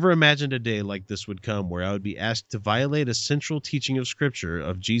 I never imagined a day like this would come where I would be asked to violate a central teaching of Scripture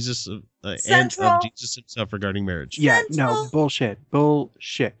of Jesus and of Jesus himself regarding marriage. Yeah, no, bullshit. Central.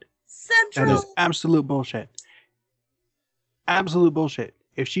 That is absolute bullshit. Absolute bullshit.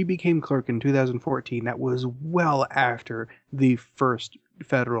 If she became clerk in 2014, that was well after the first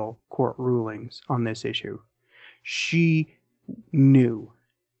federal court rulings on this issue. She knew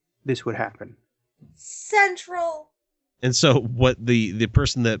this would happen. Central. And so what the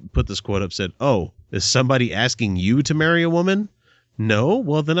person that put this quote up said, oh, is somebody asking you to marry a woman? No?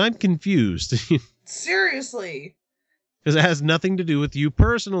 Well, then I'm confused. Seriously. Because it has nothing to do with you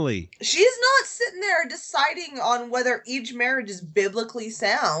personally. She's not sitting there deciding on whether each marriage is biblically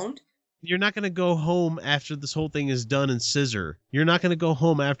sound. You're not going to go home after this whole thing is done and scissor. You're not going to go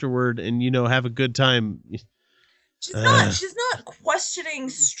home afterward and, have a good time. She's not questioning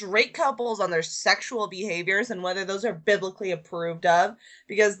straight couples on their sexual behaviors and whether those are biblically approved of,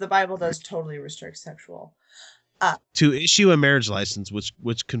 because the Bible does totally restrict sexual. To issue a marriage license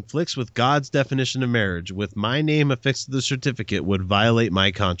which conflicts with God's definition of marriage with my name affixed to the certificate would violate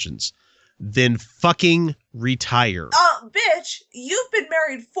my conscience. Then fucking retire. Bitch, you've been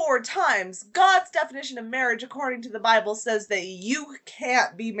married 4 times. God's definition of marriage, according to the Bible, says that you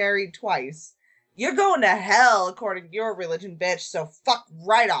can't be married twice. You're going to hell, according to your religion, bitch, so fuck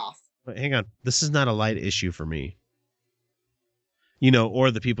right off. But hang on. This is not a light issue for me. Or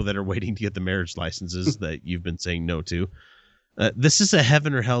the people that are waiting to get the marriage licenses that you've been saying no to. This is a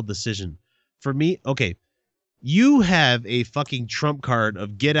heaven or hell decision. For me, okay, you have a fucking trump card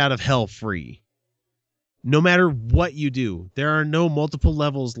of get out of hell free. No matter what you do, there are no multiple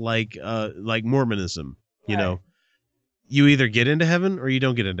levels like Mormonism. Right. You either get into heaven or you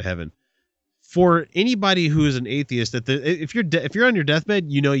don't get into heaven. For anybody who is an atheist, if you're on your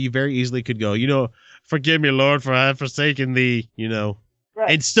deathbed, you very easily could go, forgive me, Lord, for I have forsaken thee,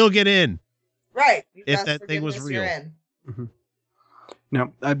 right. And still get in. Right. If that thing was real. Mm-hmm.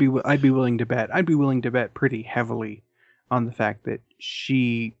 No, I'd be willing to bet. I'd be willing to bet pretty heavily on the fact that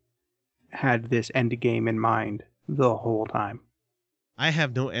she had this end game in mind the whole time. I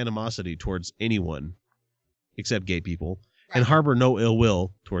have no animosity towards anyone except gay people, and harbor no ill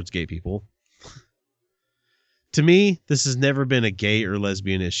will towards gay people. To me, this has never been a gay or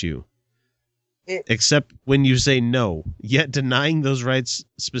lesbian issue. Except when you say no, yet denying those rights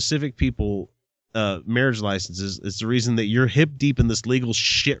specific people marriage licenses is the reason that you're hip deep in this legal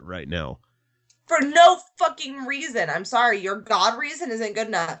shit right now. For no fucking reason. I'm sorry, your God reason isn't good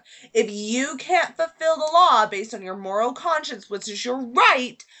enough. If you can't fulfill the law based on your moral conscience, which is your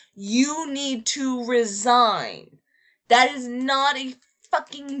right, you need to resign. That is not a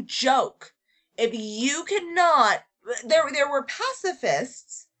fucking joke. If you cannot, there were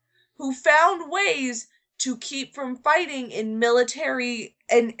pacifists who found ways to keep from fighting in military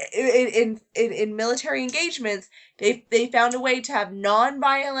and in military engagements. They found a way to have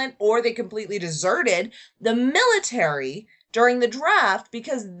non-violent, or they completely deserted the military during the draft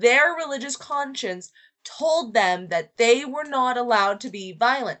because their religious conscience told them that they were not allowed to be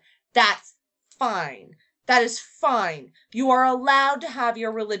violent. That's fine. That is fine. You are allowed to have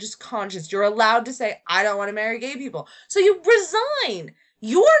your religious conscience. You're allowed to say, I don't want to marry gay people. So you resign.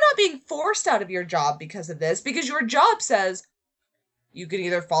 You are not being forced out of your job because of this, because your job says you can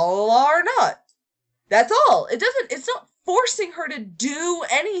either follow the law or not. That's all. It's not forcing her to do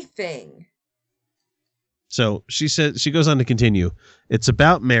anything. So she goes on to continue. It's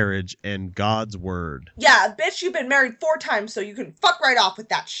about marriage and God's word. Yeah, bitch, you've been married 4 times, so you can fuck right off with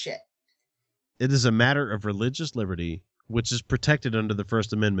that shit. It is a matter of religious liberty, which is protected under the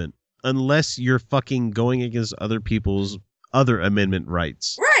First Amendment, unless you're fucking going against other people's other amendment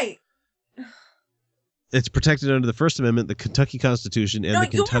rights. Right. It's protected under the First Amendment, the Kentucky Constitution, and the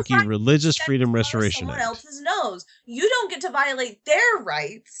Kentucky Religious Freedom Restoration Act. Someone else's nose. You don't get to violate their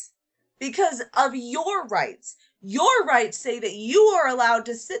rights because of your rights. Your rights say that you are allowed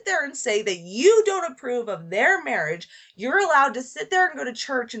to sit there and say that you don't approve of their marriage. You're allowed to sit there and go to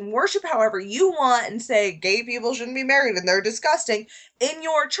church and worship however you want and say gay people shouldn't be married and they're disgusting in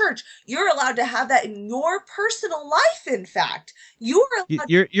your church. You're allowed to have that in your personal life, in fact.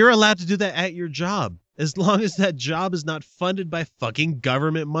 You're allowed to do that at your job, as long as that job is not funded by fucking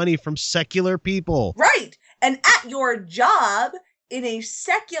government money from secular people. Right. And at your job, in a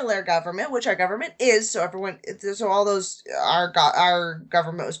secular government, which our government is, so all those, our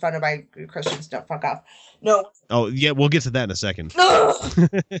government was funded by Christians. Don't fuck off. No. Oh yeah, we'll get to that in a second.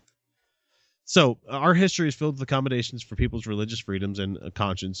 So our history is filled with accommodations for people's religious freedoms and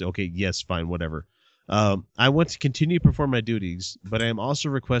conscience. Okay, yes, fine, whatever. I want to continue to perform my duties, but I am also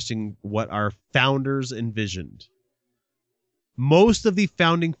requesting what our founders envisioned. Most of the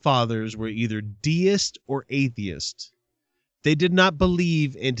founding fathers were either deist or atheist. They did not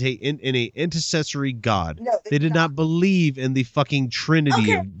believe in a intercessory God. No, they did not believe in the fucking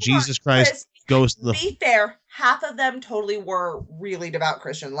Trinity of Jesus Christ, Ghost. To be fair, half of them totally were really devout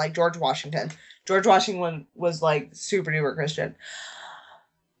Christian, like George Washington. George Washington was like super duper Christian.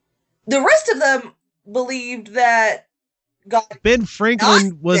 The rest of them believed that God Ben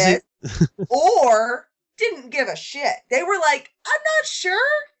Franklin wasn't or didn't give a shit. They were like, I'm not sure,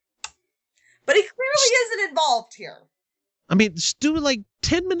 but he clearly isn't involved here. I mean, just do like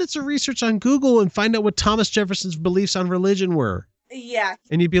 10 minutes of research on Google and find out what Thomas Jefferson's beliefs on religion were. Yeah.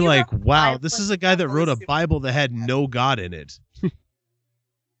 And you'd be like, wow, this is a guy that wrote a Bible that had no God in it.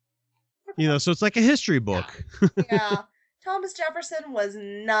 So it's like a history book. Yeah. Thomas Jefferson was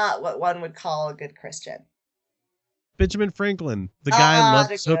not what one would call a good Christian. Benjamin Franklin, the guy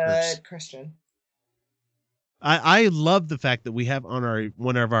loved hookers. Good Christian. I love the fact that we have on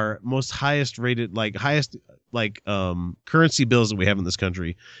one of our most highest currency bills that we have in this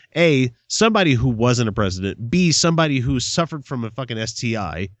country. A, somebody who wasn't a president. B, somebody who suffered from a fucking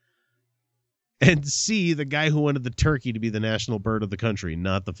STI. And C, the guy who wanted the turkey to be the national bird of the country,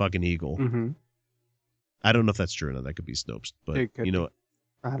 not the fucking eagle. Mm-hmm. I don't know if that's true or not. That could be Snopes, but you know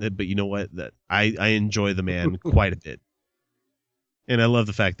what? That I enjoy the man quite a bit. And I love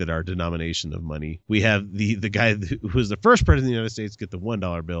the fact that our denomination of money, we have the guy who was the first president of the United States get the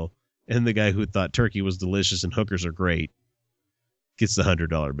 $1 bill, and the guy who thought turkey was delicious and hookers are great gets the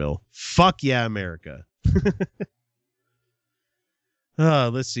 $100 bill. Fuck yeah, America.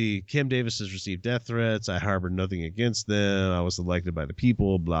 Let's see. Kim Davis has received death threats. I harbored nothing against them. I was elected by the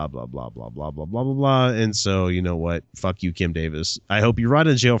people. Blah, blah, blah, blah, blah, blah, blah, blah, blah. And so, you know what? Fuck you, Kim Davis. I hope you rot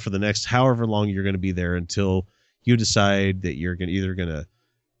in jail for the next however long you're going to be there until you decide that you're either going to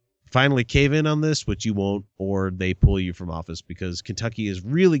finally cave in on this, which you won't, or they pull you from office, because Kentucky is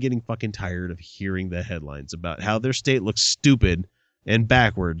really getting fucking tired of hearing the headlines about how their state looks stupid and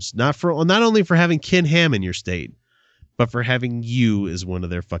backwards. Not only for having Ken Ham in your state, but for having you as one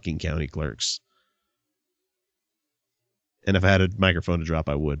of their fucking county clerks. And if I had a microphone to drop,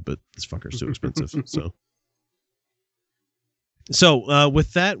 I would, but this fucker's too expensive. So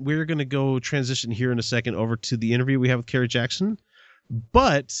with that, we're going to go transition here in a second over to the interview we have with Kerry Jackson.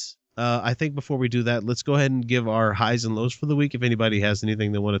 But I think before we do that, let's go ahead and give our highs and lows for the week. If anybody has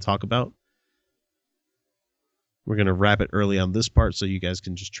anything they want to talk about, we're going to wrap it early on this part so you guys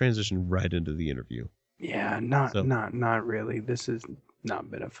can just transition right into the interview. Yeah, not really. This has not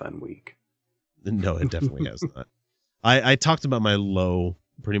been a fun week. No, it definitely has not. I talked about my low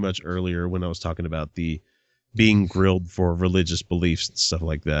pretty much earlier when I was talking about the being grilled for religious beliefs and stuff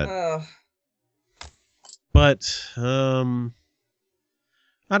like that. Ugh. But I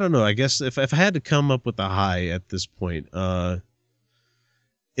don't know. I guess if I had to come up with a high at this point,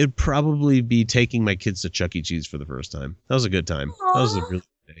 it'd probably be taking my kids to Chuck E. Cheese for the first time. That was a good time. Aww. That was a really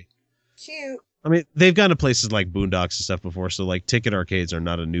good day. Cute. I mean, they've gone to places like Boondocks and stuff before, so like ticket arcades are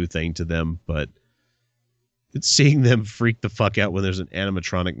not a new thing to them, but it's seeing them freak the fuck out when there's an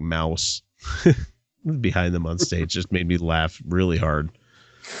animatronic mouse behind them on stage just made me laugh really hard.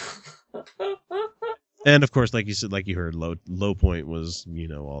 And of course, like you said, like you heard, low point was,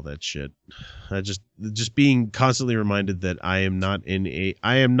 all that shit. I just being constantly reminded that I am not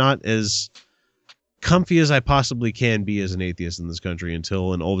as comfy as I possibly can be as an atheist in this country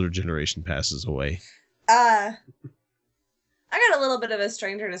until an older generation passes away. I got a little bit of a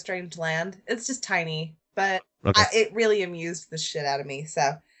stranger in a strange land. It's just tiny, but okay. It really amused the shit out of me.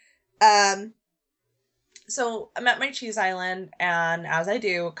 So I'm at my cheese island, and as I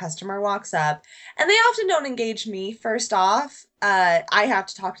do, a customer walks up, and they often don't engage me first off. I have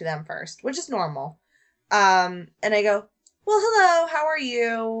to talk to them first, which is normal. And I go, well, hello, how are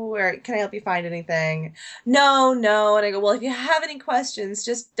you? Or can I help you find anything? No. And I go, well, if you have any questions,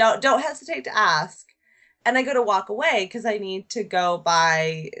 just don't hesitate to ask. And I go to walk away because I need to go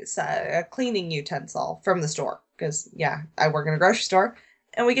buy a cleaning utensil from the store. Because, yeah, I work in a grocery store,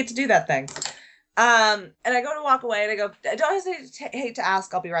 and we get to do that thing. And I go to walk away, and I go, don't hesitate to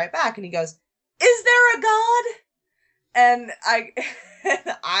ask, I'll be right back. And he goes, is there a God? And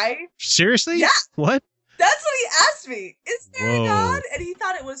I seriously? Yeah. What? That's what he asked me. Is there a God? And he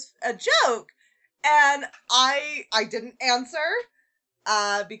thought it was a joke. And I didn't answer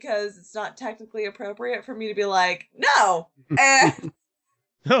because it's not technically appropriate for me to be like, no. And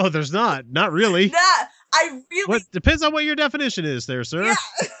no, there's not. Not really. Nah, I really... What depends on what your definition is there, sir. Yeah.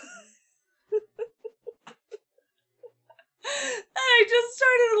 I just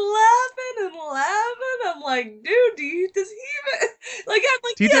started laughing. I'm like, dude, does he even... Like, I'm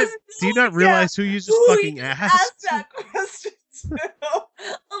like, do you not realize who you just fucking asked? Asked that question too.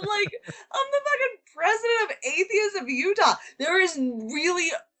 I'm like, I'm the fucking president of Atheists of Utah. There is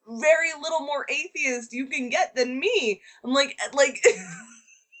really very little more atheist you can get than me. I'm like...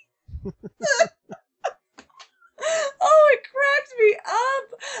 Oh, it cracked me up.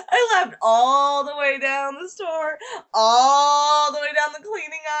 I laughed all the way down the store, all the way down the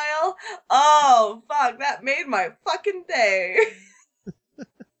cleaning aisle. Oh, fuck, that made my fucking day.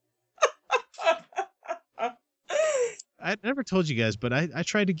 I never told you guys, but I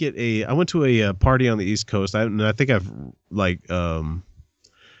tried to get I went to a party on the East Coast. I think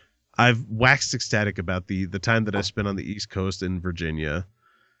I've waxed ecstatic about the time that I spent on the East Coast in Virginia,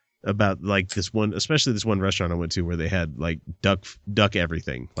 about like this one, especially this one restaurant I went to where they had like duck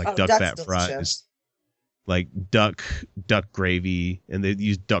everything, like duck fat fries, like duck gravy, and they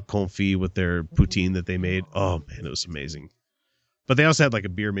used duck confit with their poutine that they made. Oh man, it was amazing. But they also had like a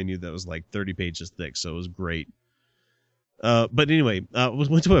beer menu that was like 30 pages thick, so it was great. But anyway,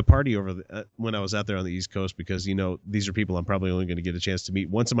 went to a party when I was out there on the East Coast because, you know, these are people I'm probably only going to get a chance to meet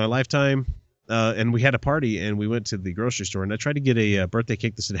once in my lifetime. And we had a party and we went to the grocery store and I tried to get a birthday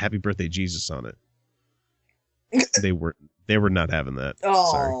cake that said "Happy Birthday, Jesus" on it. They were not having that.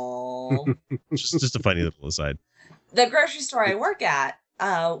 Oh, just a funny little aside. The grocery store I work at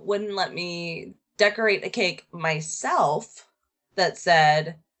wouldn't let me decorate a cake myself that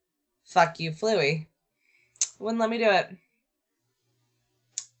said "Fuck you, Fluey." Wouldn't let me do it.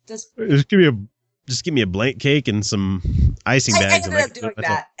 Just give me a blank cake and some icing bags. I ended up doing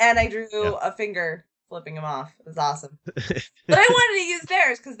that, and I drew a finger flipping him off. It was awesome. But I wanted to use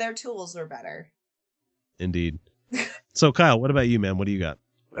theirs because their tools were better. Indeed. So, Kyle, what about you, man? What do you got?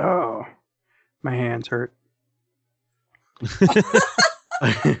 Oh, my hands hurt.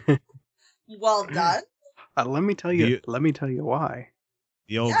 Well done. Let me tell you why.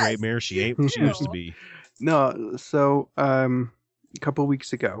 The old gray mare, she ain't what she used to be. No, so a couple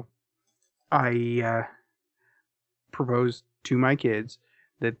weeks ago, I proposed to my kids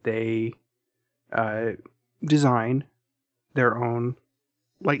that they design their own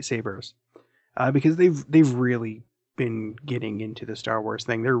lightsabers because they've really been getting into the Star Wars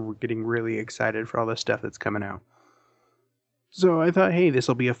thing. They're getting really excited for all the stuff that's coming out. So I thought, hey, this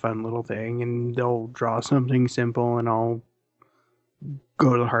will be a fun little thing, and they'll draw something simple, and I'll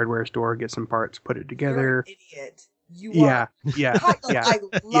go to the hardware store, get some parts, put it together. You're an idiot. Yeah.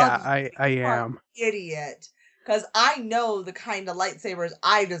 I am. An idiot. Because I know the kind of lightsabers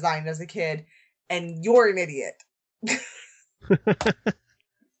I designed as a kid, and you're an idiot.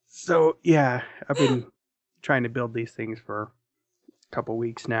 So, yeah, I've been trying to build these things for a couple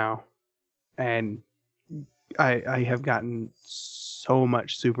weeks now, and I have gotten so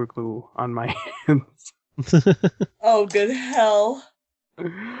much super glue on my hands. Oh, good hell.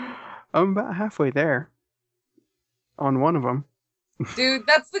 I'm about halfway there on one of them. Dude,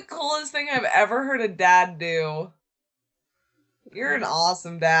 that's the coolest thing I've ever heard a dad do. You're an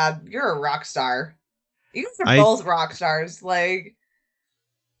awesome dad. You're a rock star. You guys are both rock stars. Like,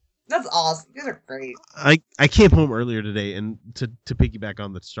 that's awesome. You guys are great. I came home earlier today, and to piggyback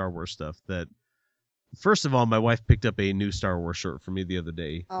on the Star Wars stuff, that first of all, my wife picked up a new Star Wars shirt for me the other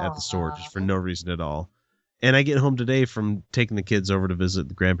day at the store just for no reason at all. And I get home today from taking the kids over to visit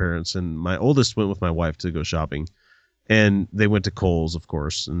the grandparents, and my oldest went with my wife to go shopping. And they went to Kohl's, of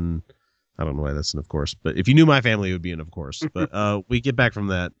course. And I don't know why that's an of course, but if you knew my family, it would be an of course. But we get back from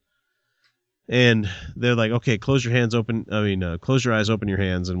that, and they're like, okay, close your eyes, open your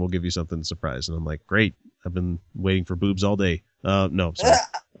hands, and we'll give you something surprise. And I'm like, great. I've been waiting for boobs all day. No,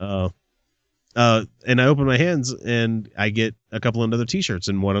 sorry. And I open my hands, and I get a couple of other T-shirts,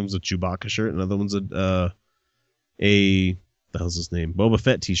 and one of them's a Chewbacca shirt, and another one's the hell's his name? Boba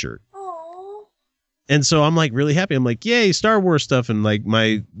Fett T-shirt. Aww. And so I'm like really happy. I'm like, yay, Star Wars stuff. And like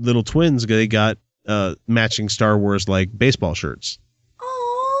my little twins, they got matching Star Wars like baseball shirts.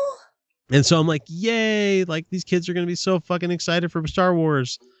 Aww. And so I'm like, yay, like these kids are gonna be so fucking excited for Star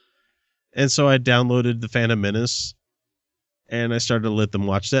Wars. And so I downloaded The Phantom Menace, and I started to let them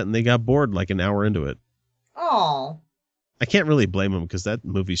watch that, and they got bored like an hour into it. Oh. I can't really blame them because that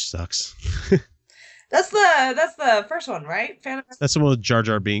movie sucks. That's the first one, right? Phantom Menace? That's the one with Jar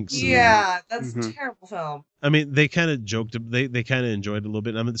Jar Binks. Yeah, that's a terrible film. I mean, they kind of joked. They kind of enjoyed it a little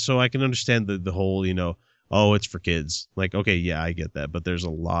bit. I mean, so I can understand the whole, oh, it's for kids. Like, okay, yeah, I get that. But there's a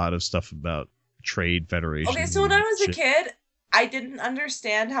lot of stuff about Trade Federation. Okay, so when I was a kid, I didn't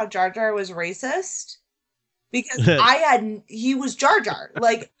understand how Jar Jar was racist. Because he was Jar Jar.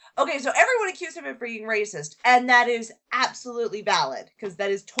 Like, okay, so everyone accused him of being racist, and that is absolutely valid, because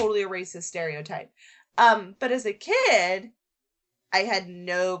that is totally a racist stereotype. But as a kid, I had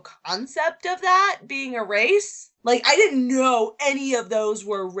no concept of that being a race. Like, I didn't know any of those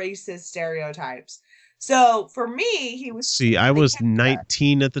were racist stereotypes. So for me, he was. See, I was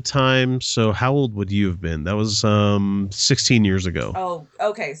 19 at the time. So how old would you have been? That was 16 years ago. Oh,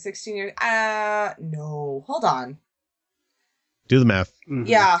 okay, 16 years. No, hold on. Do the math. Mm-hmm.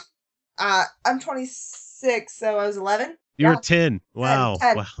 Yeah, I'm 26, so I was 11. You were 10. Wow.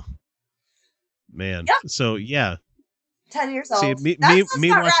 10. Wow. Man. Yep. So yeah. 10 years old. See, me That's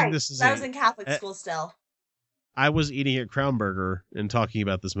watching right. this is I was in Catholic school still. I was eating at Crown Burger and talking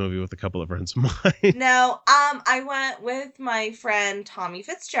about this movie with a couple of friends of mine. No, I went with my friend Tommy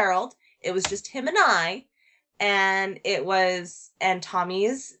Fitzgerald. It was just him and I, and Tommy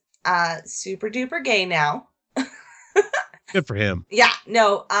is super duper gay now. Good for him. Yeah,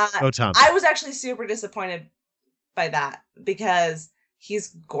 no, Tommy. I was actually super disappointed by that because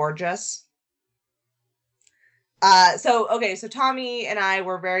he's gorgeous. So Tommy and I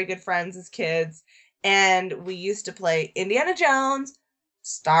were very good friends as kids, and we used to play Indiana Jones,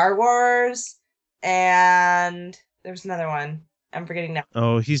 Star Wars, and there was another one. I'm forgetting now.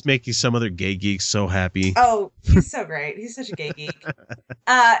 Oh, he's making some other gay geeks so happy. Oh, he's so great. He's such a gay geek.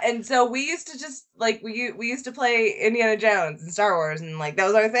 And so we used to just we used to play Indiana Jones and Star Wars, and that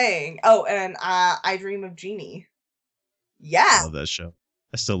was our thing. Oh, and I Dream of Jeannie. Yeah. I love that show.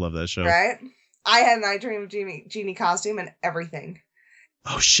 I still love that show. Right? I had an I Dream of Jeannie costume and everything.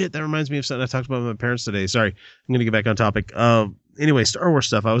 Oh shit, that reminds me of something I talked about with my parents today. Sorry, I'm gonna get back on topic. Anyway, Star Wars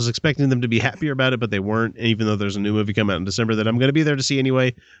stuff. I was expecting them to be happier about it, but they weren't. Even though there's a new movie coming out in December that I'm gonna be there to see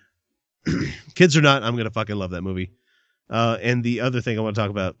anyway. Kids or not, I'm gonna fucking love that movie. And the other thing I want to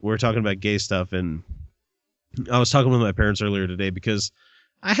talk about, we're talking about gay stuff, and I was talking with my parents earlier today because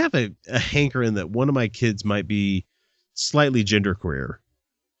I have a hankering that one of my kids might be slightly genderqueer,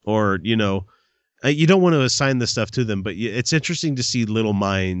 or you don't want to assign this stuff to them, but it's interesting to see little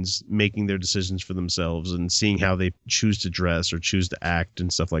minds making their decisions for themselves and seeing how they choose to dress or choose to act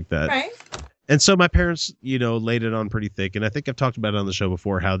and stuff like that. Right. And so my parents, laid it on pretty thick. And I think I've talked about it on the show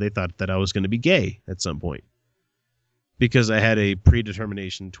before, how they thought that I was going to be gay at some point because I had a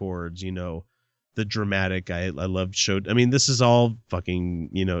predetermination towards, the dramatic. I loved show. I mean, this is all fucking,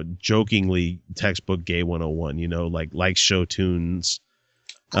 jokingly textbook gay 101, like show tunes.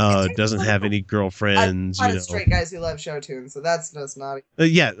 Doesn't have any girlfriends. A lot of straight guys who love show tunes, so that's just not.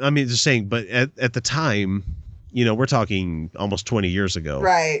 Yeah, I mean, just saying. But at the time, we're talking almost 20 years ago.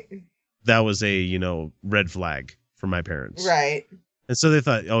 Right. That was a red flag for my parents. Right. And so they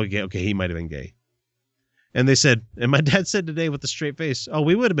thought, oh, yeah, okay, he might have been gay. And they said, and my dad said today with a straight face, oh,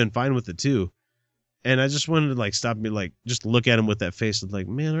 we would have been fine with it too. And I just wanted to stop and be just look at him with that face and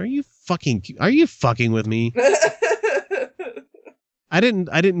man, are you fucking with me? I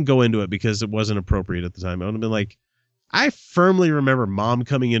didn't go into it because it wasn't appropriate at the time. I would have been I firmly remember Mom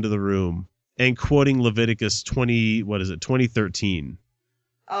coming into the room and quoting Leviticus 2013.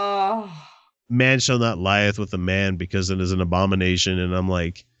 Oh. Man shall not lieth with a man because it is an abomination. And I'm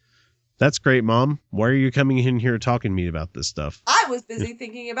like, that's great, Mom. Why are you coming in here talking to me about this stuff? I was busy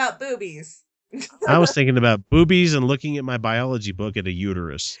thinking about boobies. I was thinking about boobies and looking at my biology book at a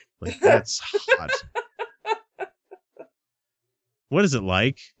uterus. That's hot. What is it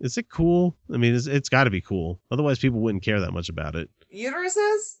like? Is it cool? I mean, it's got to be cool. Otherwise, people wouldn't care that much about it.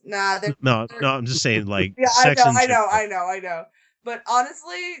 Uteruses? Nah. No. I'm just saying, yeah, sex I know. But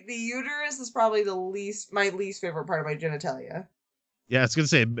honestly, the uterus is probably my least favorite part of my genitalia. Yeah, I was gonna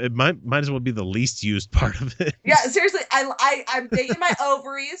say it might as well be the least used part of it. Yeah, seriously, I'm dating my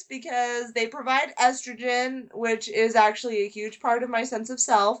ovaries because they provide estrogen, which is actually a huge part of my sense of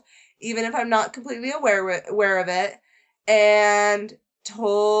self, even if I'm not completely aware of it. And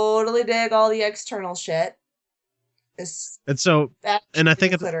totally dig all the external shit. I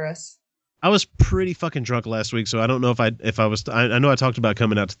think clitoris. I was pretty fucking drunk last week, so I don't know if I was. I know I talked about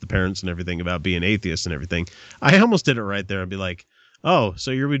coming out to the parents and everything about being atheist and everything. I almost did it right there and be like, "Oh, so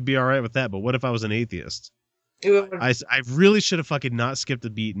you would be all right with that?" But what if I was an atheist? I really should have fucking not skipped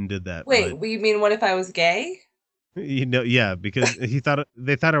a beat and did that. Wait, you mean what if I was gay? Yeah, because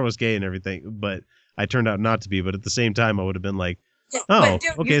they thought I was gay and everything, but I turned out not to be. But at the same time, I would have been like, "Oh, but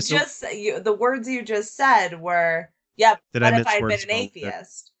dude, okay." The words you just said were, "Yeah, what if I'd been an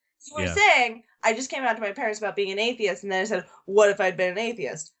atheist?" So we're saying, I just came out to my parents about being an atheist, and then I said, "What if I'd been an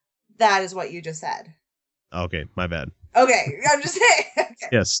atheist?" That is what you just said. Okay, my bad. Okay, I'm just saying. Okay.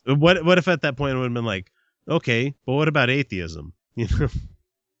 Yes. What if at that point I would have been like, okay, but what about atheism?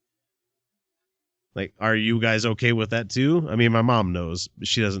 Are you guys okay with that too? I mean, my mom knows.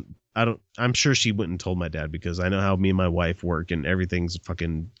 She doesn't. I'm sure she wouldn't have told my dad because I know how me and my wife work and everything's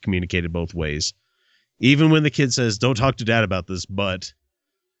fucking communicated both ways. Even when the kid says, "Don't talk to dad about this," but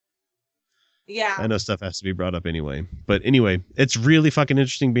yeah, I know stuff has to be brought up anyway. But anyway, it's really fucking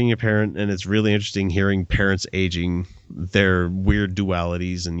interesting being a parent, and it's really interesting hearing parents aging, their weird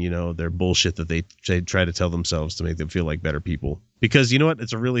dualities, and their bullshit that they try to tell themselves to make them feel like better people. Because you know what?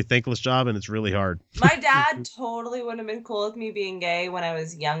 It's a really thankless job, and it's really hard. My dad totally wouldn't have been cool with me being gay when I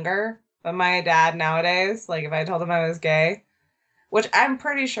was younger. But my dad nowadays, if I told him I was gay, which I'm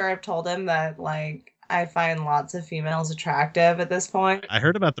pretty sure I've told him that, I find lots of females attractive at this point. I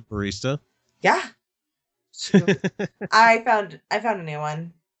heard about the barista. Yeah. I found a new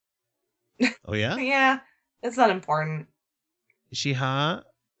one. Oh yeah? Yeah, it's not important. Is she hot?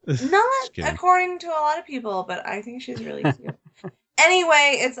 Not according to a lot of people, but I think she's really cute.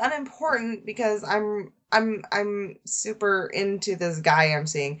 Anyway, it's unimportant because I'm super into this guy I'm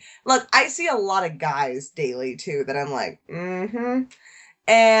seeing. Look, I see a lot of guys daily too that I'm like, and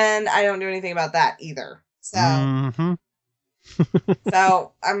I don't do anything about that either. So,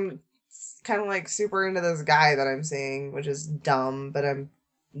 so I'm kind of like super into this guy that I'm seeing, which is dumb, but I'm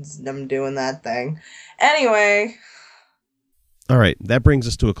doing that thing. Anyway. All right, that brings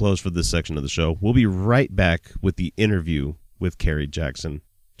us to a close for this section of the show. We'll be right back with the interview with Kerry Jackson.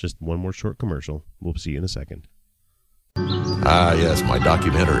 Just one more short commercial. We'll see you in a second. Ah, yes, my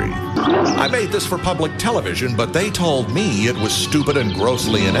documentary. I made this for public television, but they told me it was stupid and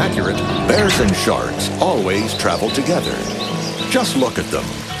grossly inaccurate. Bears and sharks always travel together. Just look at them,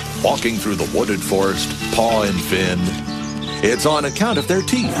 walking through the wooded forest, paw and fin. It's on account of their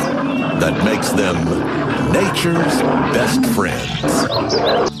teeth that makes them nature's best friends.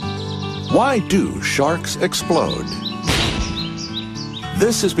 Why do sharks explode?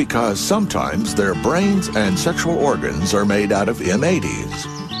 This is because sometimes their brains and sexual organs are made out of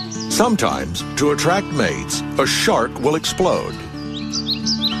M80s. Sometimes, to attract mates, a shark will explode.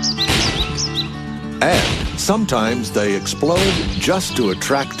 And sometimes they explode just to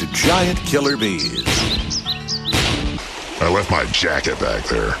attract giant killer bees. I left my jacket back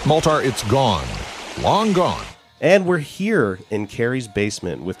there. Moltar, it's gone. Long gone. And we're here in Kerry's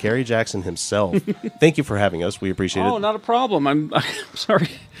basement with Kerry Jackson himself. Thank you for having us. We appreciate it. Oh, not a problem. I'm sorry.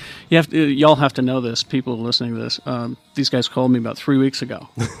 Y'all have to know this, people listening to this. These guys called me about 3 weeks ago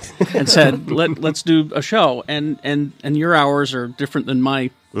and said, let's do a show. And your hours are different than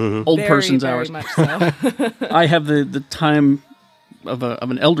my old person's hours. Very much so. I have the time of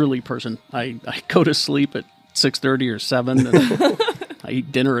an elderly person. I go to sleep at 6:30 or 7. And I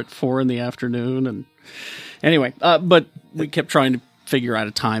eat dinner at 4 in the afternoon. And anyway, but we kept trying to figure out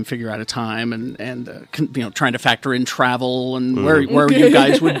a time, and trying to factor in travel and where you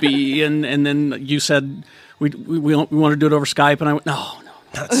guys would be, and then you said we want to do it over Skype, and I went no.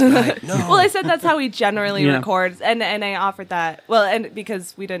 Not Skype, no. Well, I said that's how we generally record, and I offered that. Well, and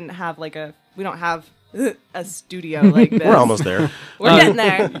because we don't have a studio like this. We're almost there. We're getting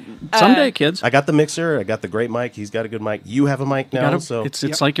there. Someday, kids. I got the mixer. I got the great mic. He's got a good mic. You have a mic now, so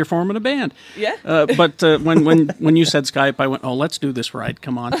it's like you're forming a band. Yeah. But when you said Skype, I went, let's do this right.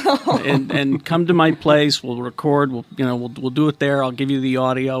 Come on, and come to my place. We'll record. We'll do it there. I'll give you the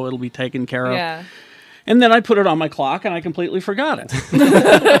audio. It'll be taken care of. Yeah. And then I put it on my clock, and I completely forgot it.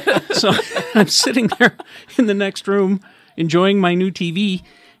 So I'm sitting there in the next room enjoying my new TV,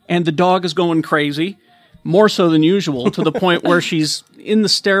 and the dog is going crazy, more so than usual, to the point where she's in the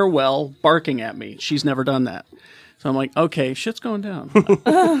stairwell barking at me. She's never done that. So I'm like, okay, shit's going down.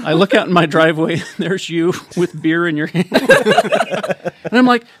 I look out in my driveway, and there's you with beer in your hand. And I'm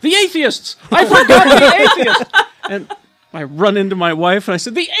like, the atheists! I forgot the atheists! And I run into my wife, and I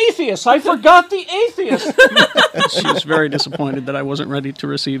said, the atheists! I forgot the atheists! She was very disappointed that I wasn't ready to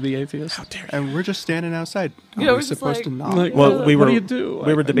receive the atheists. How dare you. And we're just standing outside. Yeah, we're supposed to knock. Well, what do you do?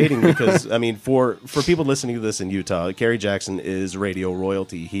 We were debating because, I mean, for people listening to this in Utah, Kerry Jackson is radio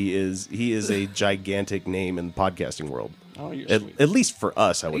royalty. He is a gigantic name in the podcasting world. Oh, you're sweet. At least for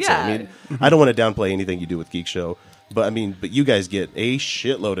us, I would say. I mean, I don't want to downplay anything you do with Geek Show. But you guys get a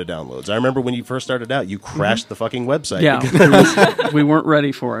shitload of downloads. I remember when you first started out, you crashed the fucking website. Yeah, we weren't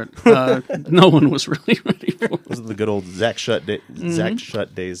ready for it. No one was really ready for it. Those are the good old Zach Shutt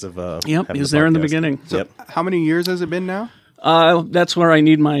days of. Yep, he was there in the beginning. So how many years has it been now? That's where I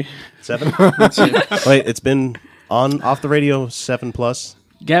need my 7. Wait, it's been off the radio 7+.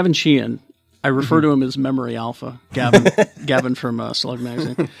 Gavin Sheehan. I refer to him as Memory Alpha, Gavin from Slug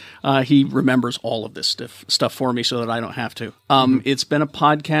Magazine. He remembers all of this stuff for me so that I don't have to. It's been a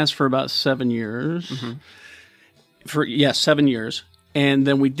podcast for about 7 years. 7 years. And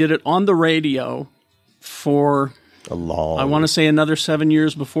then we did it on the radio for a long, I want to say another 7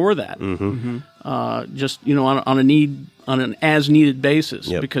 years before that. Just, on an as needed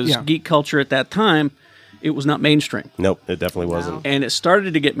basis, because geek culture at that time, it was not mainstream. Nope, it definitely wasn't. And it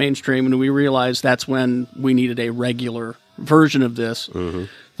started to get mainstream, and we realized that's when we needed a regular version of this. The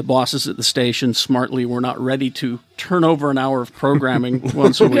bosses at the station smartly were not ready to turn over an hour of programming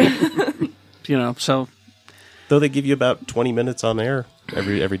once a week. So. Though they give you about 20 minutes on air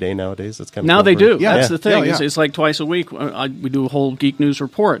every day nowadays. That's kind of now they do. Yeah. That's the thing. Yeah. It's like twice a week. We do a whole Geek News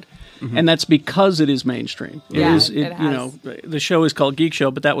report. And that's because it is mainstream. The show is called Geek Show,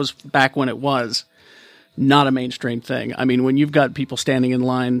 but that was back when it was not a mainstream thing. I mean, when you've got people standing in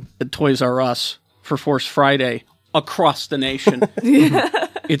line at Toys R Us for Force Friday across the nation.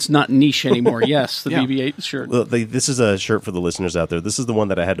 It's not niche anymore. Yes, the BB-8 shirt. Well, this is a shirt for the listeners out there. This is the one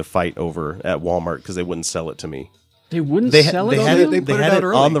that I had to fight over at Walmart because they wouldn't sell it to me. They wouldn't sell it? They had it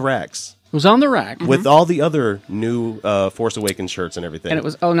on the racks. It was on the rack. With all the other new Force Awakens shirts and everything. And it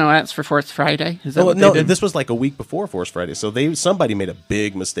was, oh no, that's for Force Friday? Is that what no, they did? this was like a week before Force Friday. So somebody made a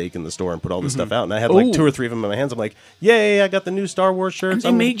big mistake in the store and put all this stuff out. And I had like 2 or 3 of them in my hands. I'm like, yay, I got the new Star Wars shirts.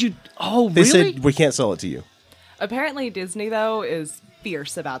 And they made you, They said, we can't sell it to you. Apparently Disney, though, is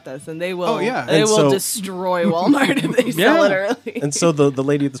fierce about this, and they will destroy Walmart if they sell it early. And so the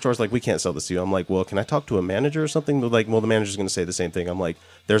lady at the store is like, we can't sell this to you. I'm like, well, can I talk to a manager or something? They're like, well, the manager's going to say the same thing. I'm like,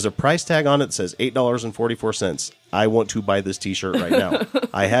 there's a price tag on it that says $8.44. I want to buy this T-shirt right now.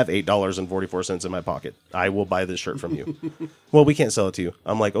 I have $8.44 in my pocket. I will buy this shirt from you. Well, we can't sell it to you.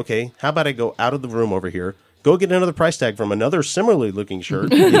 I'm like, okay, how about I go out of the room over here, go get another price tag from another similarly looking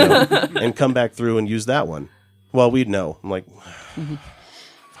shirt, and come back through and use that one. Well, we'd know. I'm like...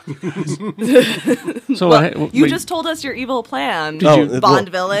 So you just told us your evil plan, Bond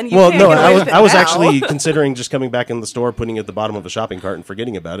villain. You well, can't no, get away with it I was now. actually considering just coming back in the store, putting it at the bottom of a shopping cart, and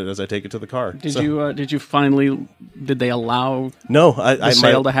forgetting about it as I take it to the car. Did you finally? Did they allow? No, the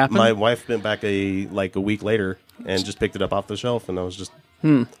sale to happen. My wife went back a week later and just picked it up off the shelf, and I was just,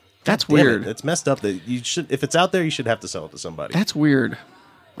 That's weird. It's messed up that you should, if it's out there, you should have to sell it to somebody. That's weird.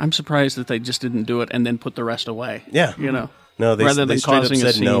 I'm surprised that they just didn't do it and then put the rest away. Yeah, No, they rather than straight up causing a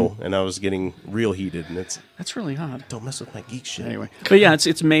said scene. no, and I was getting real heated, and that's really odd. Don't mess with my geek shit. Anyway, but yeah,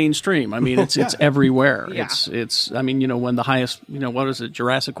 it's mainstream. I mean, it's everywhere. Yeah. It's. I mean, when the highest, what is it?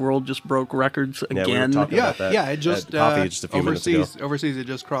 Jurassic World just broke records again. We were talking about that. Yeah, it just coffee just a few minutes ago. Overseas, it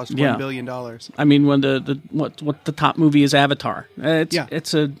just crossed $1 billion. I mean, when what the top movie is Avatar.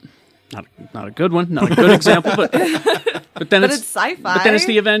 It's a not a good one, not a good example, but then it's sci-fi. But then it's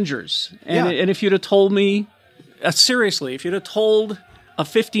the Avengers, and if you'd have told me. Seriously, if you'd have told a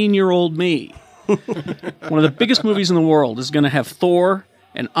 15-year-old me one of the biggest movies in the world is going to have Thor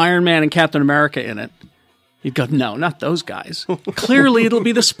and Iron Man and Captain America in it, you'd go, no, not those guys. Clearly, it'll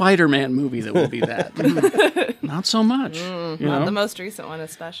be the Spider-Man movie that will be that. Not so much. Not the most recent one,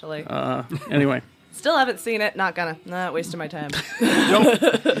 especially. Anyway. Still haven't seen it. Not gonna. Not wasting my time.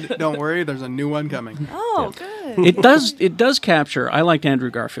 Don't worry. There's a new one coming. Oh, good. It does capture. I liked Andrew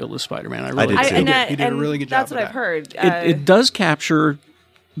Garfield as Spider-Man. I did too. He did a really good job. That's what I've heard. It does capture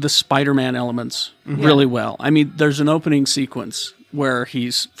the Spider-Man elements really well. I mean, there's an opening sequence where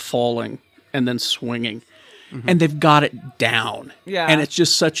he's falling and then swinging, and they've got it down. Yeah. And it's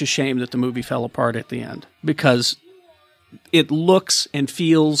just such a shame that the movie fell apart at the end because it looks and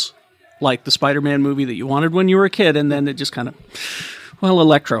feels like the Spider-Man movie that you wanted when you were a kid, and then it just kind of,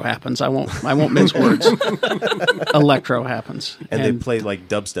 Electro happens. I won't mince words. Electro happens, and they play like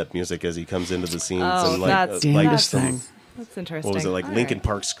dubstep music as he comes into the scenes, and that's interesting. That's interesting. What was it like? All Linkin right.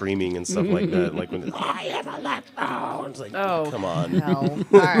 Park screaming and stuff like that. Like when I am Electro. It's like, come on. No.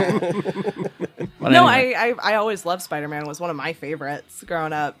 All right. No, I always loved Spider-Man. It was one of my favorites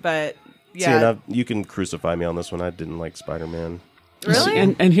growing up, but yeah. See, you can crucify me on this one. I didn't like Spider-Man. Really?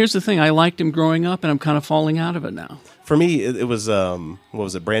 And here's the thing: I liked him growing up, and I'm kind of falling out of it now. For me, it was what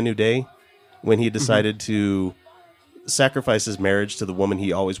was it? Brand New Day, when he decided to sacrifice his marriage to the woman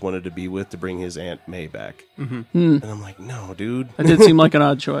he always wanted to be with to bring his Aunt May back. And I'm like, no, dude. That did seem like an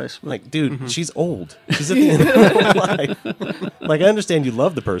odd choice. But. Like, dude, she's old. She's at the end of her life. Like, I understand you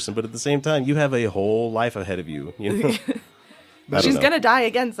love the person, but at the same time, you have a whole life ahead of you. She's gonna die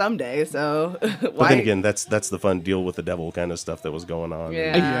again someday, so why? But then again, that's the fun deal with the devil kind of stuff that was going on.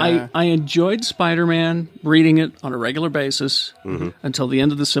 Yeah. I enjoyed Spider-Man, reading it on a regular basis until the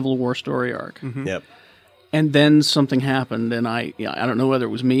end of the Civil War story arc. Yep. And then something happened, and I don't know whether it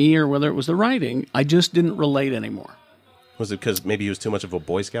was me or whether it was the writing. I just didn't relate anymore. Was it because maybe he was too much of a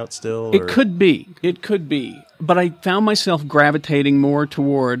Boy Scout still? It could be. It could be. But I found myself gravitating more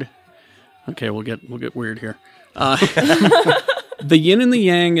toward. Okay, we'll get weird here. The yin and the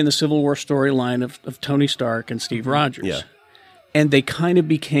yang in the Civil War storyline of Tony Stark and Steve Rogers. Yeah. And they kind of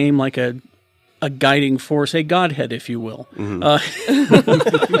became like a guiding force, a godhead, if you will, that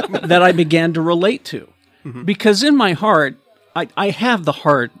I began to relate to. Because in my heart, I have the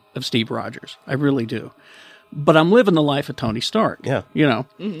heart of Steve Rogers. I really do. But I'm living the life of Tony Stark. Yeah.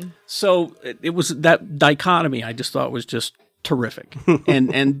 So it was that dichotomy I just thought was just terrific.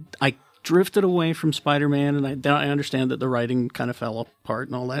 and I drifted away from Spider-Man, and I understand that the writing kind of fell apart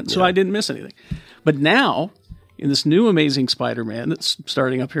and all that, so I didn't miss anything. But now, in this new Amazing Spider-Man that's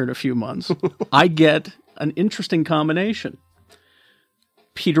starting up here in a few months, I get an interesting combination.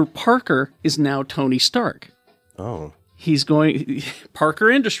 Peter Parker is now Tony Stark. Oh. he's going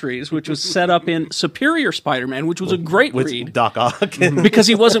Parker Industries, which was set up in Superior Spider-Man, which was a great read. Doc Ock. Because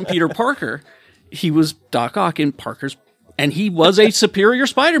he wasn't Peter Parker. He was Doc Ock in Parker's, and he was a Superior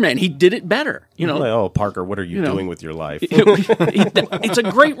Spider-Man. He did it better. You know, like, oh, Parker, what are you doing with your life? It's a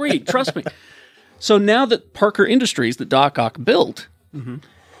great read, trust me. So now that Parker Industries, that Doc Ock built,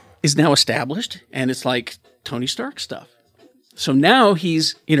 is now established, and it's like Tony Stark stuff. So now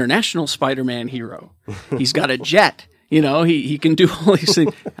he's international Spider-Man hero. He's got a jet. You know, he can do all these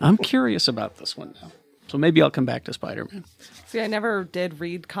things. I'm curious about this one now. So maybe I'll come back to Spider-Man. See, I never did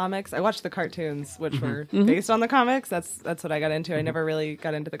read comics. I watched the cartoons, which were based on the comics. That's what I got into. I never really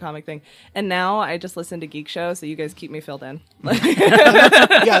got into the comic thing. And now I just listen to Geekshow, so you guys keep me filled in.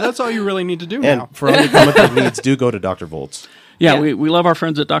 Yeah, that's all you really need to do now. And for all your comic book needs, do go to Dr. Volt's. Yeah, we love our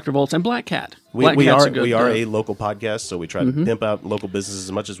friends at Dr. Volt's and Black Cat. We are a local podcast, so we try to pimp out local businesses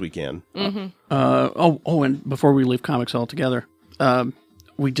as much as we can. And before we leave comics altogether,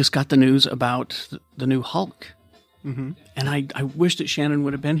 we just got the news about the new Hulk. And I wish that Shannon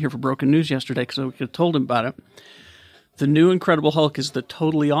would have been here for Broken News yesterday because we could have told him about it. The new Incredible Hulk is the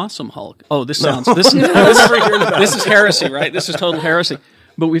totally awesome Hulk. Oh, this is heresy, right? This is total heresy.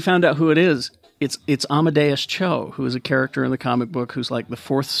 But we found out who it is. It's Amadeus Cho, who is a character in the comic book who's like the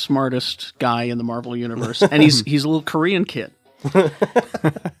fourth smartest guy in the Marvel universe, and he's a little Korean kid.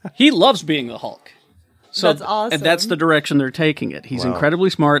 He loves being the Hulk. So that's awesome. And that's the direction they're taking it. He's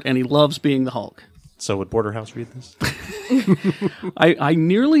incredibly smart, and he loves being the Hulk. So would Porterhouse read this? I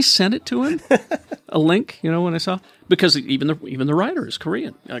nearly sent it to him, a link, when I saw, because even the writer is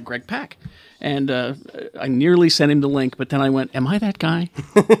Korean, Greg Pak. And I nearly sent him the link, but then I went, am I that guy?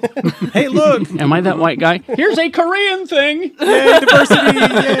 Hey, look! Am I that white guy? Here's a Korean thing! Yay, diversity!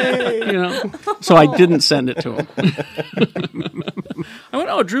 Yay! So I didn't send it to him. I went,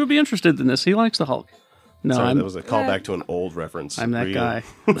 oh, Drew would be interested in this. He likes the Hulk. No, sorry, that was a callback to an old reference. I'm that guy.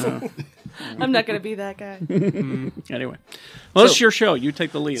 No. I'm not going to be that guy. Anyway. Well, it's your show. You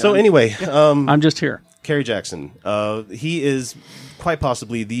take the lead. So anyway. I'm just here. Kerry Jackson. He is quite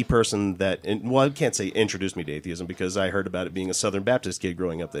possibly the person that, I can't say introduced me to atheism because I heard about it being a Southern Baptist kid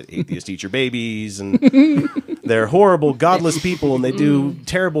growing up, that atheists eat your babies and they're horrible, godless people and they do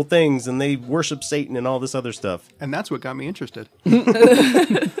terrible things and they worship Satan and all this other stuff. And that's what got me interested.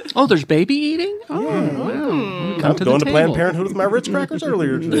 Oh, there's baby eating? Oh, wow. I'm going to Planned Parenthood with my Ritz crackers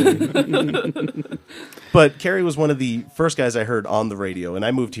earlier today. But Kerry was one of the first guys I heard on the radio, and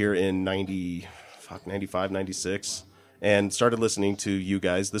I moved here in 95, 96, and started listening to you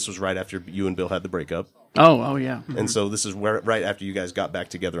guys. This was right after you and Bill had the breakup. Oh, yeah. And so this is right after you guys got back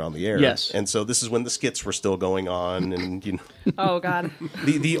together on the air. Yes. And so this is when the skits were still going on, and oh God,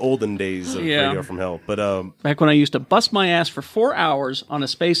 the olden days of Radio From Hell. But back when I used to bust my ass for 4 hours on a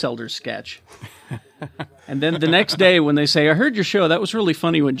Space Elders sketch. And then the next day when they say, I heard your show, that was really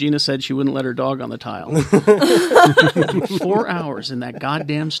funny when Gina said she wouldn't let her dog on the tile. 4 hours in that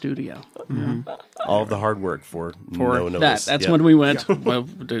goddamn studio. All of the hard work for no notice. That's when we went, well,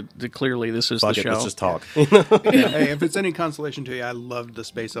 clearly this is Fuck the it, show. Let's just talk. Hey, if it's any consolation to you, I loved the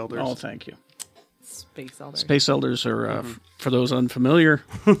Space Elders. Oh, thank you. Space Elders. Space Elders are, for those unfamiliar,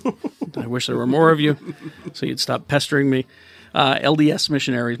 I wish there were more of you, so you'd stop pestering me. LDS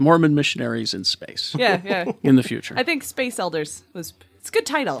missionaries, Mormon missionaries in space. Yeah. In the future. I think Space Elders it's a good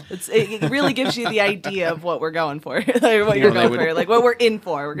title. It really gives you the idea of what we're going for, what you're going for, like what we're in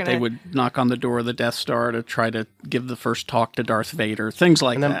for. They would knock on the door of the Death Star to try to give the first talk to Darth Vader, things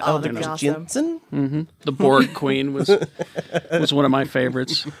like that. Oh, that'd be awesome. Mm-hmm. The Borg Queen was one of my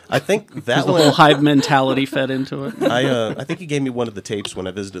favorites. I think that the whole hive mentality fed into it. I think he gave me one of the tapes when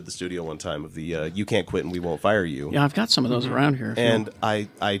I visited the studio one time of the "You Can't Quit and We Won't Fire You." Yeah, I've got some of those around here. And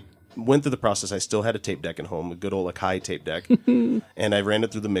I went through the process. I still had a tape deck at home, a good old Akai tape deck, and I ran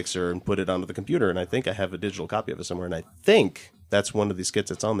it through the mixer and put it onto the computer. And I think I have a digital copy of it somewhere. And I think that's one of the skits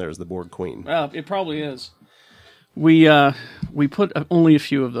that's on there is the Borg Queen. It probably is. We put only a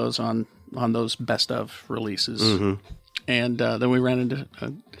few of those on those best of releases, and then we ran into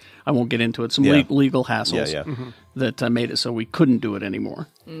I won't get into it, some legal hassles that made it so we couldn't do it anymore,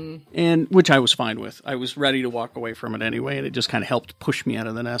 and which I was fine with. I was ready to walk away from it anyway, and it just kind of helped push me out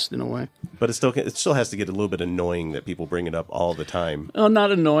of the nest in a way. But it still has to get a little bit annoying that people bring it up all the time. Oh,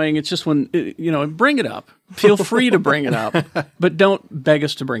 not annoying. It's just when bring it up. Feel free to bring it up, but don't beg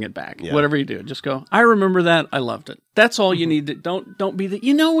us to bring it back. Yeah. Whatever you do, just go, I remember that. I loved it. That's all you need to. Don't be the.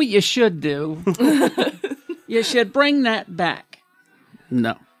 You know what you should do. You should bring that back.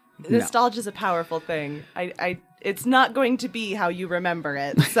 No. Nostalgia is a powerful thing. It's not going to be how you remember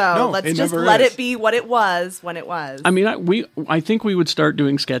it. So let's just let it be what it was when it was. I mean, I think we would start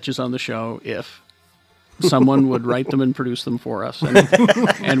doing sketches on the show if someone would write them and produce them for us,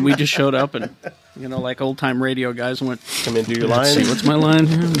 and we just showed up and, like old time radio guys, and went, come in, do your let's line. see, what's my line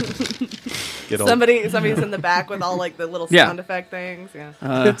here? Somebody's in the back with all like the little sound effect things. Yeah,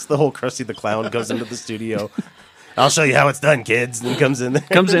 it's the whole Krusty the Clown goes into the studio. I'll show you how it's done, kids. And comes in,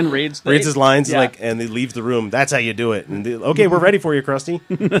 reads his lines, and he leaves the room. That's how you do it. And okay, we're ready for you, Krusty.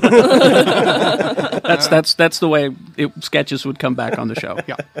 That's the way sketches would come back on the show.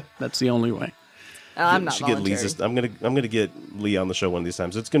 Yeah, that's the only way. I'm not voluntary. I'm gonna get Lee on the show one of these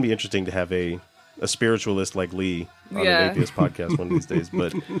times. It's gonna be interesting to have a spiritualist like Lee on an atheist podcast one of these days.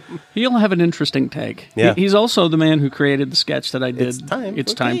 But he'll have an interesting take. Yeah. He's also the man who created the sketch that I did.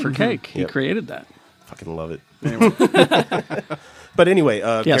 It's time for cake. He created that. Fucking love it. Anyway. But anyway,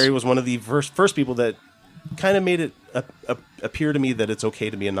 Yes. Kerry was one of the first people that kind of made it appear to me that it's okay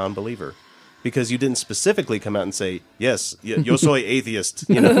to be a non-believer, because you didn't specifically come out and say, yes, yo soy atheist.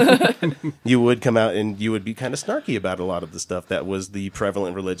 You would come out and you would be kind of snarky about a lot of the stuff that was the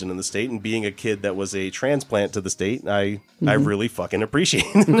prevalent religion in the state. And being a kid that was a transplant to the state, I really fucking appreciate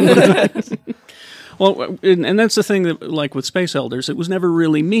it. Well, and that's the thing that, like with Space Elders, it was never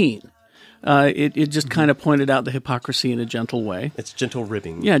really mean. It just kind of pointed out the hypocrisy in a gentle way. It's gentle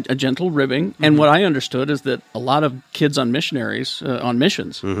ribbing. Yeah, a gentle ribbing. And what I understood is that a lot of kids on missions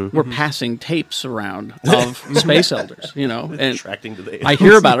were passing tapes around of Space Elders, and attracting to the I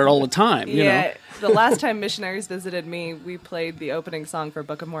hear about it all the time. You know? The last time missionaries visited me, we played the opening song for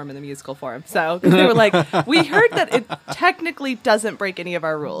Book of Mormon, the musical for them. So they were like, we heard that it technically doesn't break any of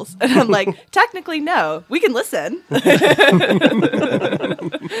our rules. And I'm like, technically, no. We can listen.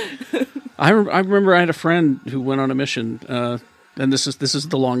 I remember I had a friend who went on a mission, and this is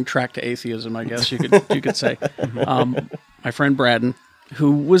the long track to atheism, I guess you could say. My friend Braden,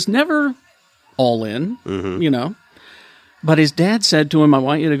 who was never all in, but his dad said to him, "I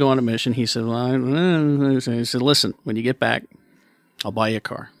want you to go on a mission." He said, he said, "Listen, when you get back, I'll buy you a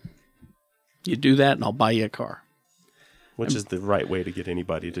car. You do that, and I'll buy you a car." Which is the right way to get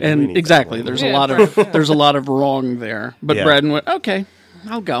anybody to do and anything. Exactly. There's a lot of wrong there. But Braden went, "Okay,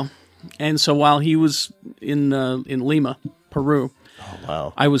 I'll go." And so while he was in Lima, Peru,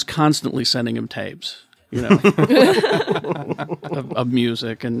 I was constantly sending him tapes, of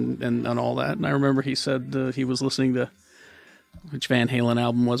music and all that. And I remember he said he was listening to, which Van Halen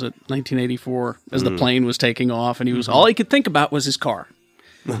album was it, 1984, as the plane was taking off, and all he could think about was his car.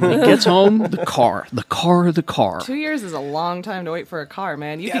 When he gets home, the car. 2 years is a long time to wait for a car,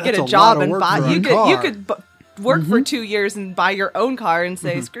 man. You could get that's a job lot of and work buy. for a You car. could work for 2 years and buy your own car and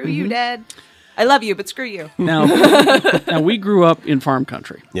say, "Screw you, Dad. I love you, but screw you." Now we grew up in farm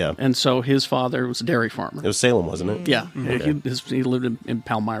country. Yeah. And so his father was a dairy farmer. It was Salem, wasn't it? Yeah. Okay. He lived in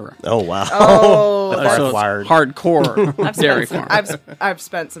Palmyra. Oh, wow. Oh, So it's hardcore dairy farm. I've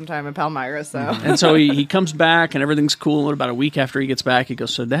spent some time in Palmyra, so. And so he comes back and everything's cool. And about a week after he gets back, he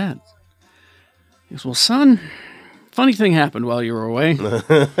goes, "So Dad," he goes, "Well, son, funny thing happened while you were away.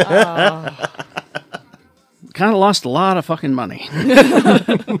 Kind of lost a lot of fucking money.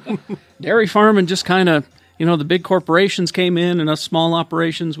 Dairy farming just kind of, the big corporations came in and us small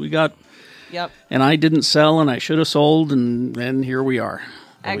operations, we got, Yep. and I didn't sell and I should have sold and here we are.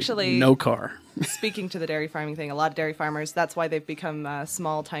 Actually, no car." Speaking to the dairy farming thing, a lot of dairy farmers, that's why they've become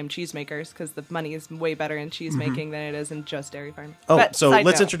small-time cheesemakers, because the money is way better in cheese making than it is in just dairy farming. Oh, But so side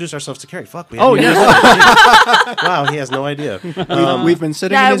let's note. introduce ourselves to Kerry. Fuck. Oh, yeah. Wow, he has no idea. We've been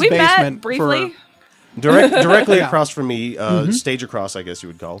sitting in his we met basement briefly. Directly Yeah. across from me, stage across, I guess you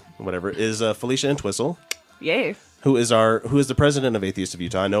would call, whatever, is Felicia Entwistle, Yay. who is the president of Atheist of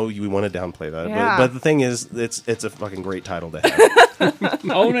Utah. I know we want to downplay that, Yeah. but the thing is, it's a fucking great title to have.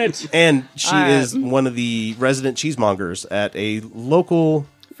 Own it. And she is one of the resident cheesemongers at a local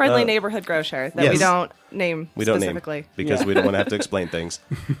Friendly neighborhood grocer that we yes. don't name specifically. Because we don't want to have to explain things.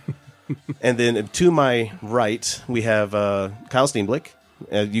 And then to my right, we have Kyle Steenblick.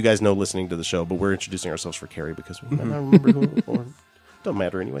 You guys know listening to the show, but we're introducing ourselves for Kerry because we might not remember who or don't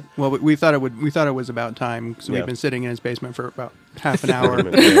matter anyway. Well, we thought it was about time, so we've been sitting in his basement for about half an hour.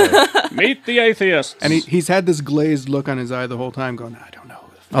 Meet the atheists. And he's had this glazed look on his eye the whole time, going, "I don't know."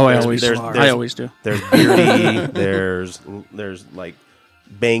 Oh, I always do. There's beardy, there's like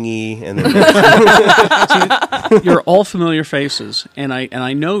bangy, and then you're all familiar faces, and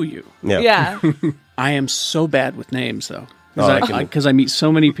I know you. Yeah. I am so bad with names, though, Oh, because I meet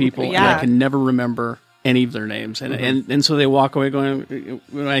so many people, and Yeah. I can never remember any of their names, and so they walk away going.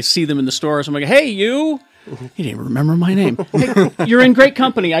 When I see them in the stores, I'm like, "Hey, you! You didn't remember my name. Hey, you're in great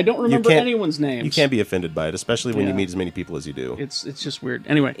company. I don't remember anyone's names." You can't be offended by it, especially when you meet as many people as you do. It's just weird.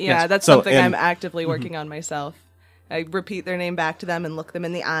 Anyway, Yeah, yes. that's So, something and- I'm actively working on myself. I repeat their name back to them and look them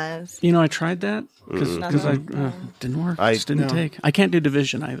in the eyes. You know, I tried that because I didn't work. It just didn't take. I can't do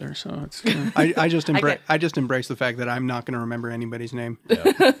division either, so it's. I just embrace the fact that I'm not going to remember anybody's name.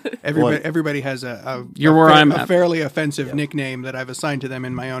 Yeah. Everybody has a fairly offensive nickname that I've assigned to them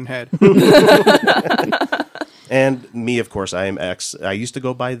in my own head. And me, of course, I am X. I used to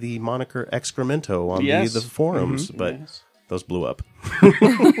go by the moniker Excremento on the forums, but those blew up.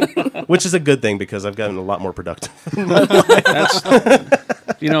 Which is a good thing because I've gotten a lot more productive.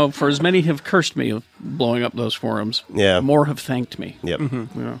 For as many have cursed me of blowing up those forums, more have thanked me. Yep.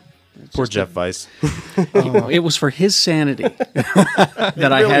 Poor Jeff Weiss. It was for his sanity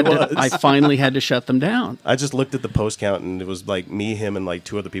that I finally had to shut them down. I just looked at the post count and it was like me, him, and like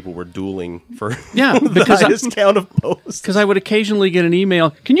 2 other people were dueling for because the highest count of posts. Because I would occasionally get an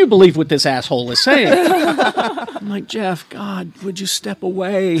email, can you believe what this asshole is saying? I'm like, Jeff, God, would you step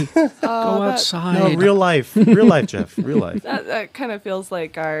away? Go outside. No, real life, Jeff, real life. That kind of feels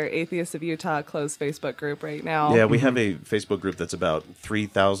like our Atheists of Utah closed Facebook group right now. Yeah, we have a Facebook group that's about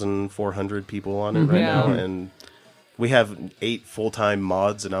 3,400 people on it right now, and we have 8 full-time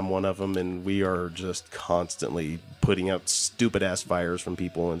mods, and I'm one of them, and we are just constantly putting out stupid-ass fires from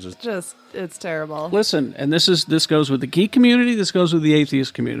people, and just it's terrible. Listen, and this goes with the geek community, this goes with the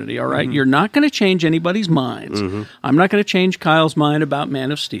atheist community, all right? You're not going to change anybody's minds. I'm not going to change Kyle's mind about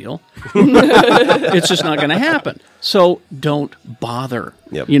Man of Steel. It's just not going to happen. So don't bother.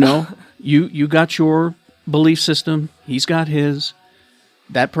 Yep. You got your belief system, he's got his.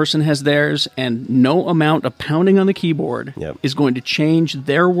 That person has theirs, and no amount of pounding on the keyboard is going to change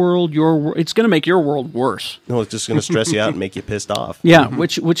their world, your world. It's going to make your world worse. No, it's just going to stress you out and make you pissed off. Yeah,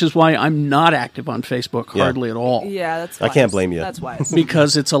 which is why I'm not active on Facebook hardly at all. Yeah, that's wise. I can't blame you. That's wise.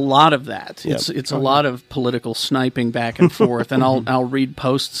 Because it's a lot of that. It's a lot of political sniping back and forth, and I'll read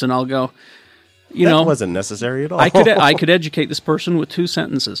posts and I'll go, that wasn't necessary at all. I could educate this person with 2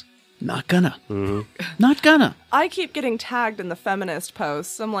 sentences. Not gonna. Not gonna. I keep getting tagged in the feminist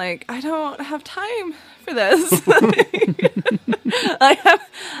posts. I'm like, I don't have time for this.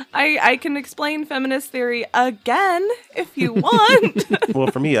 I can explain feminist theory again if you want.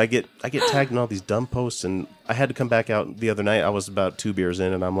 Well, for me, I get tagged in all these dumb posts, and I had to come back out the other night. I was about 2 beers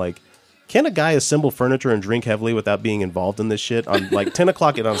in, and I'm like, can a guy assemble furniture and drink heavily without being involved in this shit on like 10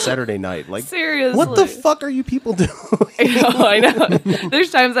 o'clock on Saturday night? Like, seriously, what the fuck are you people doing? I know. There's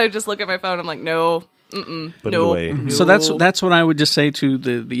times I just look at my phone. I'm like, no, Put it away. No. So that's what I would just say to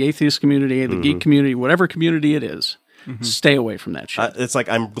the atheist community, the geek community, whatever community it is. Stay away from that shit. It's like,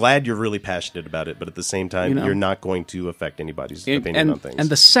 I'm glad you're really passionate about it, but at the same time, you're not going to affect anybody's opinion on things. And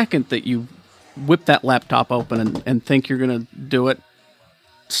the second that you whip that laptop open and think you're going to do it,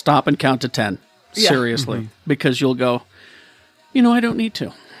 stop and count to 10. Seriously. Because you'll go, I don't need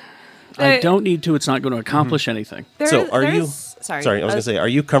to. I don't need to. It's not going to accomplish anything. So are you... Sorry, I was going to say, are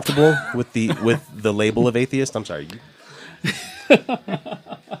you comfortable with the label of atheist? I'm sorry.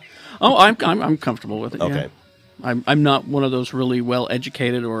 Oh, I'm comfortable with it. Okay. Yeah. I'm not one of those really well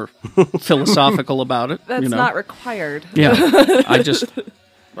educated or philosophical about it. That's not required. Yeah.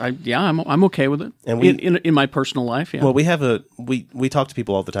 I'm okay with it. And in my personal life, yeah. Well, we talk to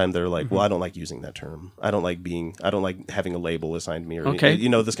people all the time that are like, well, I don't like using that term. I don't like having a label assigned to me, or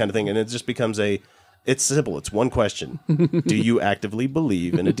this kind of thing. And it just becomes it's simple. It's one question. Do you actively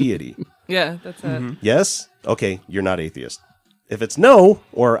believe in a deity? Yeah, that's it. Yes? Okay, you're not atheist. If it's no,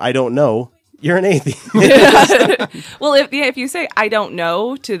 or I don't know, you're an atheist. Well, if you say I don't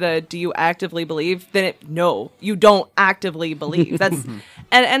know to the do you actively believe, then no, you don't actively believe. That's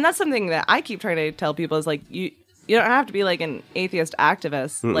and that's something that I keep trying to tell people is like you don't have to be like an atheist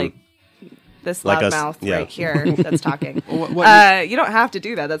activist like this loudmouth right here that's talking. You don't have to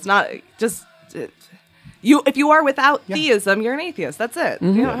do that. That's not just if you are without theism, you're an atheist. That's it.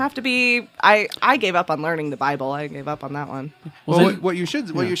 You don't have to be. I gave up on learning the Bible. I gave up on that one. Well, what you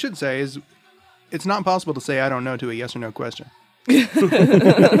should say is, it's not possible to say I don't know to a yes or no question.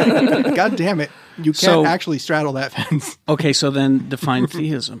 God damn it! You can't actually straddle that fence. Okay, so then define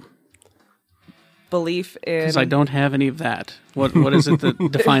theism. Belief in. Because I don't have any of that. What is it that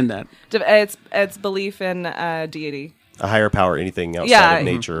define that? It's belief in deity. A higher power, anything outside of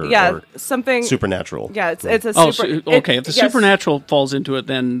nature, or something supernatural. Yeah, it's a super. If the supernatural falls into it,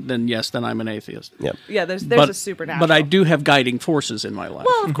 then yes, then I'm an atheist. Yep. Yeah, there's a supernatural. But I do have guiding forces in my life.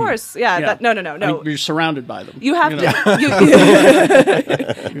 Well, of course, yeah. No. I mean, you're surrounded by them. You have to,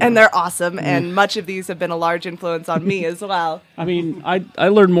 and they're awesome. And much of these have been a large influence on me as well. I mean, I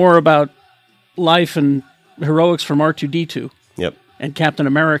learned more about life and heroics from R2-D2. Yep. And Captain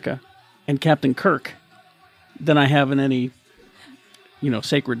America, and Captain Kirk, than I have in any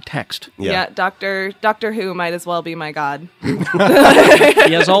sacred text. Yeah, Doctor Who might as well be my god.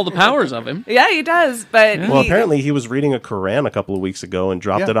 He has all the powers of him. Yeah, he does. But Well, apparently he was reading a Quran a couple of weeks ago and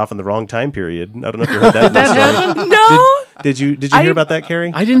dropped it off in the wrong time period. I don't know if you heard that. Did that happen? No. Did you hear about that,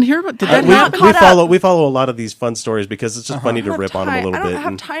 Carrie? I didn't hear about. Did that we happen? we follow a lot of these fun stories because it's just funny to rip on them a little I bit. don't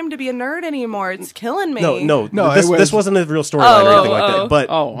have time to be a nerd anymore. It's killing me. No. This wasn't a real storyline or anything like that. But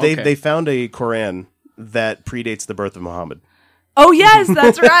okay. they found a Quran that predates the birth of Muhammad. Oh yes,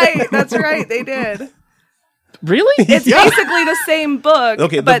 that's right. That's right. They did. Really? It's basically the same book.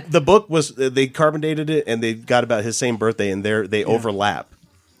 Okay, but the book was they carbon dated it and they got about his same birthday and they overlap.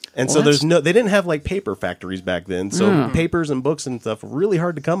 And so they didn't have like paper factories back then. So papers and books and stuff were really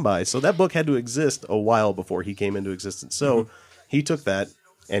hard to come by. So that book had to exist a while before he came into existence. So he took that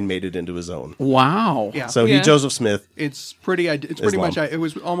and made it into his own. Wow. Yeah. So he Joseph Smith. It's pretty much it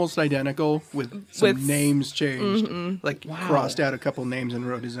was almost identical with some names changed. Like crossed out a couple names and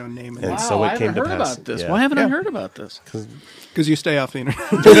wrote his own name in it. And so it came to pass. About this. Why haven't I heard about this? Because you stay off the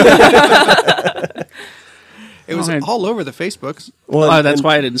internet. It was all over the Facebooks. Well, that's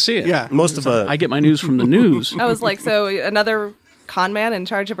why I didn't see it. Yeah. Most of I get my news from the news. I was like, so another con man in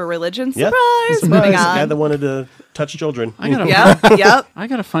charge of a religion? Yeah. Surprise! Moving The guy on. that wanted to touch children. Yep. I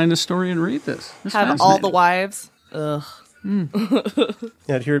gotta find this story and read this. Have all the wives. Ugh.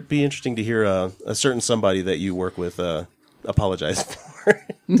 Yeah, it'd be interesting to hear a certain somebody that you work with apologize for.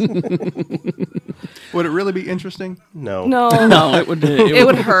 Would it really be interesting? No. No, it would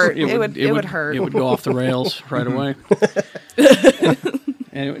hurt. It would hurt. It would go off the rails right away.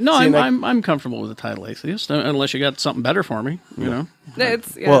 Anyway, no, I'm comfortable with the title atheist, unless you got something better for me. You know,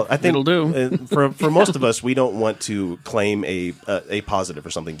 Well, I think it'll do. For most of us, we don't want to claim a positive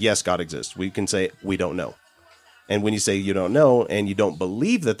or something. Yes, God exists. We can say we don't know, and when you say you don't know and you don't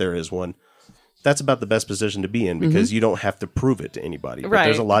believe that there is one, that's about the best position to be in because you don't have to prove it to anybody. But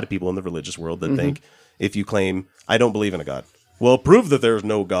there's a lot of people in the religious world that think if you claim I don't believe in a God, well, prove that there's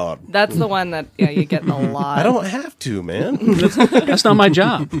no God. That's the one that you get a lot. I don't have to, man. That's not my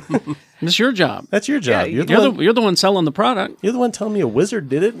job. It's your job. That's your job. Yeah, you're the one selling the product. You're the one telling me a wizard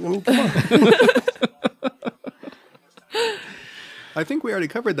did it. I mean, come on. I think we already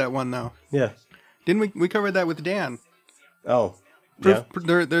covered that one, though. Yeah. Didn't we covered that with Dan? Oh.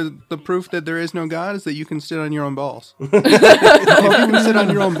 The proof that there is no God is that you can sit on your own balls. If you can sit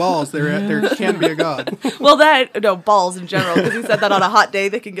on your own balls, there can't be a God. Well, balls in general, because he said that on a hot day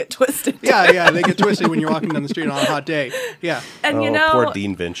they can get twisted. Yeah, they get twisted when you're walking down the street on a hot day. Yeah. And poor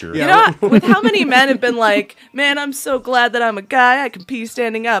Dean Venture. You know, with how many men have been like, man, I'm so glad that I'm a guy, I can pee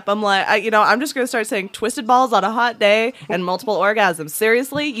standing up. I'm like, I'm just going to start saying twisted balls on a hot day and multiple orgasms.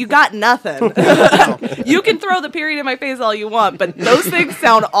 Seriously? You got nothing. You can throw the period in my face all you want, but those things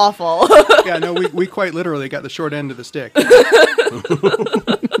sound awful. Yeah, no, we quite literally got the short end of the stick.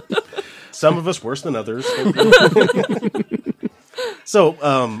 Some of us worse than others. So,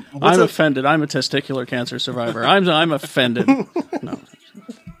 I'm offended. I'm a testicular cancer survivor. I'm offended. No.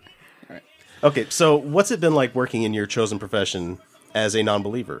 Okay, so what's it been like working in your chosen profession as a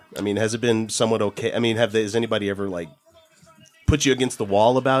non-believer? I mean, has it been somewhat okay? I mean, has anybody ever put you against the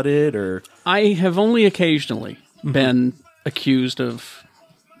wall about it, or? I have only occasionally been accused of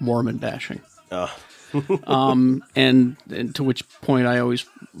Mormon bashing. And to which point I always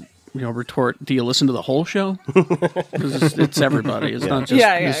retort, do you listen to the whole show? Because it's everybody. It's not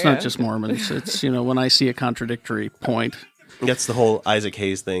just not just Mormons. It's when I see a contradictory point. That's the whole Isaac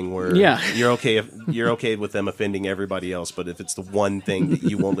Hayes thing where you're okay with them offending everybody else, but if it's the one thing that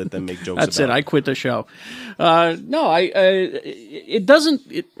you won't let them make jokes That's about. it. I quit the show. No, it doesn't.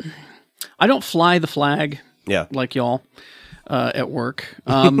 I don't fly the flag. Yeah. Like y'all at work.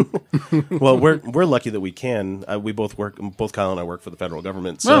 Well, we're lucky that we can. We both work. Both Kyle and I work for the federal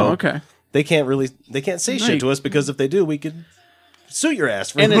government. So okay. They can't say shit to us because if they do, we could sue your ass.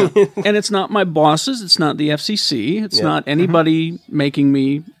 For and it's not my bosses. It's not the FCC. It's not anybody making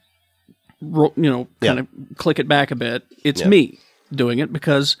me, kind of click it back a bit. It's me doing it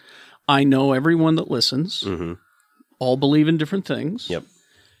because I know everyone that listens all believe in different things. Yep.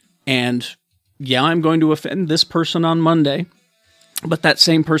 And I'm going to offend this person on Monday, but that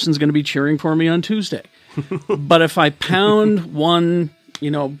same person's going to be cheering for me on Tuesday. But if I pound one,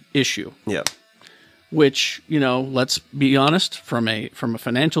 issue, which, let's be honest, from a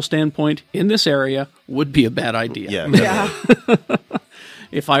financial standpoint in this area would be a bad idea. Yeah.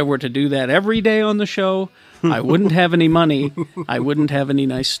 If I were to do that every day on the show, I wouldn't have any money. I wouldn't have any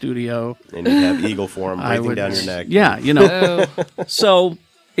nice studio. And you'd have Eagle Forum breathing down your neck. Yeah, So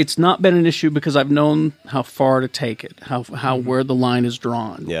it's not been an issue because I've known how far to take it, how where the line is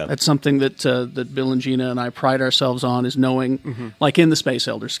drawn. Yeah. That's something that that Bill and Gina and I pride ourselves on, is knowing, like in the Space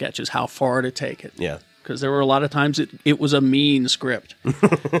Elder sketches, how far to take it. Yeah. Because there were a lot of times it was a mean script.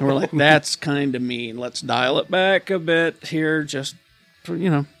 And we're like, that's kind of mean. Let's dial it back a bit here, just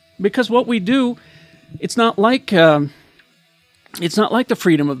for, because what we do, it's not like the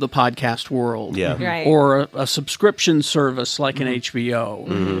freedom of the podcast world, Right. or a subscription service like an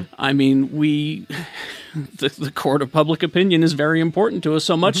HBO. I mean, the court of public opinion is very important to us,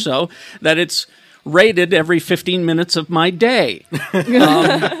 so much so that it's rated every 15 minutes of my day.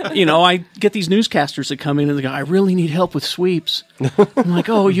 I get these newscasters that come in and they go, I really need help with sweeps. I'm like,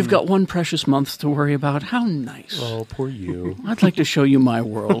 oh, you've got one precious month to worry about. How nice. Oh, poor you. I'd like to show you my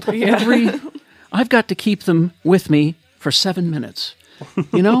world. I've got to keep them with me for 7 minutes.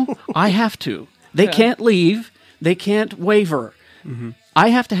 I have to. They can't leave. They can't waver. I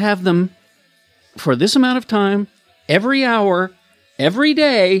have to have them for this amount of time, every hour, every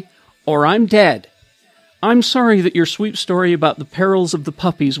day, or I'm dead. I'm sorry that your sweep story about the perils of the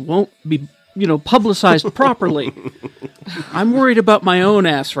puppies won't be, publicized properly. I'm worried about my own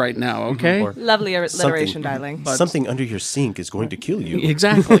ass right now, okay? Lovely alliteration, darling. Something under your sink is going to kill you.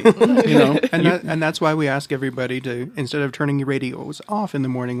 Exactly. And that's why we ask everybody to, instead of turning your radios off in the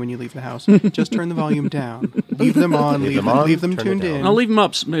morning when you leave the house, just turn the volume down. Leave them on. Leave them tuned in. I'll leave them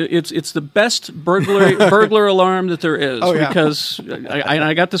up. It's the best burglar alarm that there is. Oh, yeah. Because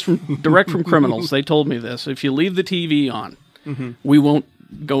I got this direct from criminals. They told me this. If you leave the TV on, we won't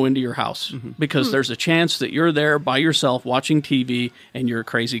go into your house because there's a chance that you're there by yourself watching TV and you're a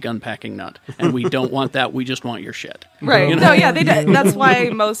crazy gun packing nut, and we don't want that. We just want your shit. Right? No, yeah, that's why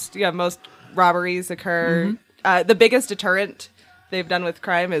most robberies occur. The biggest deterrent they've done with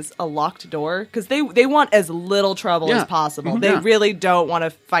crime is a locked door, because they want as little trouble as possible. They really don't want to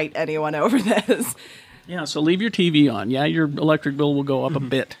fight anyone over this. Yeah, so leave your TV on. Yeah, your electric bill will go up a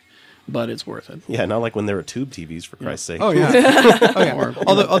bit, but it's worth it. Yeah, not like when there were tube TVs, for Christ's sake. Oh, yeah.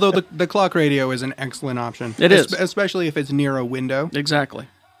 Although the clock radio is an excellent option. It is. Especially if it's near a window. Exactly.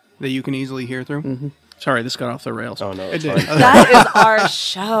 That you can easily hear through. Sorry, this got off the rails. Oh, no. It did. That is our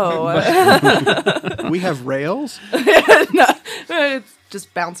show. We have rails? It's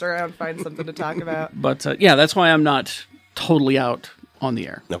just bounce around, find something to talk about. But, that's why I'm not totally out on the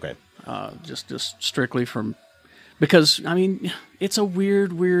air. Okay. Just strictly from... Because, I mean, it's a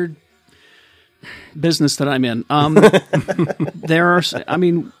weird business that I'm in.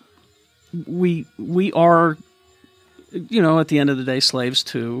 We are, at the end of the day, slaves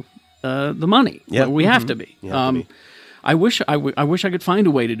to the money. Yeah, we have to be. To be. I wish I could find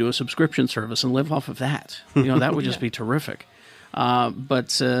a way to do a subscription service and live off of that. That would just be terrific.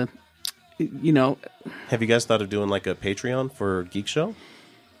 But have you guys thought of doing like a Patreon for Geek Show?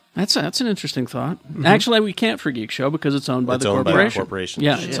 That's an interesting thought. Actually, we can't for Geek Show because it's owned by the corporation. By the corporation.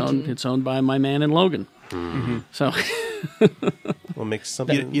 Yeah, it's owned by my man in Logan. So, we'll make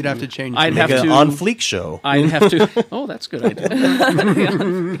something. You'd have to change. I'd have to on Fleek Show. I'd have to. Oh, that's a good idea.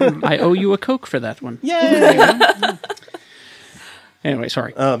 I owe you a Coke for that one. Yay! Anyway,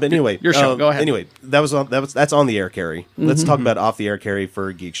 sorry. But anyway, your show. Go ahead. Anyway, that's on the air, Kerry. Let's talk about off the air, Kerry,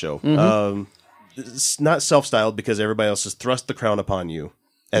 for Geek Show. It's not self-styled because everybody else has thrust the crown upon you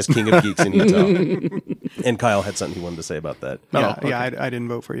as King of Geeks in Utah. And Kyle had something he wanted to say about that. I didn't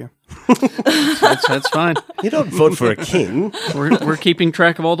vote for you. That's fine. You don't vote for a king. We're keeping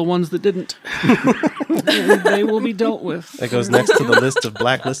track of all the ones that didn't. They will be dealt with. That goes next to the list of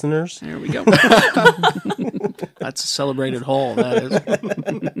black listeners. There we go. That's a celebrated haul, that is.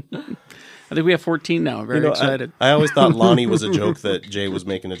 I think we have 14 now. I'm very excited. I always thought Lonnie was a joke that Jay was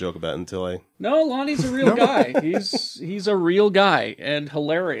making a joke about until I... No, Lonnie's a real guy. He's a real guy and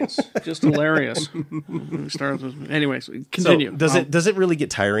hilarious. Just hilarious. Anyways, continue. So does it really get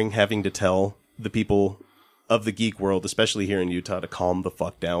tiring having to tell the people of the geek world, especially here in Utah, to calm the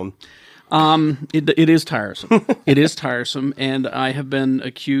fuck down? It is tiresome. It is tiresome, and I have been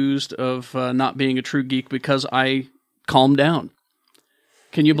accused of not being a true geek because I calm down.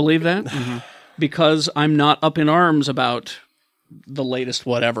 Can you believe that? Because I'm not up in arms about the latest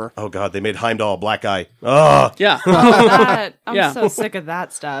whatever. Oh, God, they made Heimdall a black guy. Oh, yeah. I'm so sick of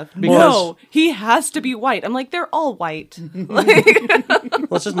that stuff. No, he has to be white. I'm like, they're all white. Well,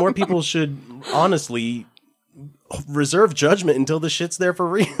 it's just more people should honestly reserve judgment until the shit's there for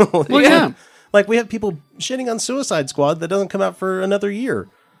real. Well, yeah. Like, we have people shitting on Suicide Squad that doesn't come out for another year.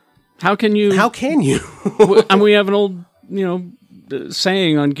 How can you? And we have an old,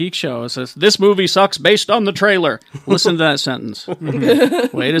 saying on Geek Show. It says, "This movie sucks based on the trailer." Listen to that sentence.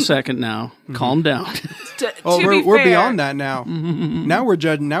 Wait a second now. Calm down. we're beyond that now. Now we're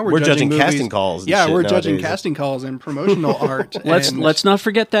judging. Now we're judging movies. casting calls. Yeah, we're nowadays. judging casting calls and promotional art. Let's not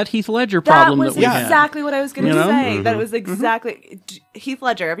forget that Heath Ledger problem that was we had. exactly what I was going to say. Mm-hmm. That was exactly Heath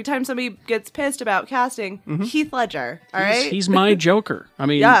Ledger. Every time somebody gets pissed about casting, Heath Ledger. All right, he's my Joker. I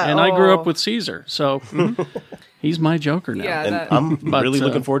mean, I grew up with Caesar, so he's my Joker now. Yeah, and I'm really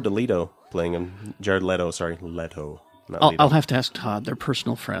looking forward to Leto playing him. Jared Leto, sorry, Leto. I'll have to ask Todd. They're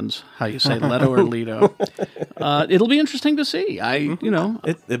personal friends. How you say Leto or Leto? It'll be interesting to see. I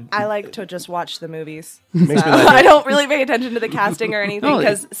like to just watch the movies. Makes So me laugh. I don't really pay attention to the casting or anything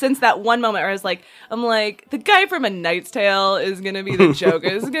because since that one moment where I'm like, the guy from A Knight's Tale is gonna be the Joker.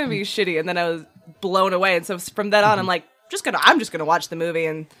 This is gonna be shitty, and then I was blown away. And so from then on, I'm like, I'm just gonna watch the movie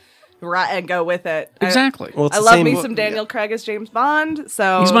and go with it. Exactly. I love me some Daniel Craig as James Bond.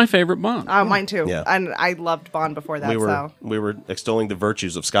 So he's my favorite Bond. Mine too. Yeah. And I loved Bond before that. We were extolling the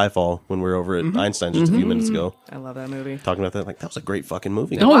virtues of Skyfall when we were over at Einstein just a few minutes ago. I love that movie. Talking about that, like that was a great fucking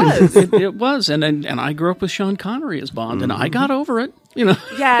movie. No, it was, and I grew up with Sean Connery as Bond, and I got over it.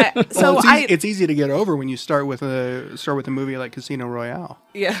 Yeah. So it's easy to get over when you start with a movie like Casino Royale.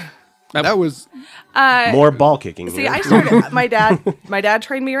 Yeah. That was more ball kicking. See, I started. My dad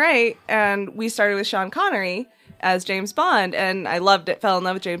trained me right, and we started with Sean Connery as James Bond, and I loved it. Fell in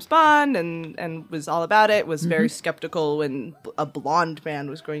love with James Bond, and was all about it. Was very skeptical when a blonde man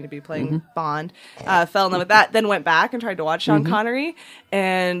was going to be playing Bond. Fell in love with that. Then went back and tried to watch Sean Connery,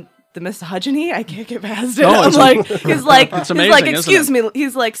 and the misogyny, I can't get past it. Oh, he's like, amazing, excuse me.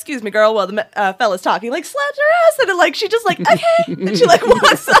 He's like, excuse me, girl. Well, the fella's talking. Like, slaps her ass, and like, she just like, okay, and she like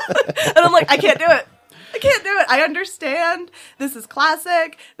walks up, and I'm like, I can't do it. I understand. This is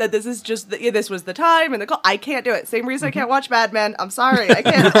classic. That this is just this was the time and the call. I can't do it. Same reason I can't watch Mad Men. I'm sorry. I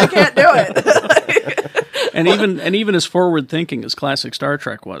can't do it. And even as forward thinking as classic Star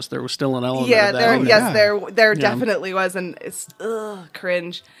Trek was, there was still an element of that. There definitely was, and it's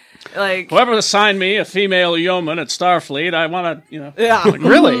cringe. Like, whoever assigned me a female yeoman at Starfleet, I want to, Yeah. Like,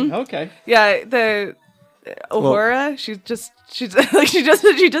 really? Okay. Yeah, the Uhura, she just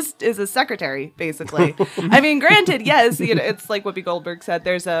is a secretary, basically. I mean, granted, yes, it's like Whoopi Goldberg said,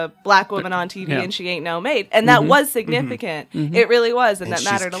 there's a black woman on TV and she ain't no maid. And that was significant. It really was, and that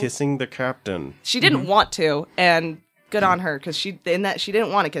mattered. She's kissing the captain. She didn't want to, and good on her, because she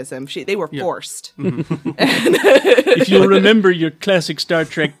didn't want to kiss him. They were forced. If you remember your classic Star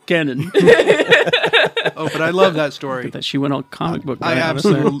Trek canon. Oh, but I love that story. That she went on comic book. I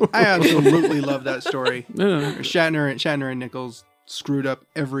absolutely love that story. Shatner and Nichols screwed up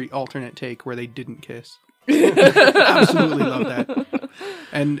every alternate take where they didn't kiss. Absolutely love that.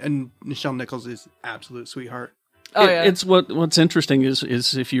 And Nichelle Nichols is absolute sweetheart. It's what's interesting is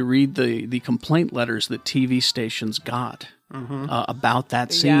if you read the complaint letters that TV stations got about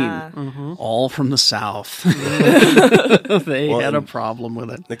that scene, all from the South. They had a problem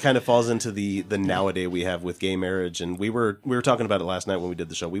with it. It kind of falls into the nowadays we have with gay marriage, and we were talking about it last night when we did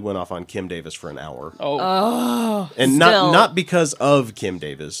the show. We went off on Kim Davis for an hour. And not because of Kim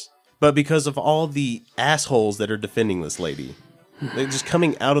Davis, but because of all the assholes that are defending this lady. They're just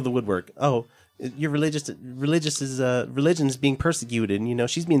coming out of the woodwork. Oh, your religion is being persecuted, and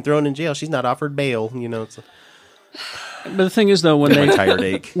she's being thrown in jail. She's not offered bail. It's but the thing is, though,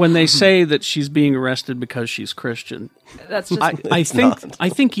 when they say that she's being arrested because she's Christian, that's just I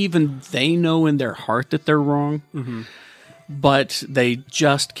think even they know in their heart that they're wrong, but they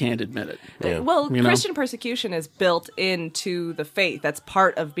just can't admit it. Yeah. Well, Christian persecution is built into the faith. That's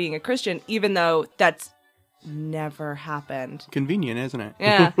part of being a Christian, even though that's never happened. Convenient, isn't it?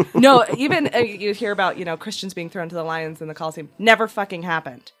 Yeah. No, even you hear about, Christians being thrown to the lions in the Colosseum. Never fucking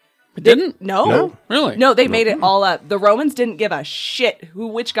happened. It didn't? No. Really? No, they made it all up. The Romans didn't give a shit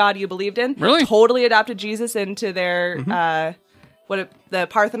which god you believed in. Really? Totally adopted Jesus into their, the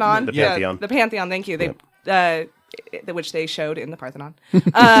Parthenon? The Pantheon. The Pantheon, thank you. Which they showed in the Parthenon.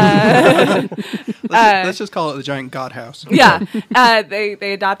 Let's just call it the giant god house. Yeah.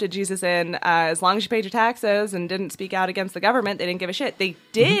 They adopted Jesus in. As long as you paid your taxes and didn't speak out against the government, they didn't give a shit. They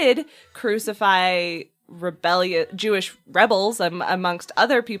did crucify rebellious Jewish rebels amongst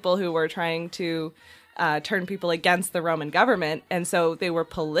other people who were trying to turn people against the Roman government. And so they were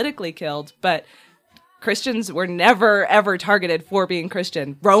politically killed, but Christians were never, ever targeted for being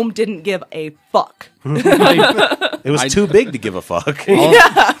Christian. Rome didn't give a fuck. It was too big to give a fuck.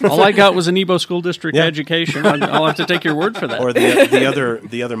 All I got was an Ebo school district education. I'll have to take your word for that. Or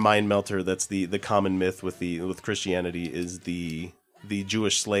the other mind melter. That's the common myth with Christianity is the the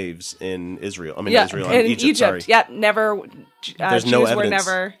Jewish slaves in Israel. I mean, yeah, Israel, in Egypt. Egypt. Sorry. Yeah, never. There's Jews no were evidence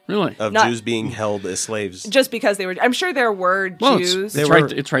never really of not- Jews being held as slaves. just because they were. I'm sure there were Jews.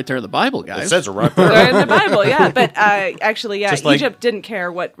 It's right there in the Bible, guys. It says it right there. They're in the Bible, yeah. But actually, yeah, Just like- Egypt didn't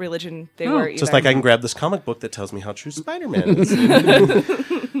care what religion they were. Either. Just like I can grab this comic book that tells me how true Spider-Man is.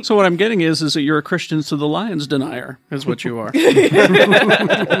 So what I'm getting is that you're a Christians to the Lions denier, is what you are.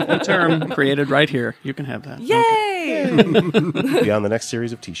 A term created right here. You can have that. Yay! Be on the next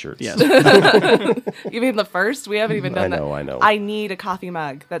series of T-shirts. Yes. You mean the first? We haven't even done that. I know. I need a coffee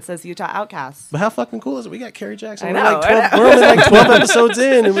mug that says Utah Outcasts. But how fucking cool is it? We got Kerry Jackson. I We're know. we're only like 12 episodes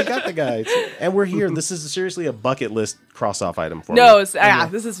in, and we got the guy. And we're here. This is seriously a bucket list cross-off item for me. No,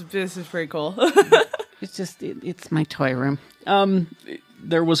 this is pretty cool. It's just it's my toy room.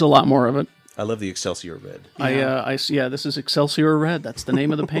 There was a lot more of it. I love the Excelsior red. Yeah, this is Excelsior Red. That's the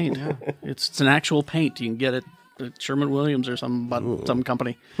name of the paint. It's an actual paint. You can get it at Sherman-Williams or some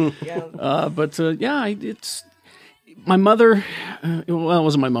company. It's my mother. Well, it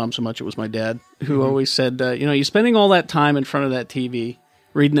wasn't my mom so much. It was my dad who always said, you're spending all that time in front of that TV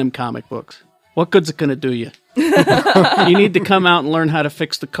reading them comic books. What good's it going to do you? You need to come out and learn how to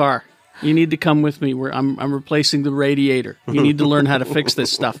fix the car. You need to come with me. I'm replacing the radiator. You need to learn how to fix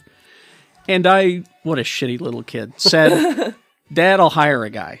this stuff. And I, what a shitty little kid, said, Dad, I'll hire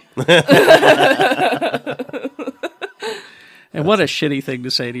a guy. And what a shitty thing to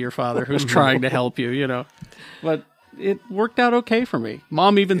say to your father who's trying to help you, But it worked out okay for me.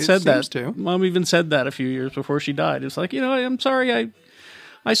 Mom even said that. Mom even said that a few years before she died. It's like, I'm sorry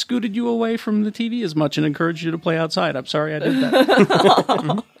I scooted you away from the TV as much and encouraged you to play outside. I'm sorry I did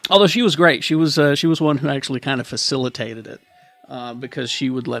that. Although she was great. She was one who actually kind of facilitated it because she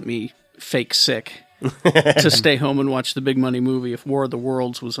would let me fake sick to stay home and watch the big money movie if War of the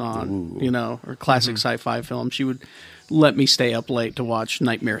Worlds was on, or classic sci-fi film. She would let me stay up late to watch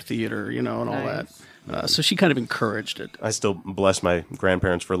Nightmare Theater, and all that. So she kind of encouraged it. I still bless my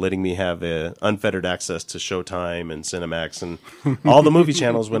grandparents for letting me have unfettered access to Showtime and Cinemax and all the movie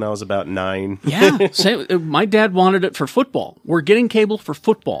channels when I was about 9. Yeah, my dad wanted it for football. We're getting cable for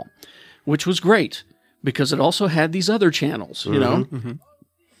football, which was great because it also had these other channels, Mm-hmm.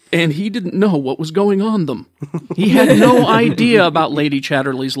 And he didn't know what was going on them. He had no idea about Lady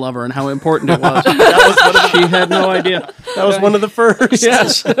Chatterley's Lover and how important it was. She had no idea. That was one of the first.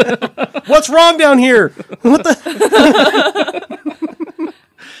 Yes. What's wrong down here? What the?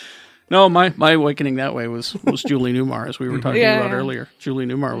 No, my awakening that way was Julie Newmar, as we were talking about earlier. Julie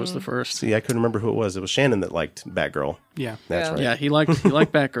Newmar was the first. See, I couldn't remember who it was. It was Shannon that liked Batgirl. Yeah, that's right. Yeah, he liked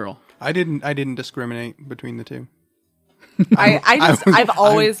Batgirl. I didn't discriminate between the two. I've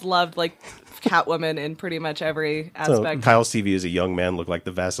always loved Catwoman in pretty much every aspect. So Kyle's TV as a young man looked like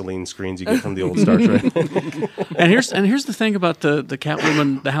the Vaseline screens you get from the old Star Trek. And here's the thing about the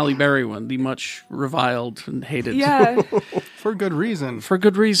Catwoman, the Halle Berry one, the much reviled and hated. Yeah. For good reason. For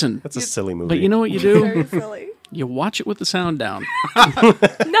good reason. That's a silly movie. But you know what you do? Very silly. You watch it with the sound down.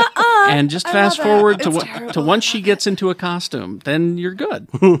 Nuh-uh. And just fast forward to once she gets into a costume, then you're good.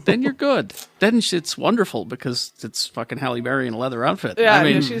 Then it's wonderful because it's fucking Halle Berry in a leather outfit. Yeah, I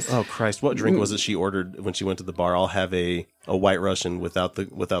mean, oh Christ, what drink was it she ordered when she went to the bar? I'll have a White Russian without the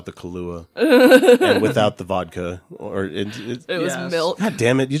Kahlua and without the vodka. Or it was milk. God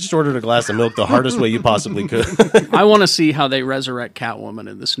damn it! You just ordered a glass of milk the hardest way you possibly could. I want to see how they resurrect Catwoman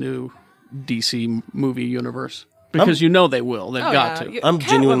in this new DC movie universe. Because they will. They've got to. I'm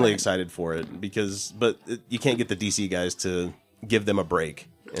genuinely excited for it but you can't get the DC guys to give them a break.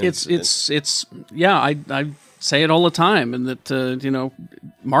 And I say it all the time, and that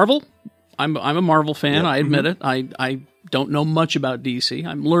Marvel. I'm a Marvel fan. I admit it. I don't know much about DC.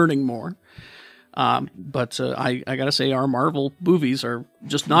 I'm learning more. But I got to say our Marvel movies are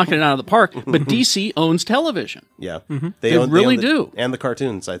just knocking it out of the park. But DC owns television. Yeah. They really do. And the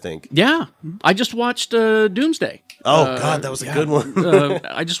cartoons, I think. Yeah. I just watched Doomsday. Oh, God, that was a good one.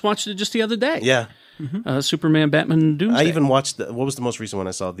 I just watched it just the other day. Yeah. Superman, Batman, Doomsday. I even watched what was the most recent one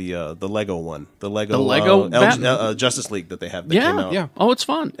I saw? The Lego one. The Lego Justice League that they have that came out. Yeah. Oh, it's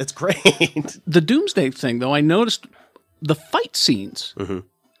fun. It's great. The Doomsday thing, though, I noticed the fight scenes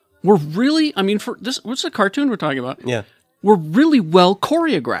were really, for this, what's the cartoon we're talking about? Yeah. Were really well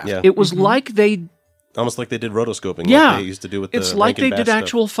choreographed. Yeah. It was like they... Almost like they did rotoscoping like they used to do with it's the like they did stuff.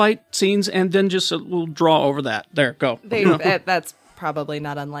 Actual fight scenes and then just we'll draw over that. There, go. That's probably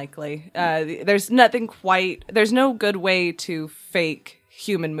not unlikely. There's no good way to fake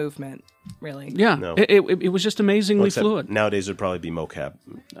human movement, really. Yeah, No. it was just amazingly Except fluid. Nowadays, it'd probably be mocap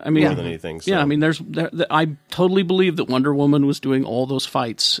more than anything. So. Yeah, I mean, I totally believe that Wonder Woman was doing all those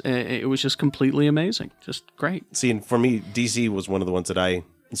fights. It was just completely amazing, just great. See, and for me, DC was one of the ones that I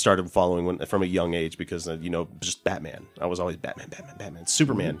started following from a young age because, just Batman. I was always Batman,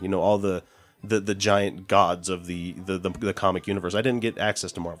 Superman, all the giant gods of the comic universe. I didn't get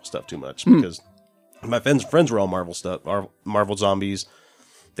access to Marvel stuff too much because my friends were all Marvel stuff, Marvel zombies.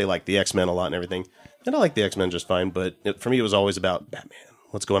 They liked the X-Men a lot and everything. And I like the X-Men just fine, but for me, it was always about Batman.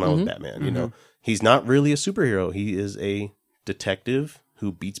 What's going on with Batman? He's not really a superhero. He is a detective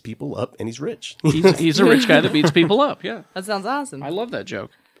who beats people up, and he's rich. He's a rich guy that beats people up, yeah. That sounds awesome. I love that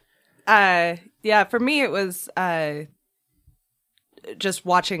joke. Yeah, for me, it was just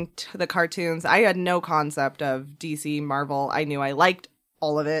watching the cartoons. I had no concept of DC, Marvel. I knew I liked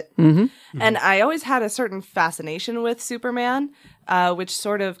all of it. And I always had a certain fascination with Superman, which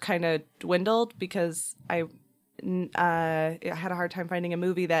sort of kind of dwindled because I had a hard time finding a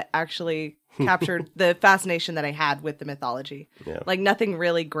movie that actually captured the fascination that I had with the mythology. Yeah. Like, nothing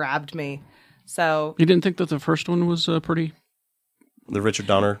really grabbed me. So You didn't think that the first one was pretty... The Richard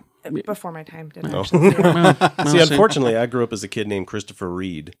Donner? Before my time, didn't No. actually. See, unfortunately, I grew up as a kid named Christopher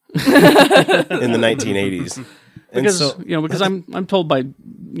Reed in the 1980s. Because I'm told by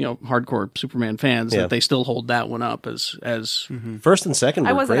hardcore Superman fans that they still hold that one up as first and second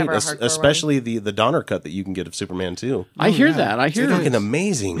I were wasn't great, ever a hardcore especially the Donner cut that you can get of Superman too. I hear that. I hear it's that. fucking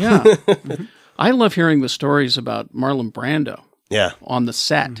amazing. Yeah, I love hearing the stories about Marlon Brando. Yeah, on the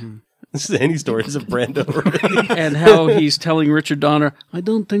set. Any stories of Brando and how he's telling Richard Donner, I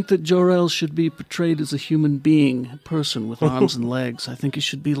don't think that Jor-El should be portrayed as a human being, a person with arms and legs. I think he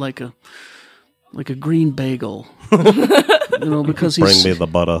should be like a green bagel. Because he's... Bring me the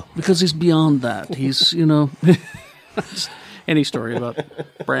butter. Because he's beyond that. He's, any story about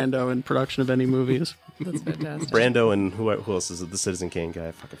Brando in production of any movie is... That's fantastic. Brando and who else is it? The Citizen Kane guy?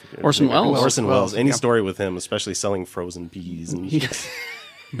 I fucking forget. Orson Welles. Orson Welles. Any story with him, especially selling frozen peas and...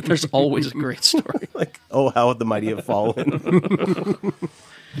 There's always a great story. How would the mighty have fallen?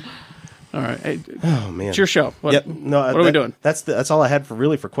 All right. Hey, oh man, it's your show. What are we doing? That's all I had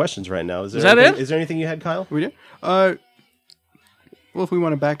for questions right now. Is that it? Is there anything you had, Kyle? We do. Well, if we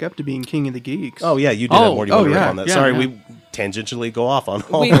want to back up to being king of the geeks. Oh yeah, you did have more. Do you want to riff on that? Sorry, we tangentially go off on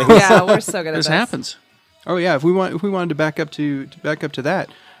all things. Yeah, we're so good at this. This happens. Oh yeah, if we wanted to back up to that,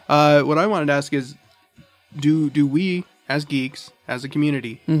 what I wanted to ask is, do we as geeks, as a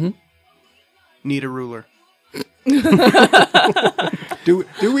community, need a ruler? do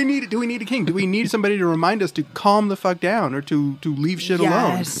we need a king? Do we need somebody to remind us to calm the fuck down or to leave shit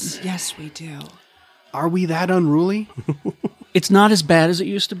alone? Yes, we do. Are we that unruly? It's not as bad as it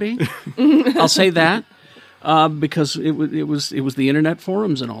used to be. I'll say that because it was the internet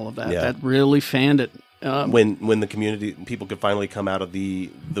forums and all of that that really fanned it. When the community people could finally come out of the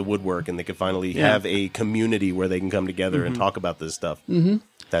woodwork and they could finally have a community where they can come together and talk about this stuff.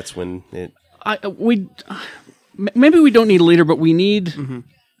 That's when it. Maybe we don't need a leader, but we need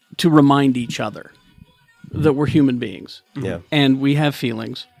to remind each other that we're human beings. Yeah, and we have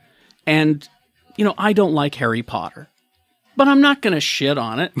feelings. And I don't like Harry Potter, but I'm not going to shit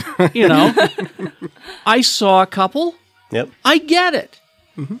on it. I saw a couple. Yep, I get it.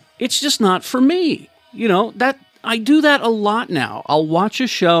 It's just not for me. That I do that a lot now. I'll watch a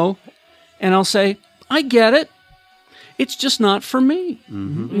show and I'll say, I get it. It's just not for me.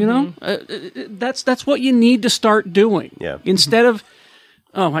 That's what you need to start doing. Yeah. Instead of,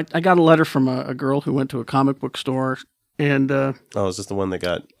 I got a letter from a girl who went to a comic book store and... is this the one that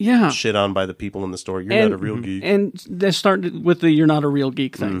got shit on by the people in the store? You're not a real geek. And they started with the you're not a real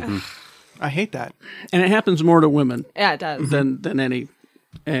geek thing. I hate that. And it happens more to women. Yeah, it does. Than anyone.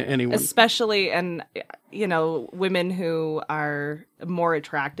 Especially, and women who are more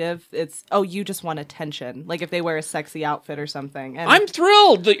attractive, it's, you just want attention. Like if they wear a sexy outfit or something. And I'm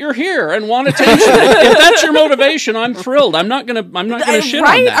thrilled that you're here and want attention. If that's your motivation, I'm thrilled. I'm not gonna shit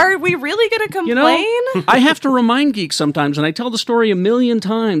on that. Are we really gonna complain? I have to remind geeks sometimes, and I tell the story a million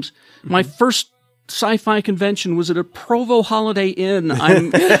times. My first sci-fi convention was at a Provo Holiday Inn.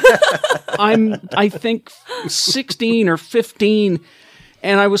 I think 16 or 15.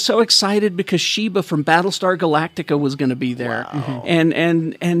 And I was so excited because Sheba from Battlestar Galactica was going to be there. Wow.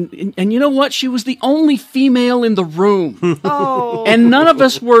 And you know what? She was the only female in the room. Oh. And none of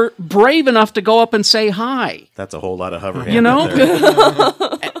us were brave enough to go up and say hi. That's a whole lot of hover hand.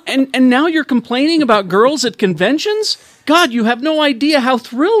 And now you're complaining about girls at conventions? God, you have no idea how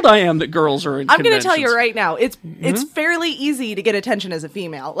thrilled I am that girls are in I'm conventions. going to tell you right now, it's fairly easy to get attention as a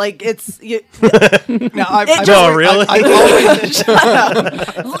female. Like, it's... really?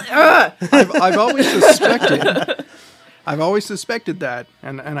 I've always suspected... I've always suspected that,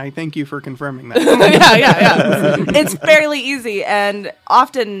 and I thank you for confirming that. yeah. It's fairly easy and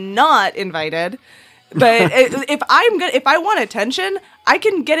often not invited. But if I want attention, I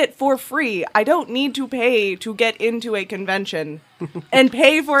can get it for free. I don't need to pay to get into a convention and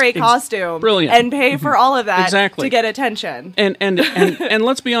pay for a costume, Brilliant. and pay for all of that Exactly. to get attention. And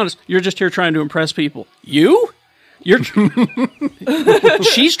let's be honest, you're just here trying to impress people. You?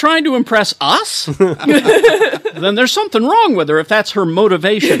 She's trying to impress us? Then there's something wrong with her if that's her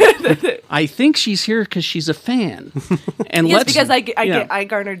motivation. I think she's here because she's a fan. And yes, because I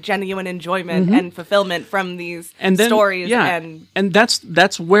garnered genuine enjoyment and fulfillment from these stories. Yeah, and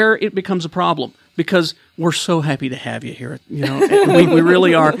that's where it becomes a problem. Because we're so happy to have you here, we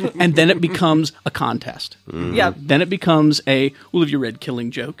really are. And then it becomes a contest. Yeah. Then it becomes have you read Killing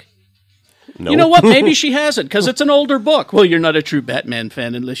Joke? No. You know what? Maybe she hasn't, because it's an older book. Well, you're not a true Batman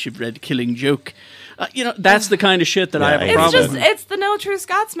fan unless you've read Killing Joke. That's the kind of shit that I have a problem with. It's the no true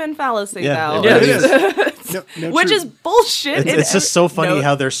Scotsman fallacy, though. It is. Which is bullshit. It's just so funny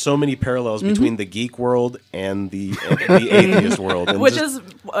how there's so many parallels between the geek world and the atheist world. And which is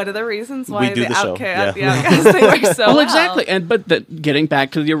one of the reasons why we do the Outcasts show. they work so well. Exactly. But getting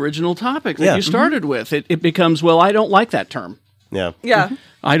back to the original topic that you started with, it becomes, well, I don't like that term. Yeah.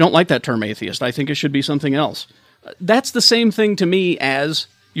 I don't like that term atheist. I think it should be something else. That's the same thing to me as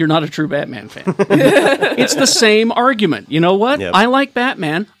you're not a true Batman fan. It's the same argument. You know what? Yep. I like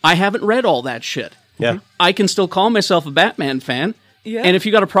Batman. I haven't read all that shit. Yeah. I can still call myself a Batman fan. Yeah. And if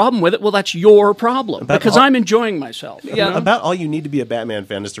you got a problem with it, well, that's your problem. Because I'm enjoying myself. Yeah. About all you need to be a Batman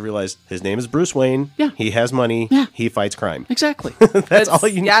fan is to realize his name is Bruce Wayne. Yeah. He has money. Yeah. He fights crime. Exactly. That's all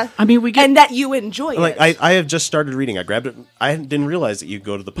you need. Yeah. I mean, we get... And that you enjoy Like it. I have just started reading. I grabbed it. I didn't realize that you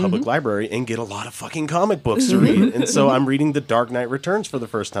go to the public library and get a lot of fucking comic books to read. And so I'm reading The Dark Knight Returns for the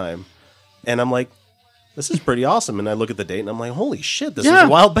first time. And I'm like, this is pretty awesome. And I look at the date and I'm like, holy shit, this is a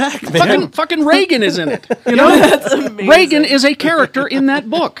while back, man. Fucking Reagan is in it. That's amazing. Reagan is a character in that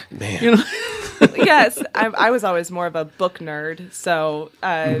book. Man. Yes, I was always more of a book nerd. So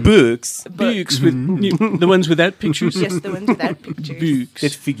Books with the ones without pictures. Yes, the ones without pictures. Books.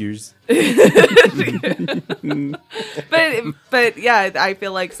 It figures. But yeah, I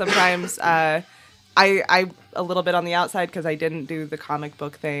feel like sometimes I a little bit on the outside because I didn't do the comic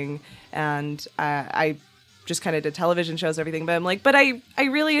book thing, and I just kind of did television shows and everything. But I'm like, but I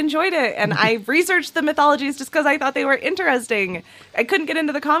really enjoyed it, and I researched the mythologies just because I thought they were interesting. I couldn't get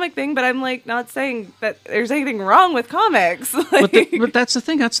into the comic thing, but I'm like not saying that there's anything wrong with comics. But that's the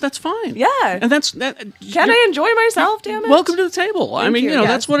thing. That's fine. Yeah, and can I enjoy myself? Damn it! Welcome to the table. I mean, you,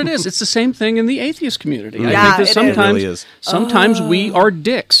 that's what it is. It's the same thing in the atheist community. Yeah, I think that sometimes we are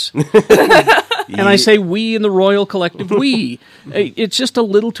dicks. And I say we in the royal collective we. It's just a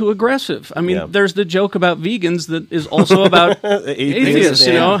little too aggressive. I mean, there's the joke about vegans that is also about atheists.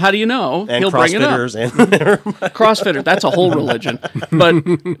 How do you know? And He'll bring it up. Crossfitters. That's a whole religion.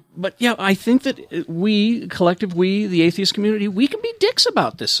 But yeah, I think that we, collective we, the atheist community, we can be dicks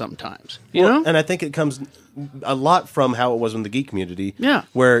about this sometimes. You know? And I think it comes a lot from how it was in the geek community. Yeah.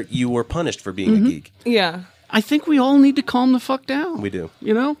 Where you were punished for being a geek. Yeah. I think we all need to calm the fuck down. We do.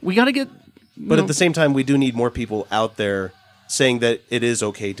 We got to get... But at the same time, we do need more people out there saying that it is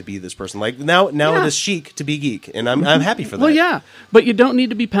okay to be this person. Like now it is chic to be geek, and I'm happy for that. Well, yeah, but you don't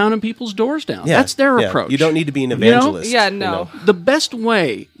need to be pounding people's doors down. Yeah, that's their approach. You don't need to be an evangelist. Yeah, no. The best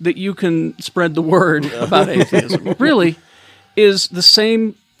way that you can spread the word about atheism really is the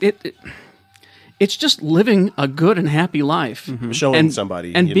same. It's just living a good and happy life, showing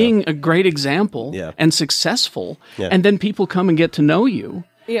somebody, and being a great example, and successful, and then people come and get to know you.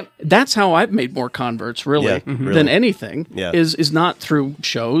 Yep. That's how I've made more converts, really, than anything. Is not through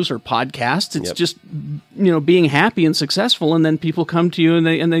shows or podcasts. It's just being happy and successful, and then people come to you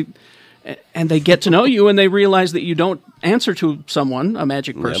and they get to know you, and they realize that you don't answer to someone, a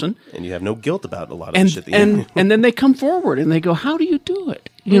magic person, and you have no guilt about a lot of the shit. And then they come forward and they go, "How do you do it?"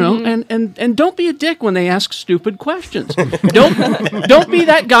 And don't be a dick when they ask stupid questions. Don't be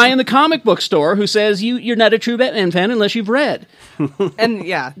that guy in the comic book store who says you're not a true Batman fan unless you've read. And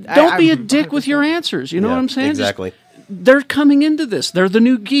yeah, don't be a dick with your answers. You know what I'm saying? Exactly. They're coming into this. They're the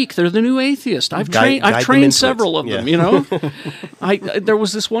new geek. They're the new atheist. I've trained several of them. There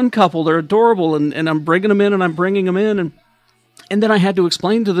was this one couple. They're adorable, and I'm bringing them in, and then I had to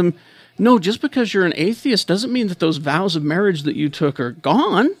explain to them, No, just because you're an atheist doesn't mean that those vows of marriage that you took are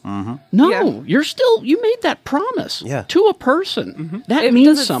gone. Mm-hmm. No, you made that promise to a person. Mm-hmm. That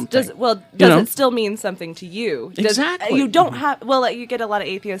means something. Does it still mean something to you? Exactly. You don't have, you get a lot of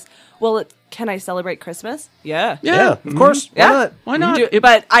atheists. Well, can I celebrate Christmas? Yeah. Yeah, of course. Why not?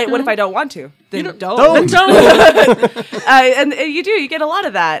 What if I don't want to? Then don't. And you get a lot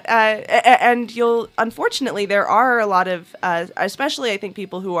of that. And unfortunately, there are a lot of, especially I think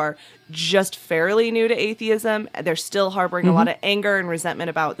people who are just fairly new to atheism, they're still harboring a lot of anger and resentment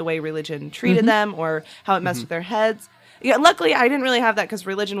about the way religion treated them or how it messed with their heads. Yeah, luckily, I didn't really have that because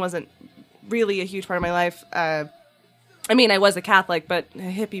religion wasn't really a huge part of my life. I mean, I was a Catholic, but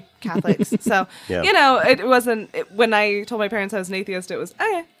hippie Catholics. So, it wasn't, when I told my parents I was an atheist, it was,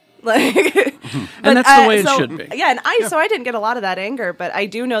 okay. And that's the way it should be. Yeah, so I didn't get a lot of that anger, but I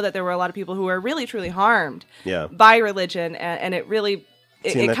do know that there were a lot of people who were really, truly harmed by religion, and it really,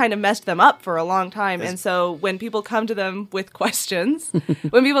 it kind of messed them up for a long time. And so when people come to them with questions,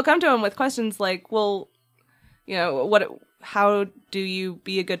 like, well, how do you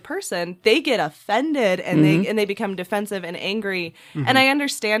be a good person? They get offended and they become defensive and angry. And I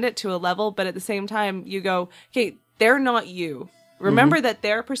understand it to a level, but at the same time, you go, okay, they're not you. Remember that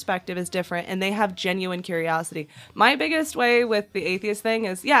their perspective is different and they have genuine curiosity. My biggest way with the atheist thing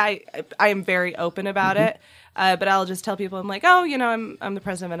is, I am very open about it. But I'll just tell people, I'm like, I'm the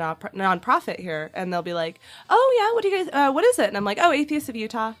president of a nonprofit here. And they'll be like, oh yeah, what do you guys, what is it? And I'm like, oh, Atheists of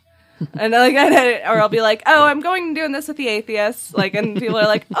Utah. And or I'll be like, oh, I'm going and doing this with the atheists. And people are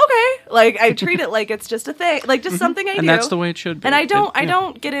like, okay. I treat it like it's just a thing, just something I do. And that's the way it should be. And I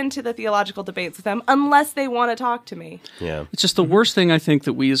don't get into the theological debates with them unless they want to talk to me. Yeah. It's just the worst thing I think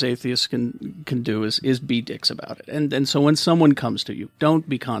that we as atheists can do is be dicks about it. And so when someone comes to you, don't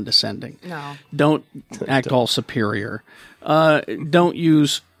be condescending. No. Don't act all superior. Don't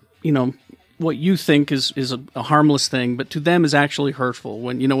use, what you think is a harmless thing, but to them is actually hurtful.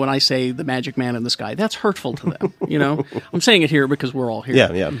 When I say the magic man in the sky, that's hurtful to them. I'm saying it here because we're all here.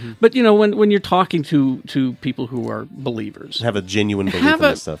 Yeah, yeah. But when you're talking to people who are believers, have a genuine belief in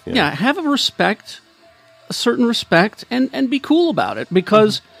this stuff. Yeah, have a certain respect, and be cool about it,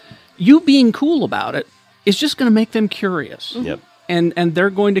 because you being cool about it is just going to make them curious. Yep. And they're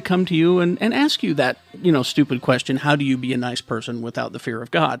going to come to you and ask you that, stupid question, how do you be a nice person without the fear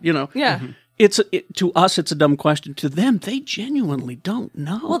of God? Yeah. To us, it's a dumb question. To them, they genuinely don't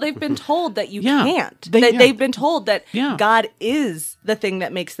know. Well, they've been told that you can't. They've been told that God is the thing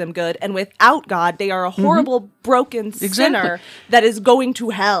that makes them good, and without God, they are a horrible, broken sinner that is going to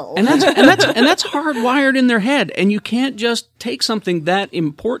hell. And that's hardwired in their head. And you can't just take something that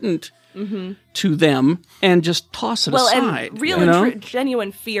important to them and just toss it aside. And real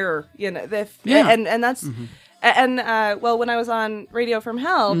genuine fear, and that's. And when I was on Radio From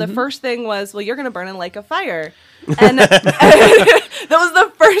Hell, the first thing was, well, you're going to burn in lake of fire. And that was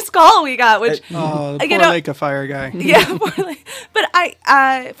the first call we got, which... Oh, the poor lake of fire guy. Yeah, poor lake. But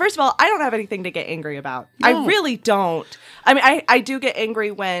first of all, I don't have anything to get angry about. No. I really don't. I mean, I do get angry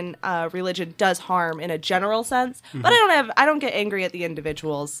when religion does harm in a general sense, but I don't get angry at the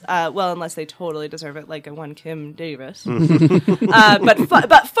individuals. Unless they totally deserve it, like one Kim Davis.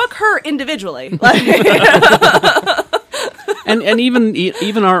 But fuck her individually. And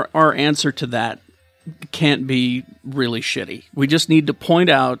even our answer to that can't be really shitty. We just need to point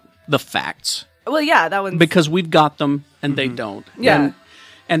out the facts. Well, yeah, that one, because we've got them and they don't. Yeah.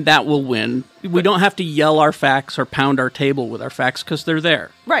 And that will win. We don't have to yell our facts or pound our table with our facts because they're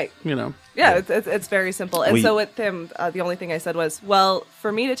there. Right. Yeah, it's very simple. And so with him, the only thing I said was, well,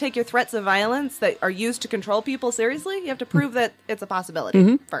 for me to take your threats of violence that are used to control people seriously, you have to prove that it's a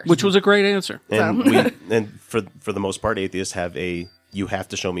possibility first. Which was a great answer. And for the most part, atheists have you have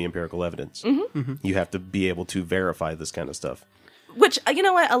to show me empirical evidence. You have to be able to verify this kind of stuff. Which, you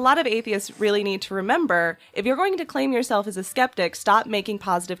know what, a lot of atheists really need to remember, if you're going to claim yourself as a skeptic, stop making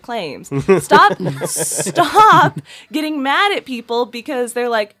positive claims. Stop getting mad at people because they're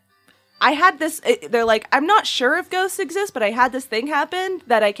like, I'm not sure if ghosts exist, but I had this thing happen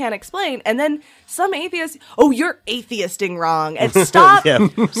that I can't explain. And then some atheists, you're atheisting wrong. And stop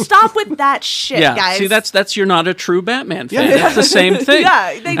with that shit, guys. See, that's you're not a true Batman fan. That's the same thing.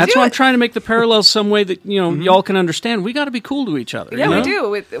 That's why I'm trying to make the parallels some way that, y'all can understand. We got to be cool to each other. Yeah, we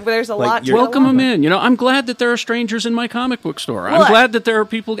do. There's a lot to welcome them in. I'm glad that there are strangers in my comic book store. I'm glad that there are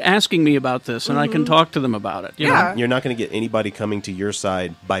people asking me about this and I can talk to them about it. You're not going to get anybody coming to your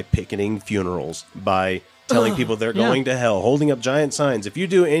side by picketing funerals, by telling people they're going to hell, holding up giant signs. If you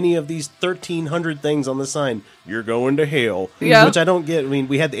do any of these 1,300 things on the sign, you're going to hell. Yeah. Which I don't get. I mean,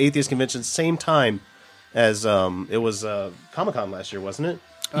 we had the atheist convention same time as it was Comic-Con last year, wasn't it?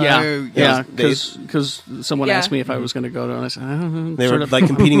 Yeah, because someone asked me if I was going to go to, and I said, I don't know. They were like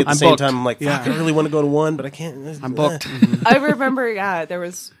competing at the same time. I'm like, yeah. I really want to go to one, but I can't. I'm booked. I remember, there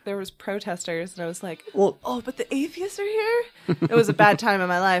was protesters, and I was like, oh, but the atheists are here. It was a bad time in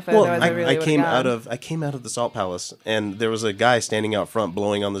my life. Otherwise, I really would have I came out of the Salt Palace, and there was a guy standing out front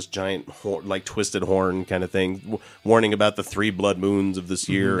blowing on this giant like twisted horn kind of thing, warning about the 3 blood moons of this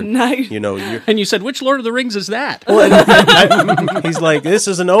year. And, nice. And you said, which Lord of the Rings is that? He's like, this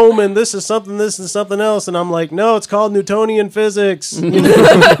is an omen, this is something else, and I'm like, no, it's called Newtonian physics.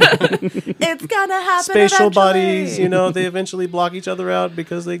 It's gonna happen. Spatial eventually. bodies, they eventually block each other out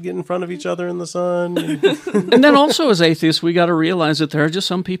because they get in front of each other in the sun. And then also, as atheists, we got to realize that there are just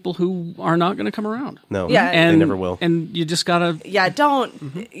some people who are not going to come around. No, and, they never will. And you just got to... Yeah, don't...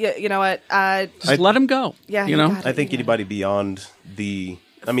 You know what? Just let them go. Yeah, I think anybody beyond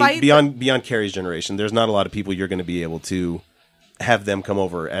beyond Kerry's generation, there's not a lot of people you're going to be able to have them come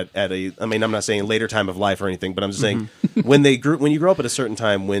over at a. I mean, I'm not saying later time of life or anything, but I'm just saying when you grow up at a certain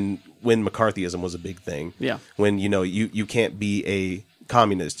time when McCarthyism was a big thing. Yeah. When you can't be a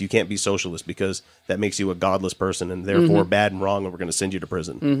communist, you can't be socialist because that makes you a godless person and therefore bad and wrong, and we're going to send you to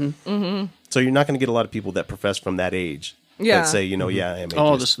prison. So you're not going to get a lot of people that profess from that age. Yeah. That say, I am atheist.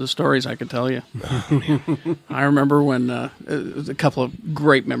 Oh, the stories I could tell you. Oh, I remember when a couple of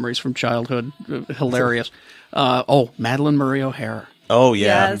great memories from childhood, hilarious. Madeline Murray O'Hara. Oh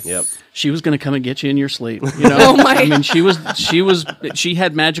yeah, Yes. Yep. She was going to come and get you in your sleep. Oh my! I mean, she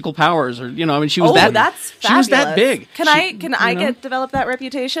had magical powers, or she was that. That's fabulous. She was that big. Can I develop that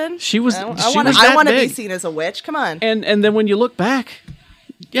reputation? She was. I she want was to. that I want to be big. seen as a witch. Come on. And then when you look back.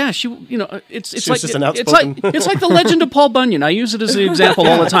 Yeah, it's She like was just an it's like the legend of Paul Bunyan. I use it as an example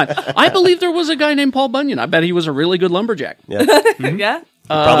all the time. I believe there was a guy named Paul Bunyan. I bet he was a really good lumberjack. Yeah. Yeah. He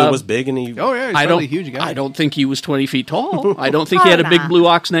probably was big, and he. Oh yeah, he's probably a huge guy. I don't think he was 20 feet tall. I don't think he had a big blue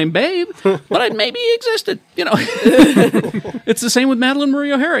ox named Babe, but maybe he existed. It's the same with Madeline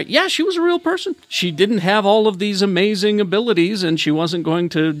Murray O'Hara. Yeah, she was a real person. She didn't have all of these amazing abilities, and she wasn't going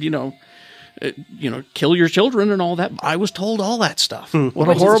to, kill your children and all that. I was told all that stuff. What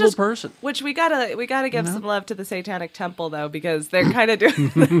a horrible person. Which we gotta give some love to the Satanic Temple though, because they're kind of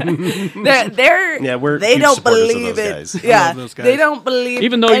doing. they don't believe it. Guys. Yeah, those guys. they don't believe.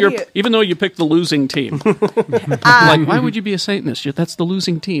 Even though you picked the losing team, like why would you be a Satanist? That's the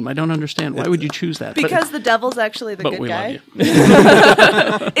losing team. I don't understand. Why would you choose that? Because the devil's actually the good guy. Love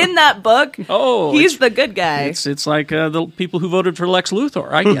you. In that book, he's the good guy. It's like the people who voted for Lex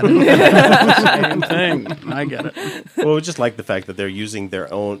Luthor. I get it. Same thing. I get it. Well, we just like the fact that they're using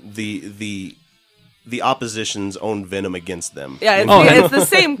their own the opposition's own venom against them. Yeah, it's the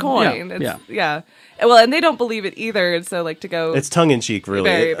same coin. Yeah. Well, and they don't believe it either, and so to go. It's tongue in cheek, really.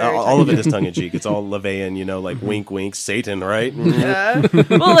 Very, very all of it is tongue in cheek. It's all LaVeyan, like wink, wink, Satan, right? Yeah.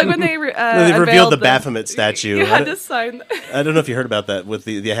 Well, like when they they revealed the Baphomet statue. You had to sign. I don't know if you heard about that.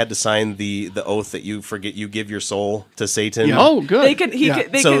 They had to sign the oath that you give your soul to Satan. Yeah. Oh, good. They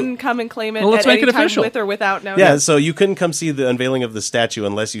can come and claim it. Let's at make any it time official. with or without notice. Yeah, so you couldn't come see the unveiling of the statue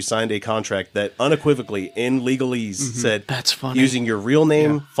unless you signed a contract that unequivocally, in legalese, said that's funny. Using your real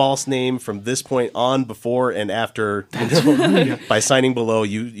name, false name from this point on, before and after. By signing below,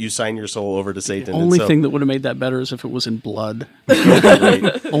 you sign your soul over to Satan. The only thing that would have made that better is if it was in blood.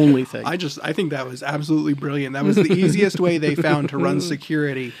 Only thing. I think that was absolutely brilliant. That was the easiest way they found to run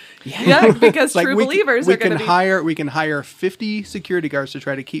security. Yeah, because true believers are going to be... We can hire 50 security guards to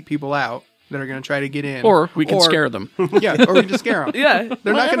try to keep people out that are going to try to get in. Or we can scare them. Yeah, or we can just scare them. Yeah.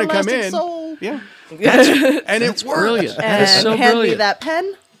 They're not going to come in. Soul. Yeah. And it worked. Brilliant. And so hand brilliant. me that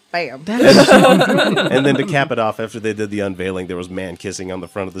pen. Bam. And then to cap it off, after they did the unveiling, there was man kissing on the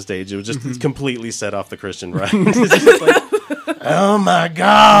front of the stage. It was just completely set off the Christian right. It's just like, oh my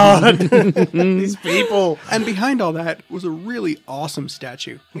God, these people. And behind all that was a really awesome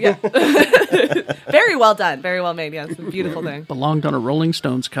statue. Yeah. Very well done. Very well made. Yes. Beautiful thing. Belonged on a Rolling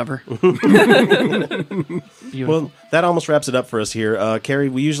Stones cover. Well, that almost wraps it up for us here. Kerry,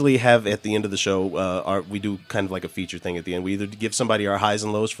 we usually have at the end of the show, we do kind of like a feature thing at the end. We either give somebody our highs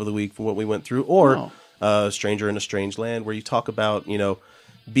and lows for the week for what we went through, or Stranger in a Strange Land, where you talk about,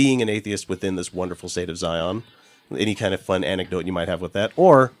 being an atheist within this wonderful state of Zion. Any kind of fun anecdote you might have with that,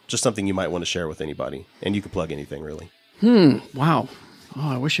 or just something you might want to share with anybody. And you can plug anything, really. Wow. Oh,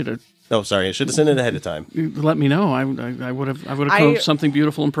 I wish you'd have... Oh, sorry. I should have sent it ahead of time. Let me know. I would have come something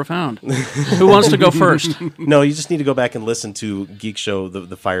beautiful and profound. Who wants to go first? No, you just need to go back and listen to Geek Show,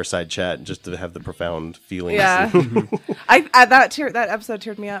 the fireside chat, just to have the profound feelings. Yeah. That episode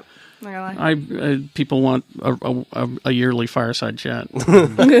teared me up. Not gonna lie. People want a yearly fireside chat.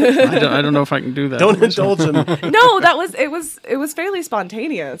 I don't know if I can do that. Don't indulge them. No, it was fairly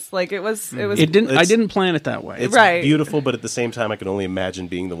spontaneous. Like it was. I didn't plan it that way. It's right. beautiful, but at the same time, I can only imagine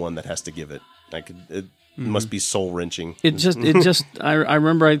being the one that has to give it. It must be soul wrenching. I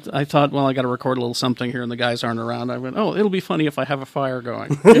remember I thought, well, I got to record a little something here, and the guys aren't around. I went, oh, it'll be funny if I have a fire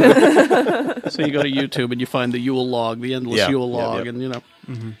going. So you go to YouTube and you find the Yule log, the endless Yule log, and you know,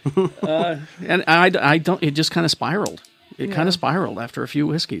 and I don't. It just kind of spiraled. It kind of spiraled after a few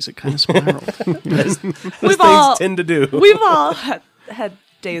whiskeys. It kind of spiraled. as things tend to do. We've all had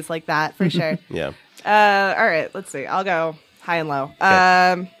days like that for sure. Yeah. All right. Let's see. I'll go high and low.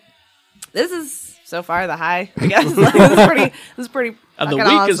 Okay. This is so far the high, I guess. Like, this is pretty. The week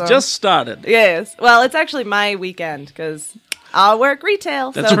awesome. has just started. Yes. Well, it's actually my weekend because I'll work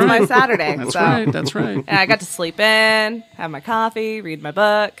retail, so That's right. it's my Saturday. That's so. right. That's right. And I got to sleep in, have my coffee, read my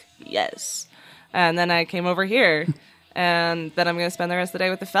book. Yes. And then I came over here, and then I'm going to spend the rest of the day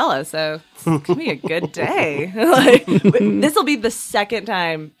with the fellas. So it's going to be a good day. Like, this will be the second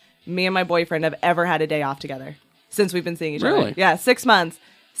time me and my boyfriend have ever had a day off together since we've been seeing each Really? other. Yeah, 6 months.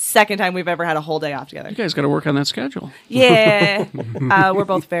 Second time we've ever had a whole day off together. You guys got to work on that schedule. Yeah. We're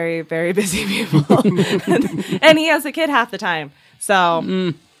both very, very busy people. And he has a kid half the time.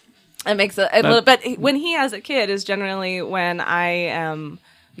 So it makes but when he has a kid is generally when I am,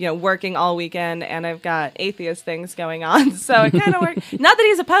 working all weekend and I've got atheist things going on. So it kind of works. Not that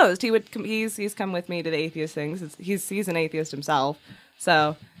he's opposed. He's come with me to the atheist things. He's an atheist himself.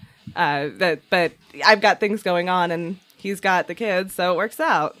 So, but I've got things going on and he's got the kids, so it works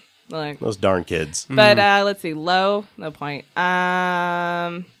out. Like those darn kids. But let's see, low, no point.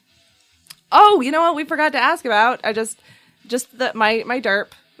 Oh, you know what? We forgot to ask about. My derp.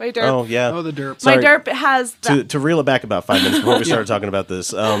 Oh yeah. Oh, the derp. My derp has to reel it back about 5 minutes before we started talking about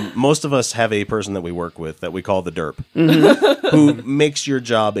this. Most of us have a person that we work with that we call the derp, who makes your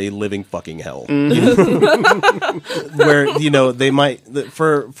job a living fucking hell. Where they might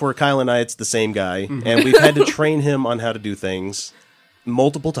for Kyle and I, it's the same guy, and we've had to train him on how to do things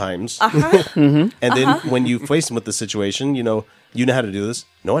multiple times. And then when you face him with the situation, you know how to do this.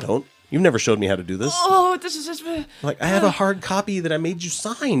 No, I don't. You've never showed me how to do this. Oh, this is just like I have a hard copy that I made you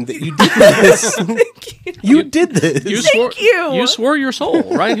sign that you did this. Thank you. You did this. You swore your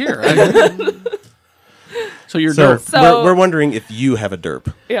soul right here. So you're derp. So we're wondering if you have a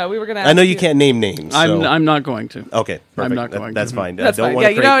derp. Yeah, we were gonna. I know you can't name names. So. I'm not going to. Okay, perfect. I'm not going. That's fine. That's I don't fine.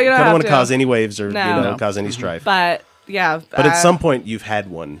 want to. don't want to cause any waves or cause any strife. But yeah. But at some point you've had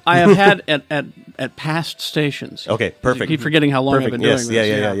one. I have had at past stations. Okay, perfect. I keep forgetting how long I've been doing this.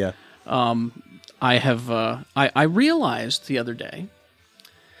 Yeah. I have. I realized the other day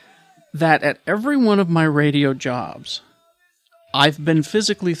that at every one of my radio jobs, I've been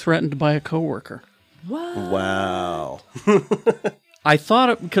physically threatened by a coworker. What? Wow. I thought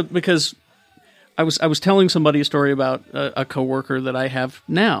it because I was telling somebody a story about a coworker that I have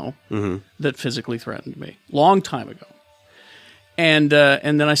now that physically threatened me long time ago, and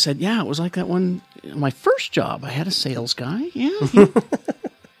then I said, yeah, it was like that one. My first job, I had a sales guy. Yeah.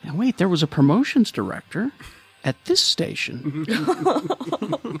 Now wait, there was a promotions director at this station,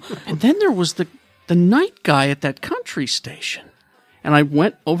 and then there was the night guy at that country station. And I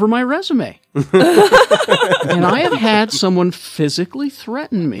went over my resume. And I have had someone physically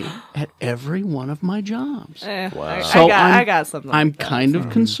threaten me at every one of my jobs. Wow. So I got something. I'm kind of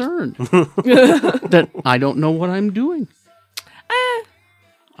concerned that I don't know what I'm doing.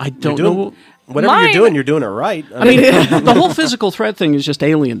 I don't know. Whatever you're doing it right. I mean, the whole physical threat thing is just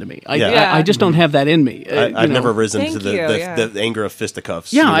alien to me. I just don't have that in me. I've never risen to the anger of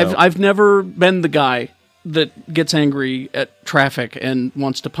fisticuffs. Yeah, I've never been the guy that gets angry at traffic and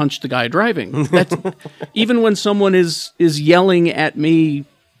wants to punch the guy driving. Even when someone is yelling at me,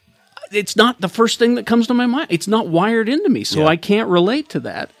 it's not the first thing that comes to my mind. It's not wired into me, so I can't relate to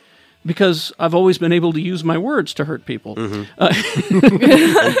that. Because I've always been able to use my words to hurt people. And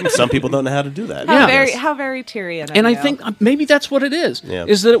some people don't know how to do that. How very Tyrion. And I think maybe that's what it is. Yeah.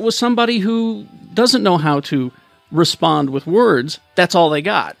 Is that it was somebody who doesn't know how to respond with words. That's all they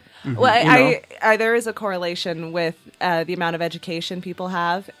got. Well, there is a correlation with the amount of education people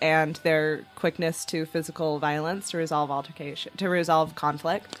have and their quickness to physical violence to resolve altercation, to resolve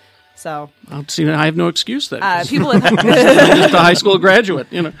conflict. So I have no excuse then. People with I'm just a high school graduate,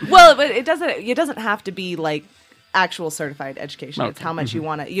 Well, but it doesn't have to be like actual certified education. Okay. It's how much you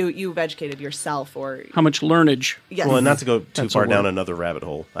want to you've educated yourself or how much learnage. Yes. Well, and not to go too far down another rabbit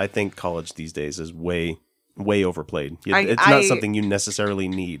hole. I think college these days is way overplayed. It's not something you necessarily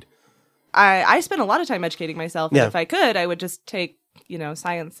need. I spent a lot of time educating myself. And if I could, I would just take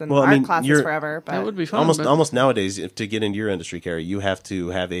science and art classes forever. But that would be fun. Almost nowadays, to get into your industry, Kerry, you have to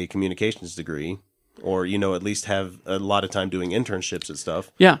have a communications degree, or at least have a lot of time doing internships and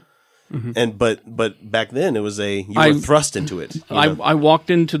stuff. Yeah. Mm-hmm. And but back then it was you were thrust into it. I walked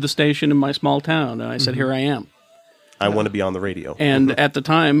into the station in my small town and I said, "Here I am. I want to be on the radio." And at the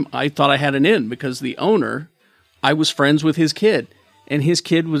time, I thought I had an in because the owner, I was friends with his kid, and his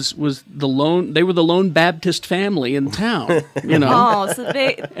kid was the lone. They were the lone Baptist family in town. Oh, so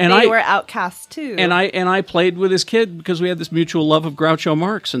they were outcasts too. And I played with his kid because we had this mutual love of Groucho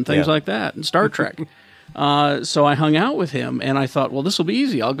Marx and things like that, and Star Trek. So I hung out with him, and I thought, well, this will be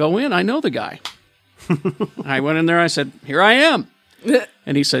easy. I'll go in. I know the guy. I went in there. I said, "Here I am."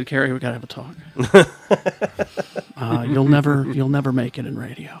 And he said, "Kerry, we got to have a talk. You'll never make it in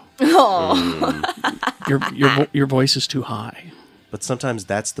radio. Your voice is too high." But sometimes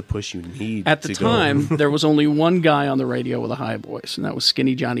that's the push you need. At the time, there was only one guy on the radio with a high voice, and that was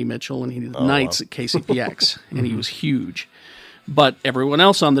Skinny Johnny Mitchell, and he did nights at KCPX, and he was huge. But everyone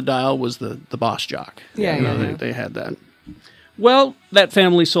else on the dial was the boss jock. They had that. Well, that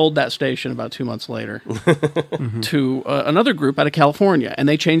family sold that station about 2 months later to another group out of California, and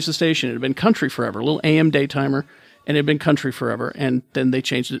they changed the station. It had been country forever, a little AM daytimer, and it had been country forever. And then they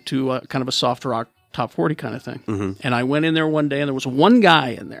changed it to kind of a soft rock top 40 kind of thing. Mm-hmm. And I went in there one day, and there was one guy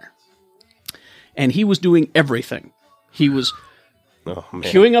in there, and he was doing everything. He was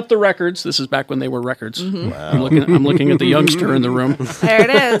queuing up the records. This is back when they were records. Mm-hmm. Wow. I'm looking at the youngster in the room. There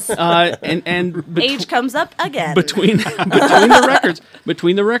it is. Age comes up again. Between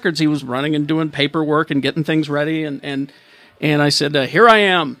the records, he was running and doing paperwork and getting things ready. And I said, "Here I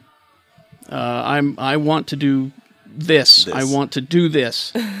am. I want to do this. I want to do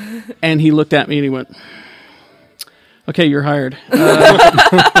this." And he looked at me and he went, "Okay, you're hired."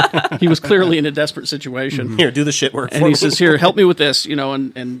 He was clearly in a desperate situation. Here, do the shit work. And he says, "Here, help me with this,"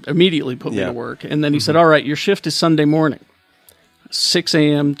 and immediately put me to work. And then he said, "All right, your shift is Sunday morning, 6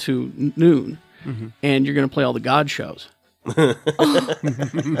 a.m. to noon, and you're going to play all the God shows."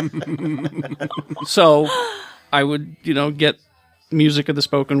 So I would, get music of the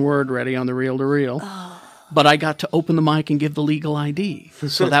spoken word ready on the reel-to-reel. But I got to open the mic and give the legal ID.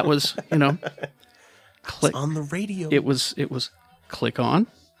 So that was, click on the radio. It was click on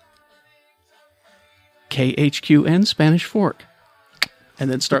KHQN Spanish Fork, and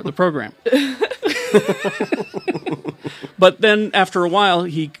then start the program. But then after a while,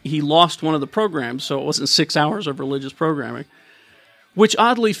 he lost one of the programs, so it wasn't 6 hours of religious programming, which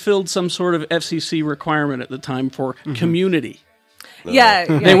oddly filled some sort of FCC requirement at the time for community. Yeah.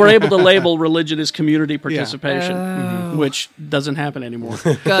 They were able to label religion as community participation, which doesn't happen anymore.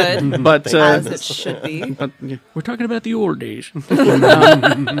 Good. But as it should be. But we're talking about the old days. But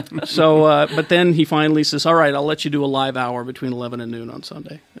then he finally says, "All right, I'll let you do a live hour between 11 and noon on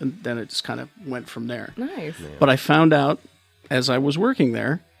Sunday." And then it just kind of went from there. Nice. Yeah. But I found out as I was working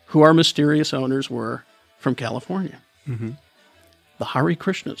there who our mysterious owners were from California. Mm-hmm. The Hare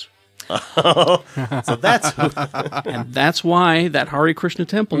Krishnas. So that's and that's why that Hare Krishna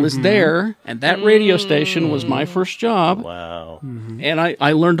temple is there, and that radio station was my first job. Wow. And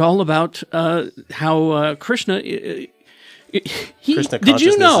I learned all about how Krishna Krishna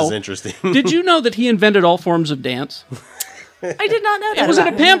consciousness is interesting. Did you know that he invented all forms of dance? I did not know that. It was in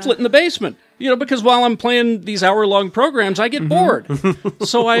a pamphlet in the basement. Because while I'm playing these hour-long programs, I get bored.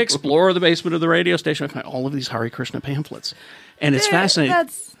 So I explore the basement of the radio station. I find all of these Hare Krishna pamphlets. And it's fascinating.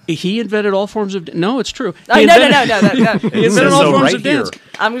 He invented all forms of... No, it's true. No. He invented all forms of dance.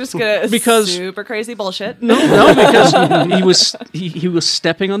 I'm just going to... Super crazy bullshit. No, because he was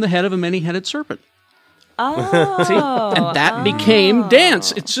stepping on the head of a many-headed serpent. Oh. See? And that became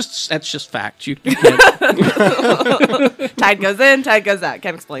dance. That's just fact. You can't... Tide goes in, tide goes out.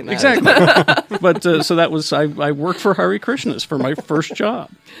 Can't explain that. Exactly. But so that was... I worked for Hare Krishnas for my first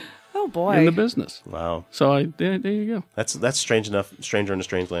job. Oh boy! In the business. Wow. So there you go. That's strange enough. Stranger in a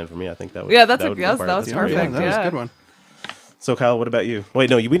Strange Land for me. I think that was. Yeah, that was perfect. Yeah, that was a good one. So Kyle, what about you? Wait,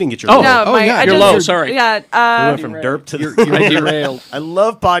 no, we didn't get your. You're low. Sorry. Yeah. We went from derp to I derailed. I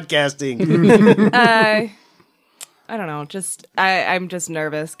love podcasting. I don't know. I'm just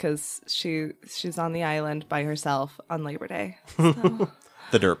nervous because she's on the island by herself on Labor Day. So.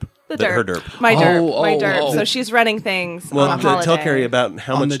 The derp. Her derp. My derp. So she's running things on a holiday. Tell Kerry about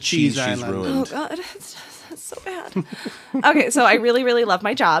how much cheese she's ruined. ruined. Oh, God. It's so bad. Okay, so I really, really love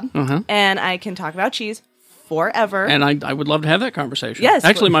my job. And I can talk about cheese forever. And I would love to have that conversation. Yes.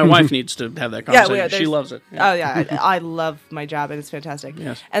 Actually, my wife needs to have that conversation. She loves it. Yeah. Oh, yeah. I love my job, and it's fantastic.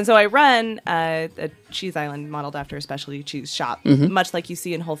 Yes. And so I run a cheese island modeled after a specialty cheese shop, much like you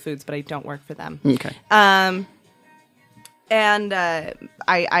see in Whole Foods, but I don't work for them. Okay. And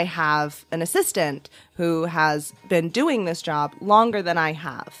I have an assistant who has been doing this job longer than I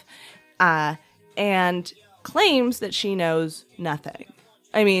have, and claims that she knows nothing.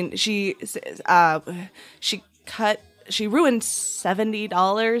 I mean, she ruined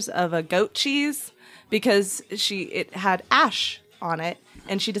 $70 of a goat cheese because it had ash on it,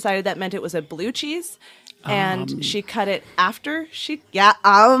 and she decided that meant it was a blue cheese. And she cut it after because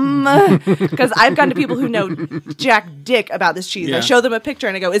I've gone to people who know jack dick about this cheese. Yeah. I show them a picture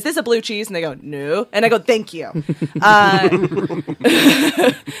and I go, "Is this a blue cheese?" And they go, "No." And I go, "Thank you."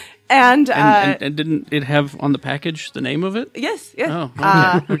 And didn't it have on the package the name of it? Yes, yes. Oh,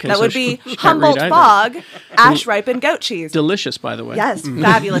 okay. That So would she be can't Humboldt read either. Bog ash ripened goat cheese. Delicious, by the way. Yes,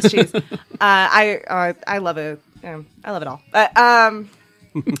 fabulous cheese. I love it. I love it all.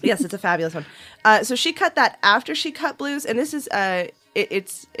 Yes, it's a fabulous one. So she cut that after she cut blues, and this is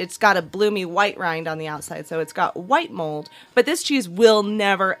it's got a bloomy white rind on the outside, so it's got white mold. But this cheese will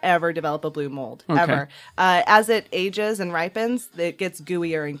never ever develop a blue mold ever. As it ages and ripens, it gets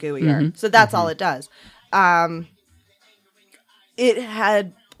gooier and gooier. So that's all it does. It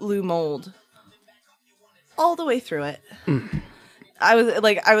had blue mold all the way through it. I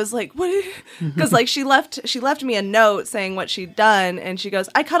was like, what? Because like she left me a note saying what she'd done, and she goes,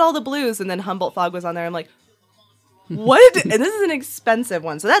 "I cut all the blues," and then Humboldt Fog was on there. I'm like, what? And this is an expensive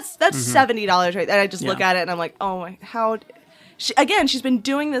one, so that's $70 right there. And I just look at it and I'm like, oh my, how? She's been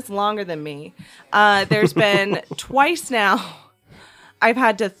doing this longer than me. There's been twice now I've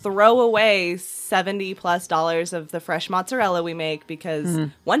had to throw away $70+ of the fresh mozzarella we make because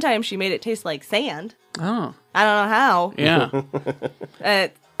one time she made it taste like sand. Oh. I don't know how. Yeah.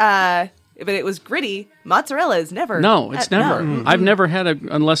 But it was gritty. Mozzarella is never. No, it's never. No. I've never had it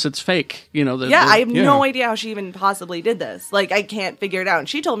unless it's fake. You know. I have no idea how she even possibly did this. Like, I can't figure it out. And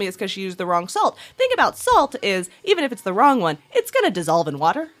she told me it's because she used the wrong salt. Thing about salt is, even if it's the wrong one, it's going to dissolve in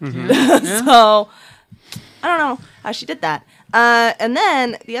water. So, I don't know how she did that. And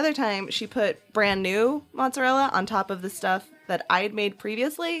then the other time, she put brand new mozzarella on top of the stuff that I had made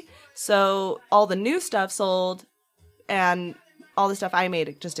previously. So all the new stuff sold, and all the stuff I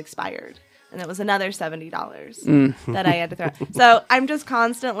made just expired. And it was another $70 that I had to throw. So I'm just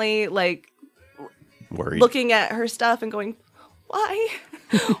constantly like worried, looking at her stuff and going, why?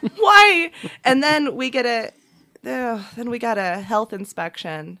 Why? And then we get a health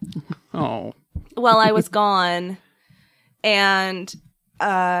inspection. Oh. While I was gone, and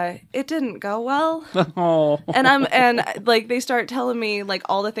it didn't go well. Oh. And like they start telling me like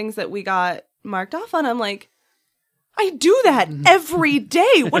all the things that we got marked off on. I'm like, I do that every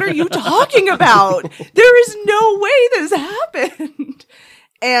day. What are you talking about? There is no way this happened.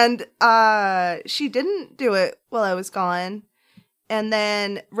 And she didn't do it while I was gone. And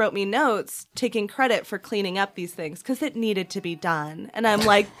then wrote me notes taking credit for cleaning up these things because it needed to be done. And I'm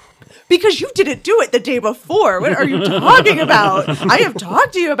like, because you didn't do it the day before. What are you talking about? I have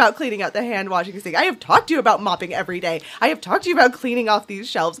talked to you about cleaning out the hand washing sink. I have talked to you about mopping every day. I have talked to you about cleaning off these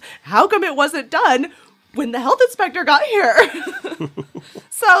shelves. How come it wasn't done when the health inspector got here?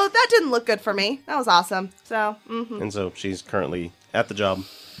 So that didn't look good for me. That was awesome. So, And so she's currently at the job.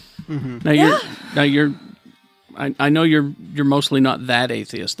 I know you're mostly not that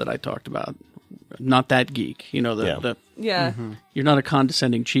atheist that I talked about, not that geek. You know you're not a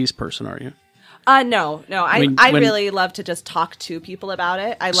condescending cheese person, are you? No. I really love to just talk to people about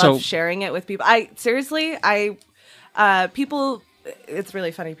it. I love sharing it with people. People, it's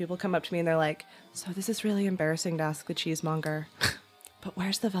really funny. People come up to me and they're like, so this is really embarrassing to ask the cheesemonger, but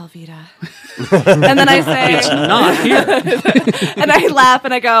where's the Velveeta? And then I say, it's not here. And I laugh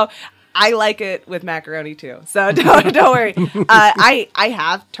and I go, I like it with macaroni too, so don't worry. I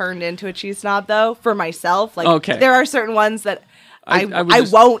have turned into a cheese snob though for myself. Like there are certain ones that I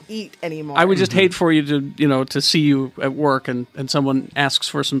won't eat anymore. I would just hate for you to see you at work and someone asks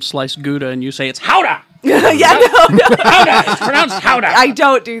for some sliced Gouda and you say it's Howda. No. Howda. It's pronounced Howda. I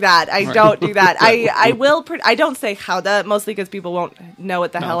don't do that. I will. I don't say Howda mostly because people won't know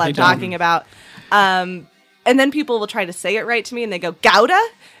what the hell I'm talking about. And then people will try to say it right to me and they go Gouda.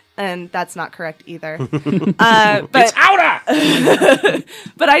 And that's not correct either. But it's Outa!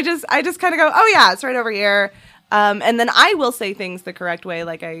 But I just kind of go, oh yeah, it's right over here. And then I will say things the correct way,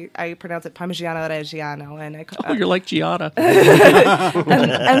 like I pronounce it Parmigiano Reggiano, and you're like Giada.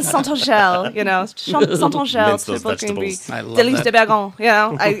 and Saint-Angel, Saint-Angel, people can be Délice de Bergon,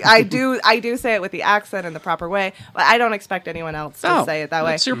 I do say it with the accent and the proper way, but I don't expect anyone else to say it that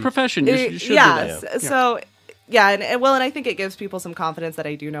way. It's your profession. You should do that. So. Yeah, and I think it gives people some confidence that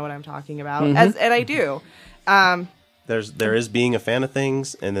I do know what I'm talking about, and I do. There is being a fan of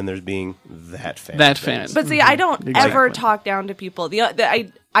things, and then there's being that fan. That fan. But see, I don't Exactly. ever talk down to people.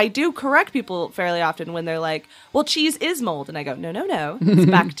 I do correct people fairly often when they're like, "Well, cheese is mold," and I go, "No,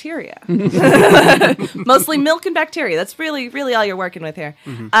 it's bacteria. Mostly milk and bacteria. That's really, really all you're working with here."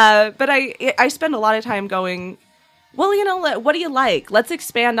 But I spend a lot of time going, well, you know, what do you like? Let's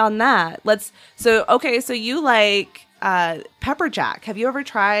expand on that. So you like pepper jack. Have you ever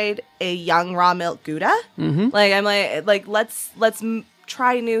tried a young raw milk Gouda? Like, I'm like let's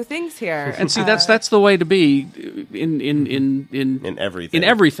try new things here. And see, that's the way to be in everything. In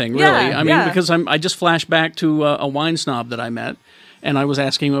everything, really. Yeah, I mean, because I just flashed back to a wine snob that I met, and I was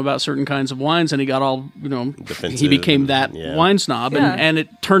asking him about certain kinds of wines, and he got all, defensive, he became that wine snob, Yeah. and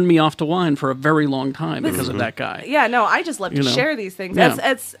it turned me off to wine for a very long time because of that guy. Yeah, no, I just love to share these things. Yeah.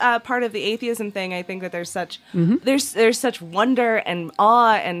 It's part of the atheism thing. I think that there's such there's such wonder and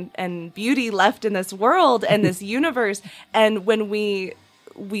awe and beauty left in this world and this universe, and when we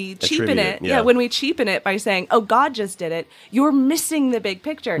cheapen it, when we cheapen it by saying, "Oh, God just did it," you're missing the big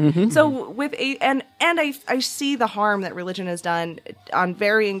picture. So I see the harm that religion has done on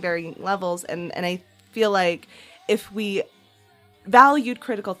varying levels, and I feel like if we valued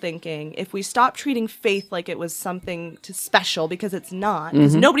critical thinking, if we stopped treating faith like it was something special, because it's not,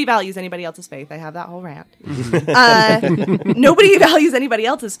 because nobody values anybody else's faith. I have that whole rant. Nobody values anybody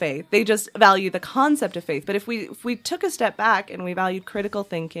else's faith. They just value the concept of faith. But if we took a step back and we valued critical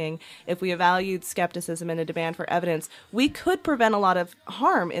thinking, if we valued skepticism and a demand for evidence, we could prevent a lot of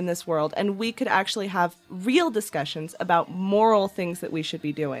harm in this world, and we could actually have real discussions about moral things that we should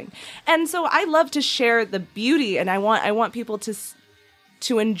be doing. And so I love to share the beauty, and I want people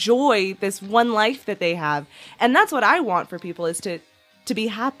to enjoy this one life that they have. And that's what I want for people, is to be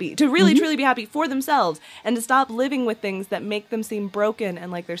happy, to really truly be happy for themselves, and to stop living with things that make them seem broken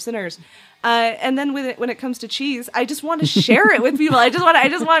and like they're sinners. And then when it comes to cheese, I just want to share it with people. I just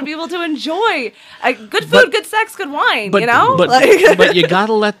want people to enjoy good food, good sex, good wine. But, you know, but you got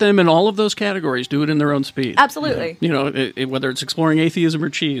to let them in all of those categories do it in their own speed. Absolutely. You know, whether it's exploring atheism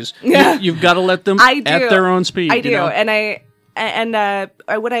or cheese, you've got to let them at their own speed. I do, you know? And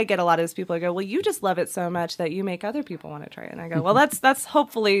what I get a lot of is people go, "Well, you just love it so much that you make other people want to try it." And I go, "Well, that's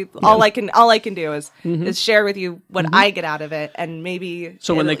hopefully all I can do is share with you what I get out of it, and maybe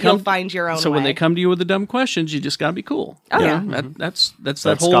you'll find your own." So way. when they come to you with the dumb questions, you just got to be cool. Oh, You yeah. know, that's Don't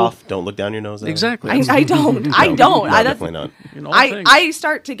that whole scoff. Don't look down your nose. Exactly. I don't. No, definitely not. I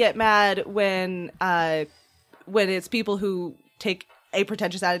start to get mad when it's people who take a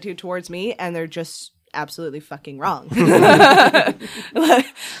pretentious attitude towards me, and they're just absolutely fucking wrong.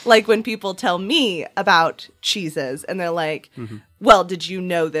 Like when people tell me about cheeses, and they're like, "Well, did you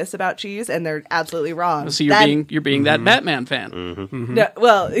know this about cheese?" And they're absolutely wrong. So you're being that Batman fan. No,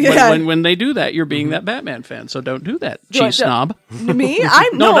 well, yeah. When they do that, you're being that Batman fan. So don't do that, cheese snob. Me?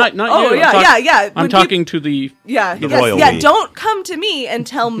 I'm not Oh, you. yeah. I'm talking to the royal we. Don't come to me and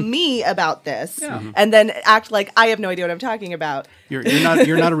tell me about this, and then act like I have no idea what I'm talking about. You're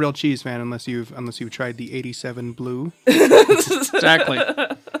not a real cheese fan unless you've tried the 87 Blue. Exactly.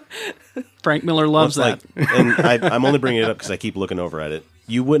 Frank Miller loves that. And I'm only bringing it up because I keep looking over at it.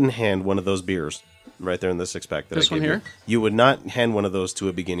 You wouldn't hand one of those beers right there in the 6-pack that This I gave one here? You would not hand one of those to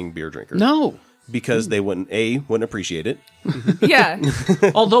a beginning beer drinker. No. Because they wouldn't appreciate it. Yeah.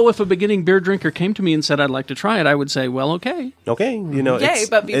 Although if a beginning beer drinker came to me and said I'd like to try it, I would say, well, okay. Okay, you know, Yay,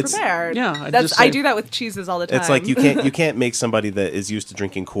 but be prepared. Yeah, I do that with cheeses all the time. It's like you can't make somebody that is used to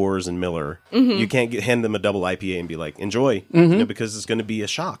drinking Coors and Miller. You can't hand them a double IPA and be like, enjoy, because it's going to be a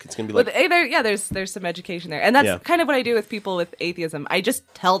shock. It's going to be like, there's some education there, and that's kind of what I do with people with atheism. I just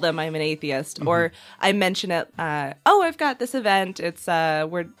tell them I'm an atheist, or I mention it. I've got this event. It's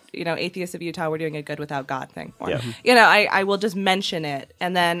we're Atheists of Utah. We're doing a Good Without God thing. Or, I will just mention it,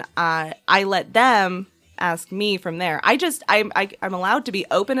 and then I let them ask me from there. I'm allowed to be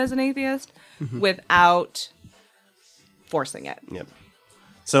open as an atheist without forcing it. Yep.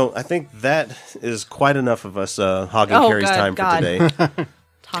 So I think that is quite enough of us hogging Kerry's time for today.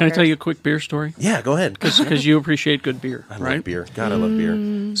 Can I tell you a quick beer story? Yeah, go ahead. Because you appreciate good beer, I right? love beer. God, I love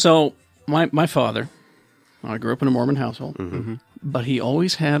beer. So my father, I grew up in a Mormon household, but he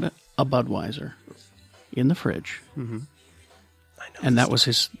always had a Budweiser in the fridge. And that was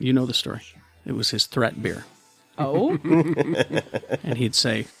his, you know the story. It was his threat beer. Oh? And he'd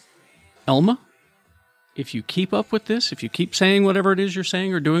say, Elma, if you keep up with this, if you keep saying whatever it is you're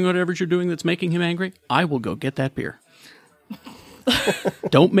saying or doing whatever you're doing that's making him angry, I will go get that beer.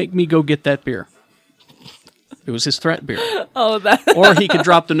 Don't make me go get that beer. It was his threat beer. Or he could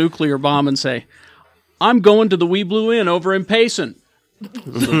drop the nuclear bomb and say, I'm going to the Wee Blue Inn over in Payson.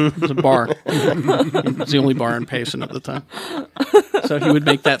 It was a bar. It was the only bar in Payson at the time. So he would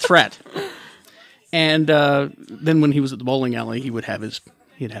make that threat. And then when he was at the bowling alley, he'd have his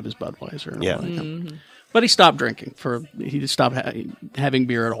Budweiser. And all that. But he stopped drinking. He stopped having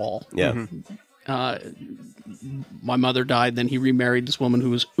beer at all. Yeah. My mother died. Then he remarried this woman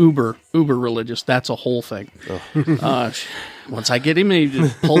who was uber religious. That's a whole thing. Oh. Once I get him, he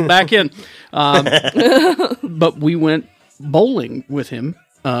just pulled back in. But we went bowling with him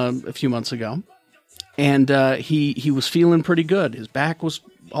a few months ago, and he was feeling pretty good. His back was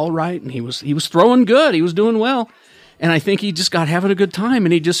all right, and he was throwing good. He was doing well, and I think he just got having a good time.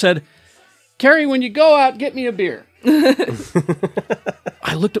 And he just said, "Kerry, when you go out, get me a beer."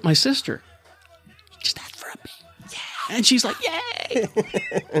 I looked at my sister. Just ask for a beer. Yeah. And she's like, "Yay!"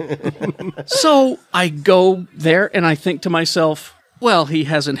 So I go there, and I think to myself, well, he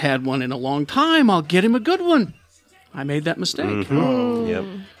hasn't had one in a long time. I'll get him a good one. I made that mistake. Mm-hmm. Yep.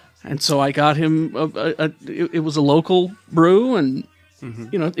 And so I got him it was a local brew, and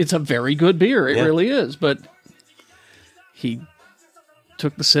it's a very good beer. It really is. But he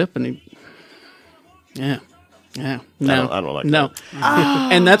took the sip, and no. I don't like that.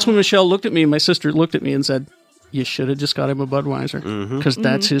 And that's when Michelle looked at me, and my sister looked at me and said, "You should have just got him a Budweiser, because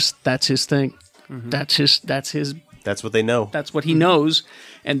that's his thing. That's his. That's what they know. That's what he knows,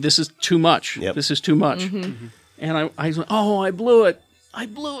 and this is too much. Yep. This is too much." And I was like, I blew it. I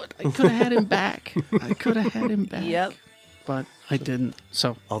could have had him back. Yep. But I didn't.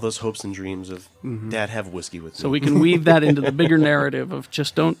 So all those hopes and dreams of Dad, have whiskey with me. So we can weave that into the bigger narrative of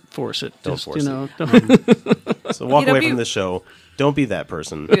just don't force it. Don't just, force it. Don't. So walk away from the show. Don't be that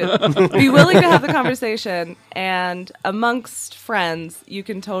person. Be willing to have the conversation, and amongst friends, you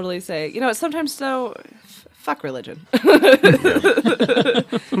can totally say, sometimes fuck religion.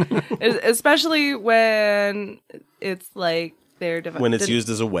 Especially when it's like when it's used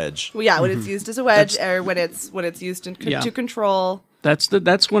as a wedge. Well, yeah, when it's used as a wedge, or when it's used to control.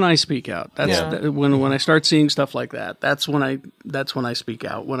 That's when I speak out. When I start seeing stuff like that. That's when I speak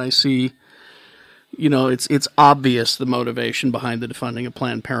out. When I see, it's obvious the motivation behind the defunding of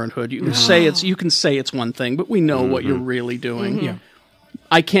Planned Parenthood. You can say it's one thing, but we know what you're really doing. Yeah.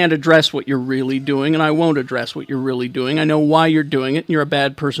 I can't address what you're really doing, and I won't address what you're really doing. I know why you're doing it, and you're a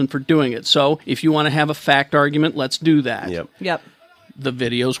bad person for doing it. So if you want to have a fact argument, let's do that. Yep. The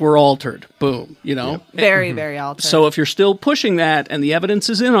videos were altered. Boom. Very, very altered. So if you're still pushing that, and the evidence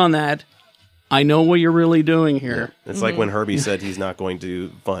is in on that, I know what you're really doing here. Yeah. It's like when Herbie said he's not going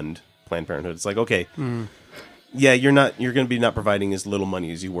to fund Planned Parenthood. It's like, okay, yeah, you're going to be not providing as little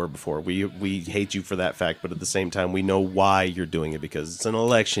money as you were before. We hate you for that fact, but at the same time, we know why you're doing it, because it's an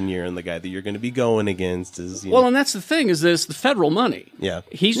election year, and the guy that you're going to be going against is and that's the thing, is this the federal money. Yeah,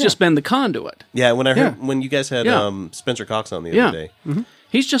 he's just been the conduit. Yeah, when I heard when you guys had Spencer Cox on the other day,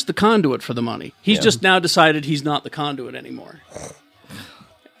 he's just the conduit for the money. He's just now decided he's not the conduit anymore,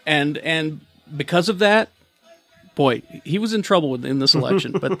 and because of that. Boy, he was in trouble in this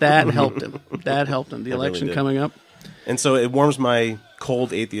election, but that helped him. The election really coming up. And so it warms my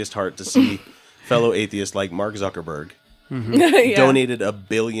cold atheist heart to see fellow atheists like Mark Zuckerberg donated $1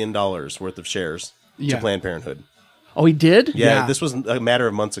 billion worth of shares to Planned Parenthood. Oh, he did? Yeah, this was a matter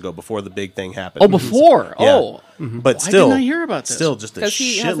of months ago before the big thing happened. Oh, before? Yeah. Oh. But Why still, didn't I hear about this? Still just a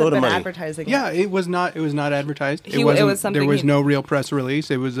shitload of money. Advertising yeah, it was not advertised. It was something there was no real press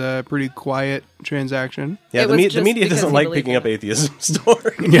release. It was a pretty quiet transaction. Yeah, the media doesn't like picking up atheism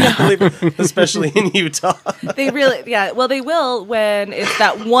stories. Especially in Utah. They really, well, they will when it's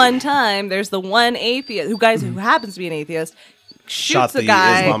that one time there's the one atheist who happens to be an atheist. Shoots a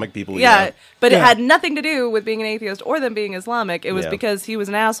guy. Islamic people. But it had nothing to do with being an atheist or them being Islamic. It was because he was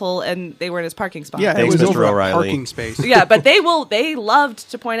an asshole and they were in his parking spot. Yeah, thanks, it was Mr. over O'Reilly. a parking space. Yeah, but they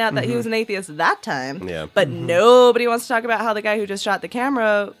loved to point out that he was an atheist that time. Yeah. But nobody wants to talk about how the guy who just shot the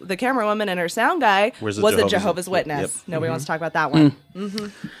camera woman and her sound guy was a Jehovah's Witness. Yep. Nobody wants to talk about that one.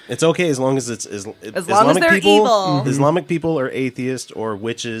 It's okay as long as it's as long Islamic as they're people, evil. Islamic people or atheists or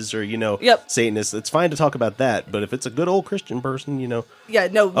witches or Satanists. It's fine to talk about that, but if it's a good old Christian person, Yeah,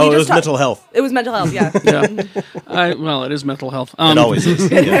 no. it was mental health. It was mental health. Yeah. Well, it is mental health. It always is.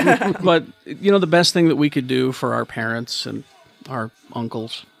 Yeah. But the best thing that we could do for our parents and our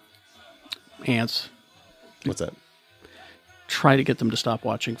uncles, aunts. What's that? Try to get them to stop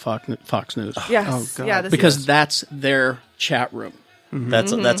watching Fox News. Yes. Oh, God. Yeah. Because that's their chat room.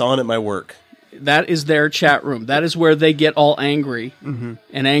 That's on at my work. That is their chat room. That is where they get all angry and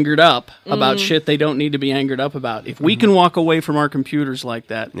angered up about shit they don't need to be angered up about. If we can walk away from our computers like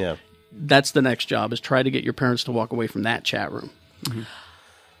that, that's the next job, is try to get your parents to walk away from that chat room.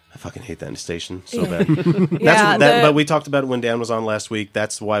 I fucking hate that station so bad. But we talked about it when Dan was on last week.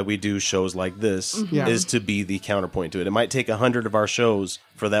 That's why we do shows like this, is to be the counterpoint to it. It might take 100 of our shows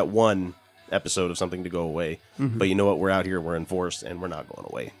for that one episode of something to go away. But you know what? We're out here, we're enforced, and we're not going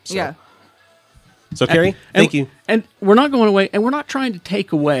away. So. Yeah. So, Kerry, thank you. And we're not going away, and we're not trying to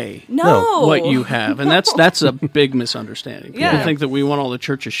take away what you have. And that's a big misunderstanding. People think that we want all the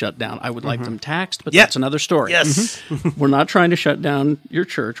churches shut down. I would like them taxed, but that's another story. Yes. We're not trying to shut down your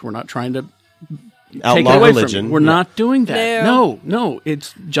church. We're not trying to outlaw take it away religion. from you. We're not doing that. No.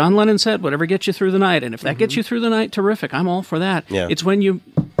 It's John Lennon said, whatever gets you through the night. And if that gets you through the night, terrific. I'm all for that. Yeah. It's when you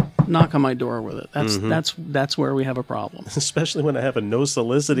knock on my door with it. That's where we have a problem. Especially when I have a no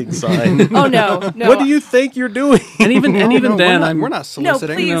soliciting sign. Oh no. What do you think you're doing? And even then, we're not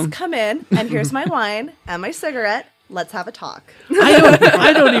soliciting. No, please come in and here's my wine and my cigarette. Let's have a talk.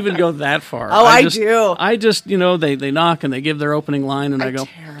 I don't even go that far. Oh, I do. I just, they knock and they give their opening line and I go,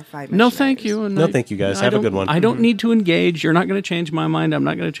 no, thank you. And no, thank you guys. Have a good one. I don't need to engage. You're not going to change my mind. I'm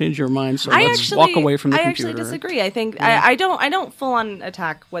not going to change your mind. So let's walk away from the computer. I actually disagree. I think I don't full on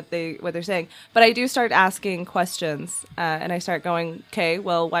attack what they're saying, but I do start asking questions and I start going, okay,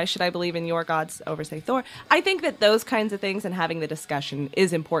 well, why should I believe in your gods over, say, Thor? I think that those kinds of things and having the discussion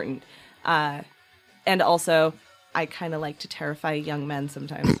is important. And also, I kind of like to terrify young men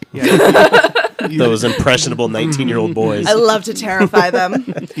sometimes. Those impressionable 19-year-old boys. I love to terrify them.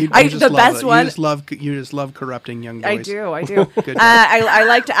 You just love corrupting young boys. I do. I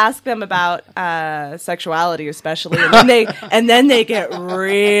like to ask them about sexuality, especially, and then they get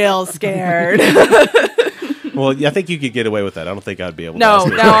real scared. Well, I think you could get away with that. I don't think I'd be able to. No,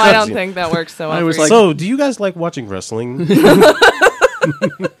 I don't think that works so well. So, do you guys like watching wrestling?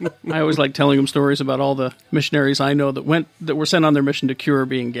 I always like telling them stories about all the missionaries I know that were sent on their mission to cure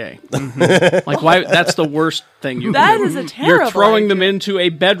being gay. Like, why? That's the worst thing you can do. That is a terrible. You're throwing them into a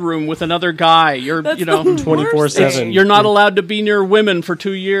bedroom with another guy. You're 24/7. You're not allowed to be near women for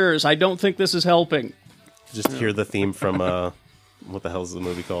 2 years. I don't think this is helping. Just hear the theme from what the hell is the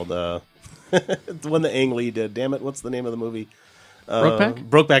movie called? The one that Ang Lee did. Damn it! What's the name of the movie?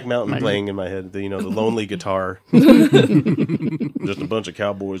 Brokeback Mountain playing in my head. The lonely guitar. Just a bunch of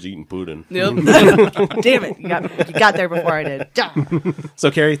cowboys eating pudding. Yep. Damn it! You got there before I did. So,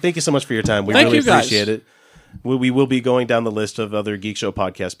 Kerry, thank you so much for your time. We really appreciate it. We will be going down the list of other Geek Show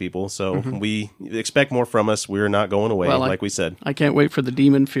podcast people, so we expect more from us. We're not going away, like we said. I can't wait for the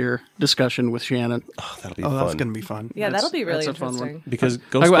demon fear discussion with Shannon. Oh, that'll be fun. That's going to be fun. Yeah, that'll be really interesting. Fun one. Because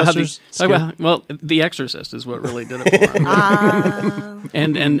Ghostbusters... The Exorcist is what really did it for me.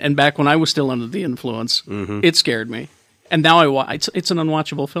 And back when I was still under the influence, it scared me. And now it's an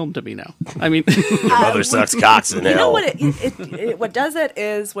unwatchable film to me now. I mean, your mother sucks cocks in hell. You know what? What does it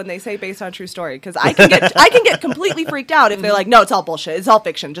is when they say based on true story, because I can get completely freaked out if they're like, no, it's all bullshit, it's all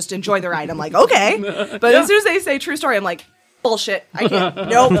fiction, just enjoy the ride. I'm like, okay, but as soon as they say true story, I'm like, bullshit. I can't.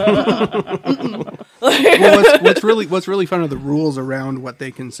 Nope. Well, what's really fun are the rules around what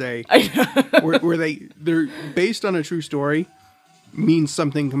they can say, where they're based on a true story. Means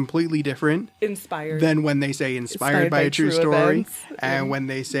something completely different than when they say inspired by a true story and when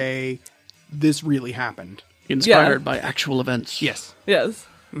they say this really happened. Inspired by actual events. Yes.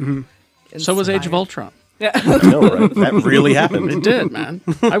 Mm-hmm. So was Age of Ultron. Yeah. I know, right? That really happened. It did, man.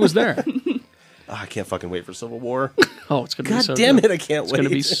 I was there. I can't fucking wait for Civil War. Oh, it's going to be so good. God damn it, I can't wait. It's going to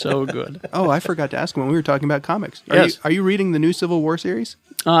be so good. Oh, I forgot to ask when we were talking about comics. Are you reading the new Civil War series?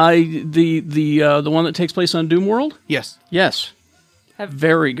 The one that takes place on Doom World? Yes. Yes.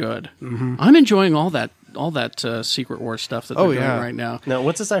 Very good. Mm-hmm. I'm enjoying all that Secret War stuff that they're doing right now. Now,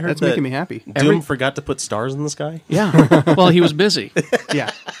 what's this I heard? That's making me happy. Doom forgot to put stars in the sky? Yeah. Well, he was busy.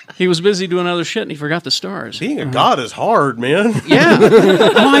 Yeah. He was busy doing other shit and he forgot the stars. Being a god is hard, man. Yeah.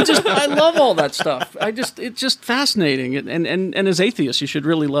 I love all that stuff. It's just fascinating. And as atheists, you should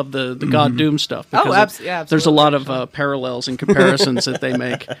really love the God Doom stuff. Absolutely. There's a lot of parallels and comparisons that they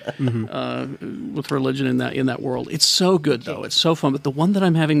make with religion in that world. It's so good, though. It's so fun. But the one that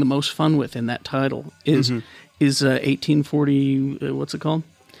I'm having the most fun with in that title is 1840. What's it called?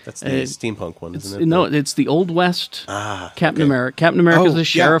 That's the steampunk one, isn't it? No, it's the Old West. Captain America. Captain America is the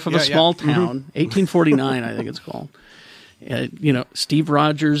sheriff of a small town. 1849, I think it's called. Steve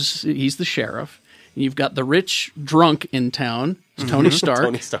Rogers. He's the sheriff. You've got the rich drunk in town. It's Tony Stark.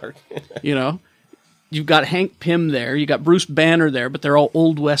 Tony Stark. You've got Hank Pym there. You got Bruce Banner there, but they're all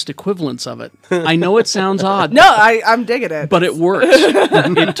Old West equivalents of it. I know it sounds odd. No, I'm digging it. But it works.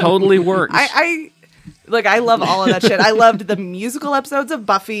 It totally works. I love all of that shit. I loved the musical episodes of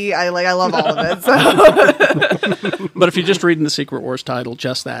Buffy. I love all of it. So. But if you're just reading the Secret Wars title,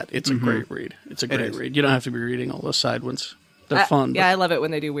 just that, it's a great read. It's a great read. You don't have to be reading all those side ones. They're fun. Yeah, I love it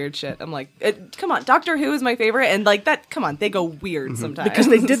when they do weird shit. I'm like, come on, Doctor Who is my favorite, and like that. Come on, they go weird sometimes. Because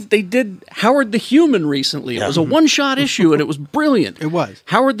they did Howard the Human recently. It was a one-shot issue, and it was brilliant. It was.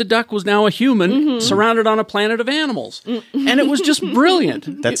 Howard the Duck was now a human surrounded on a planet of animals, and it was just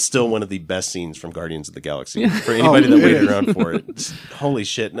brilliant. That's still one of the best scenes from Guardians of the Galaxy. For anybody that waited around for it, holy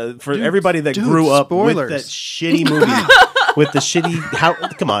shit! For everybody that grew up with that shitty movie, with the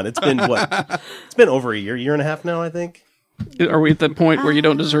shitty. Come on, it's been what? It's been over a year and a half now, I think. Are we at that point where you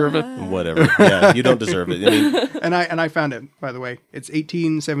don't deserve it? Whatever. Yeah, you don't deserve it. I mean, and I found it, by the way. It's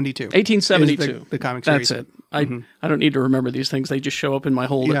 1872. 1872. The comic series. That's it. I don't need to remember these things. They just show up in my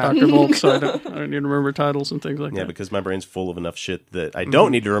hole at Dr. Volt, so I don't need to remember titles and things like that. Yeah, because my brain's full of enough shit that I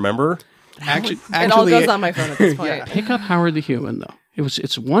don't need to remember. Actually, it all goes on my phone at this point. Pick up Howard the Human, though.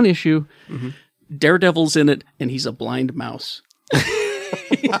 It's one issue. Daredevil's in it, and he's a blind mouse.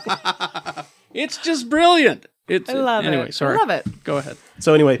 It's just brilliant. I love it. Anyway, sorry. I love it. Go ahead.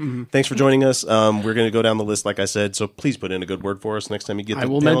 So anyway, thanks for joining us. We're going to go down the list, like I said. So please put in a good word for us next time you get the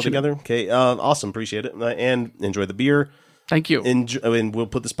panel together. Okay, awesome. Appreciate it. And enjoy the beer. Thank you. And we'll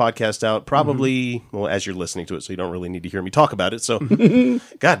put this podcast out probably, well, as you're listening to it, so you don't really need to hear me talk about it. So,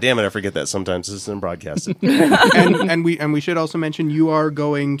 God damn it, I forget that sometimes. This isn't broadcasted. and we should also mention you are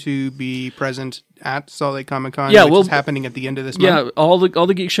going to be present at Salt Lake Comic Con, which is happening at the end of this month. Yeah, all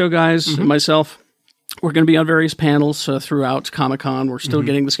the Geek Show guys and myself. We're going to be on various panels throughout Comic-Con. We're still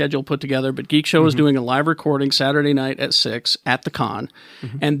getting the schedule put together, but Geek Show is doing a live recording Saturday night at 6 at the con.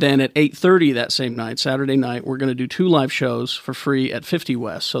 And then at 8:30 that same night, Saturday night, we're going to do 2 live shows for free at 50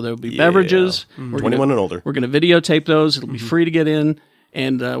 West. So there'll be beverages. 21 and older. We're going to videotape those. It'll be free to get in.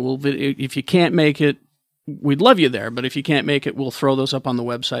 And if you can't make it, we'd love you there. But if you can't make it, we'll throw those up on the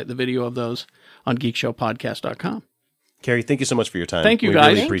website, the video of those on geekshowpodcast.com. Carrie, thank you so much for your time. Thank you, we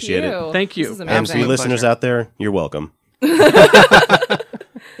guys. Really appreciate it. Thank you. And for you listeners out there, you're welcome.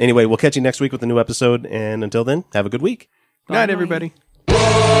 Anyway, we'll catch you next week with a new episode. And until then, have a good week. Good night, everybody.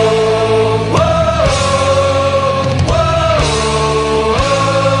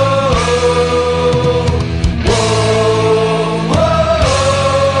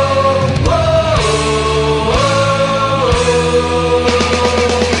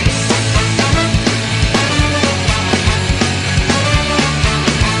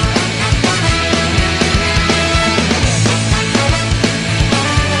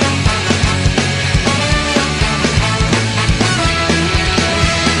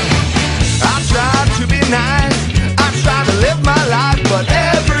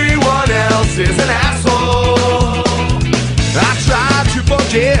 Is an asshole. I try to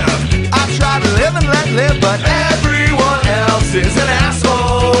forgive, I try to live and let live, but everyone else is an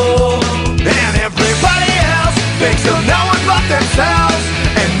asshole. And everybody else thinks of no one but themselves,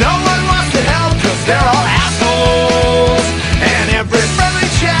 and no one wants to help cause they're all assholes. And every friendly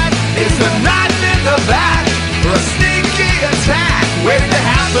chat is a knife in the back, or a sneaky attack waiting to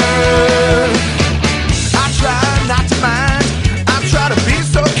happen. I try not to mind, I try to be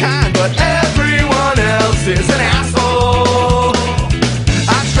so kind, but everyone else is an asshole.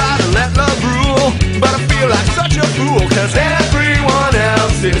 I try to let love rule, but I feel like such a fool, cause everyone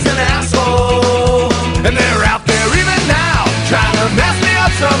else is an asshole. And they're out there even now, trying to mess me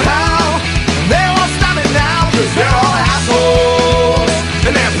up somehow. And they won't stop it now, cause they're all assholes.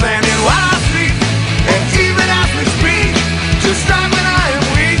 And they're planning while I sleep, and even as we speak, to strike when I am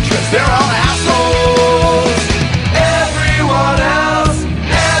weak, cause they're all assholes. Everyone else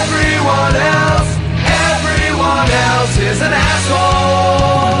is an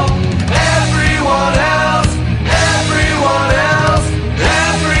asshole.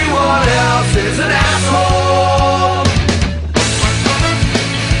 Everyone else is an asshole.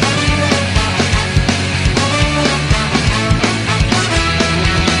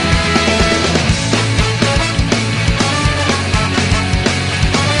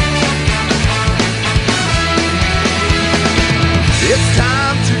 It's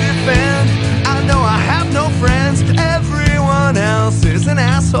time to defend. I know I have no friends. Everyone else is an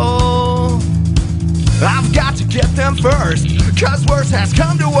asshole. I've got to get them first, cause worse has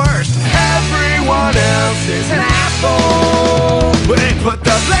come to worst. Everyone else is an asshole. But they put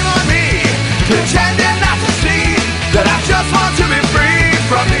the blame on me, pretending not to see that I just want to be free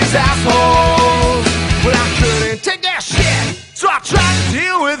from these assholes. But I couldn't take their shit, so I tried to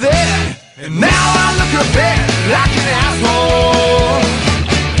deal with it. And now I look a bit like an asshole.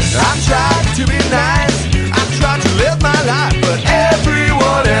 I tried to be nice, I tried to live my life, but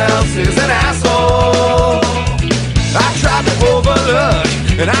everyone else is an asshole. I tried to overlook,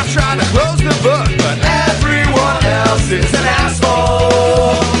 and I tried to close the book, but everyone else is an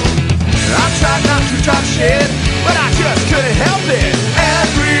asshole. I tried not to talk shit, but I just couldn't help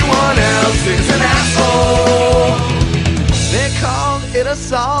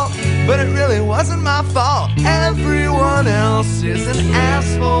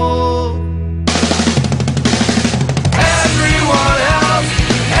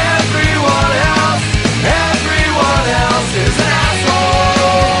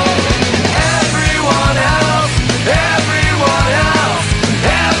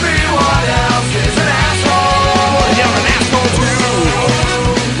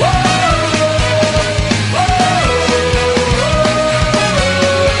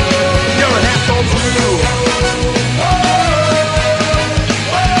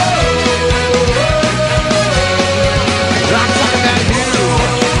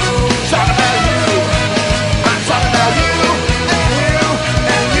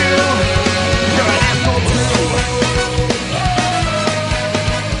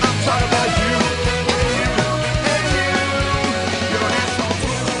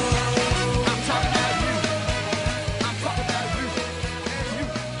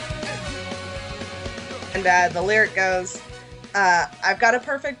And the lyric goes, I've got a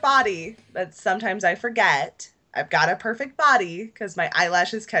perfect body, but sometimes I forget. I've got a perfect body because my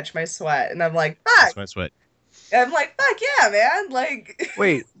eyelashes catch my sweat. And I'm like, fuck. My sweat. I'm like, fuck yeah, man. Like,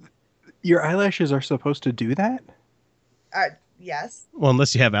 wait, your eyelashes are supposed to do that? Yes. Well,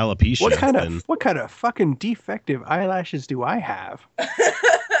 unless you have alopecia. What kind of fucking defective eyelashes do I have?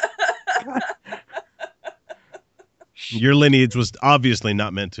 Your lineage was obviously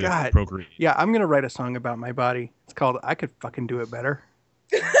not meant to procreate. Yeah, I'm going to write a song about my body. It's called I Could Fucking Do It Better.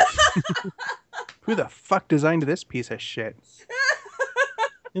 Who the fuck designed this piece of shit?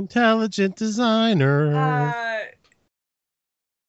 Intelligent designer.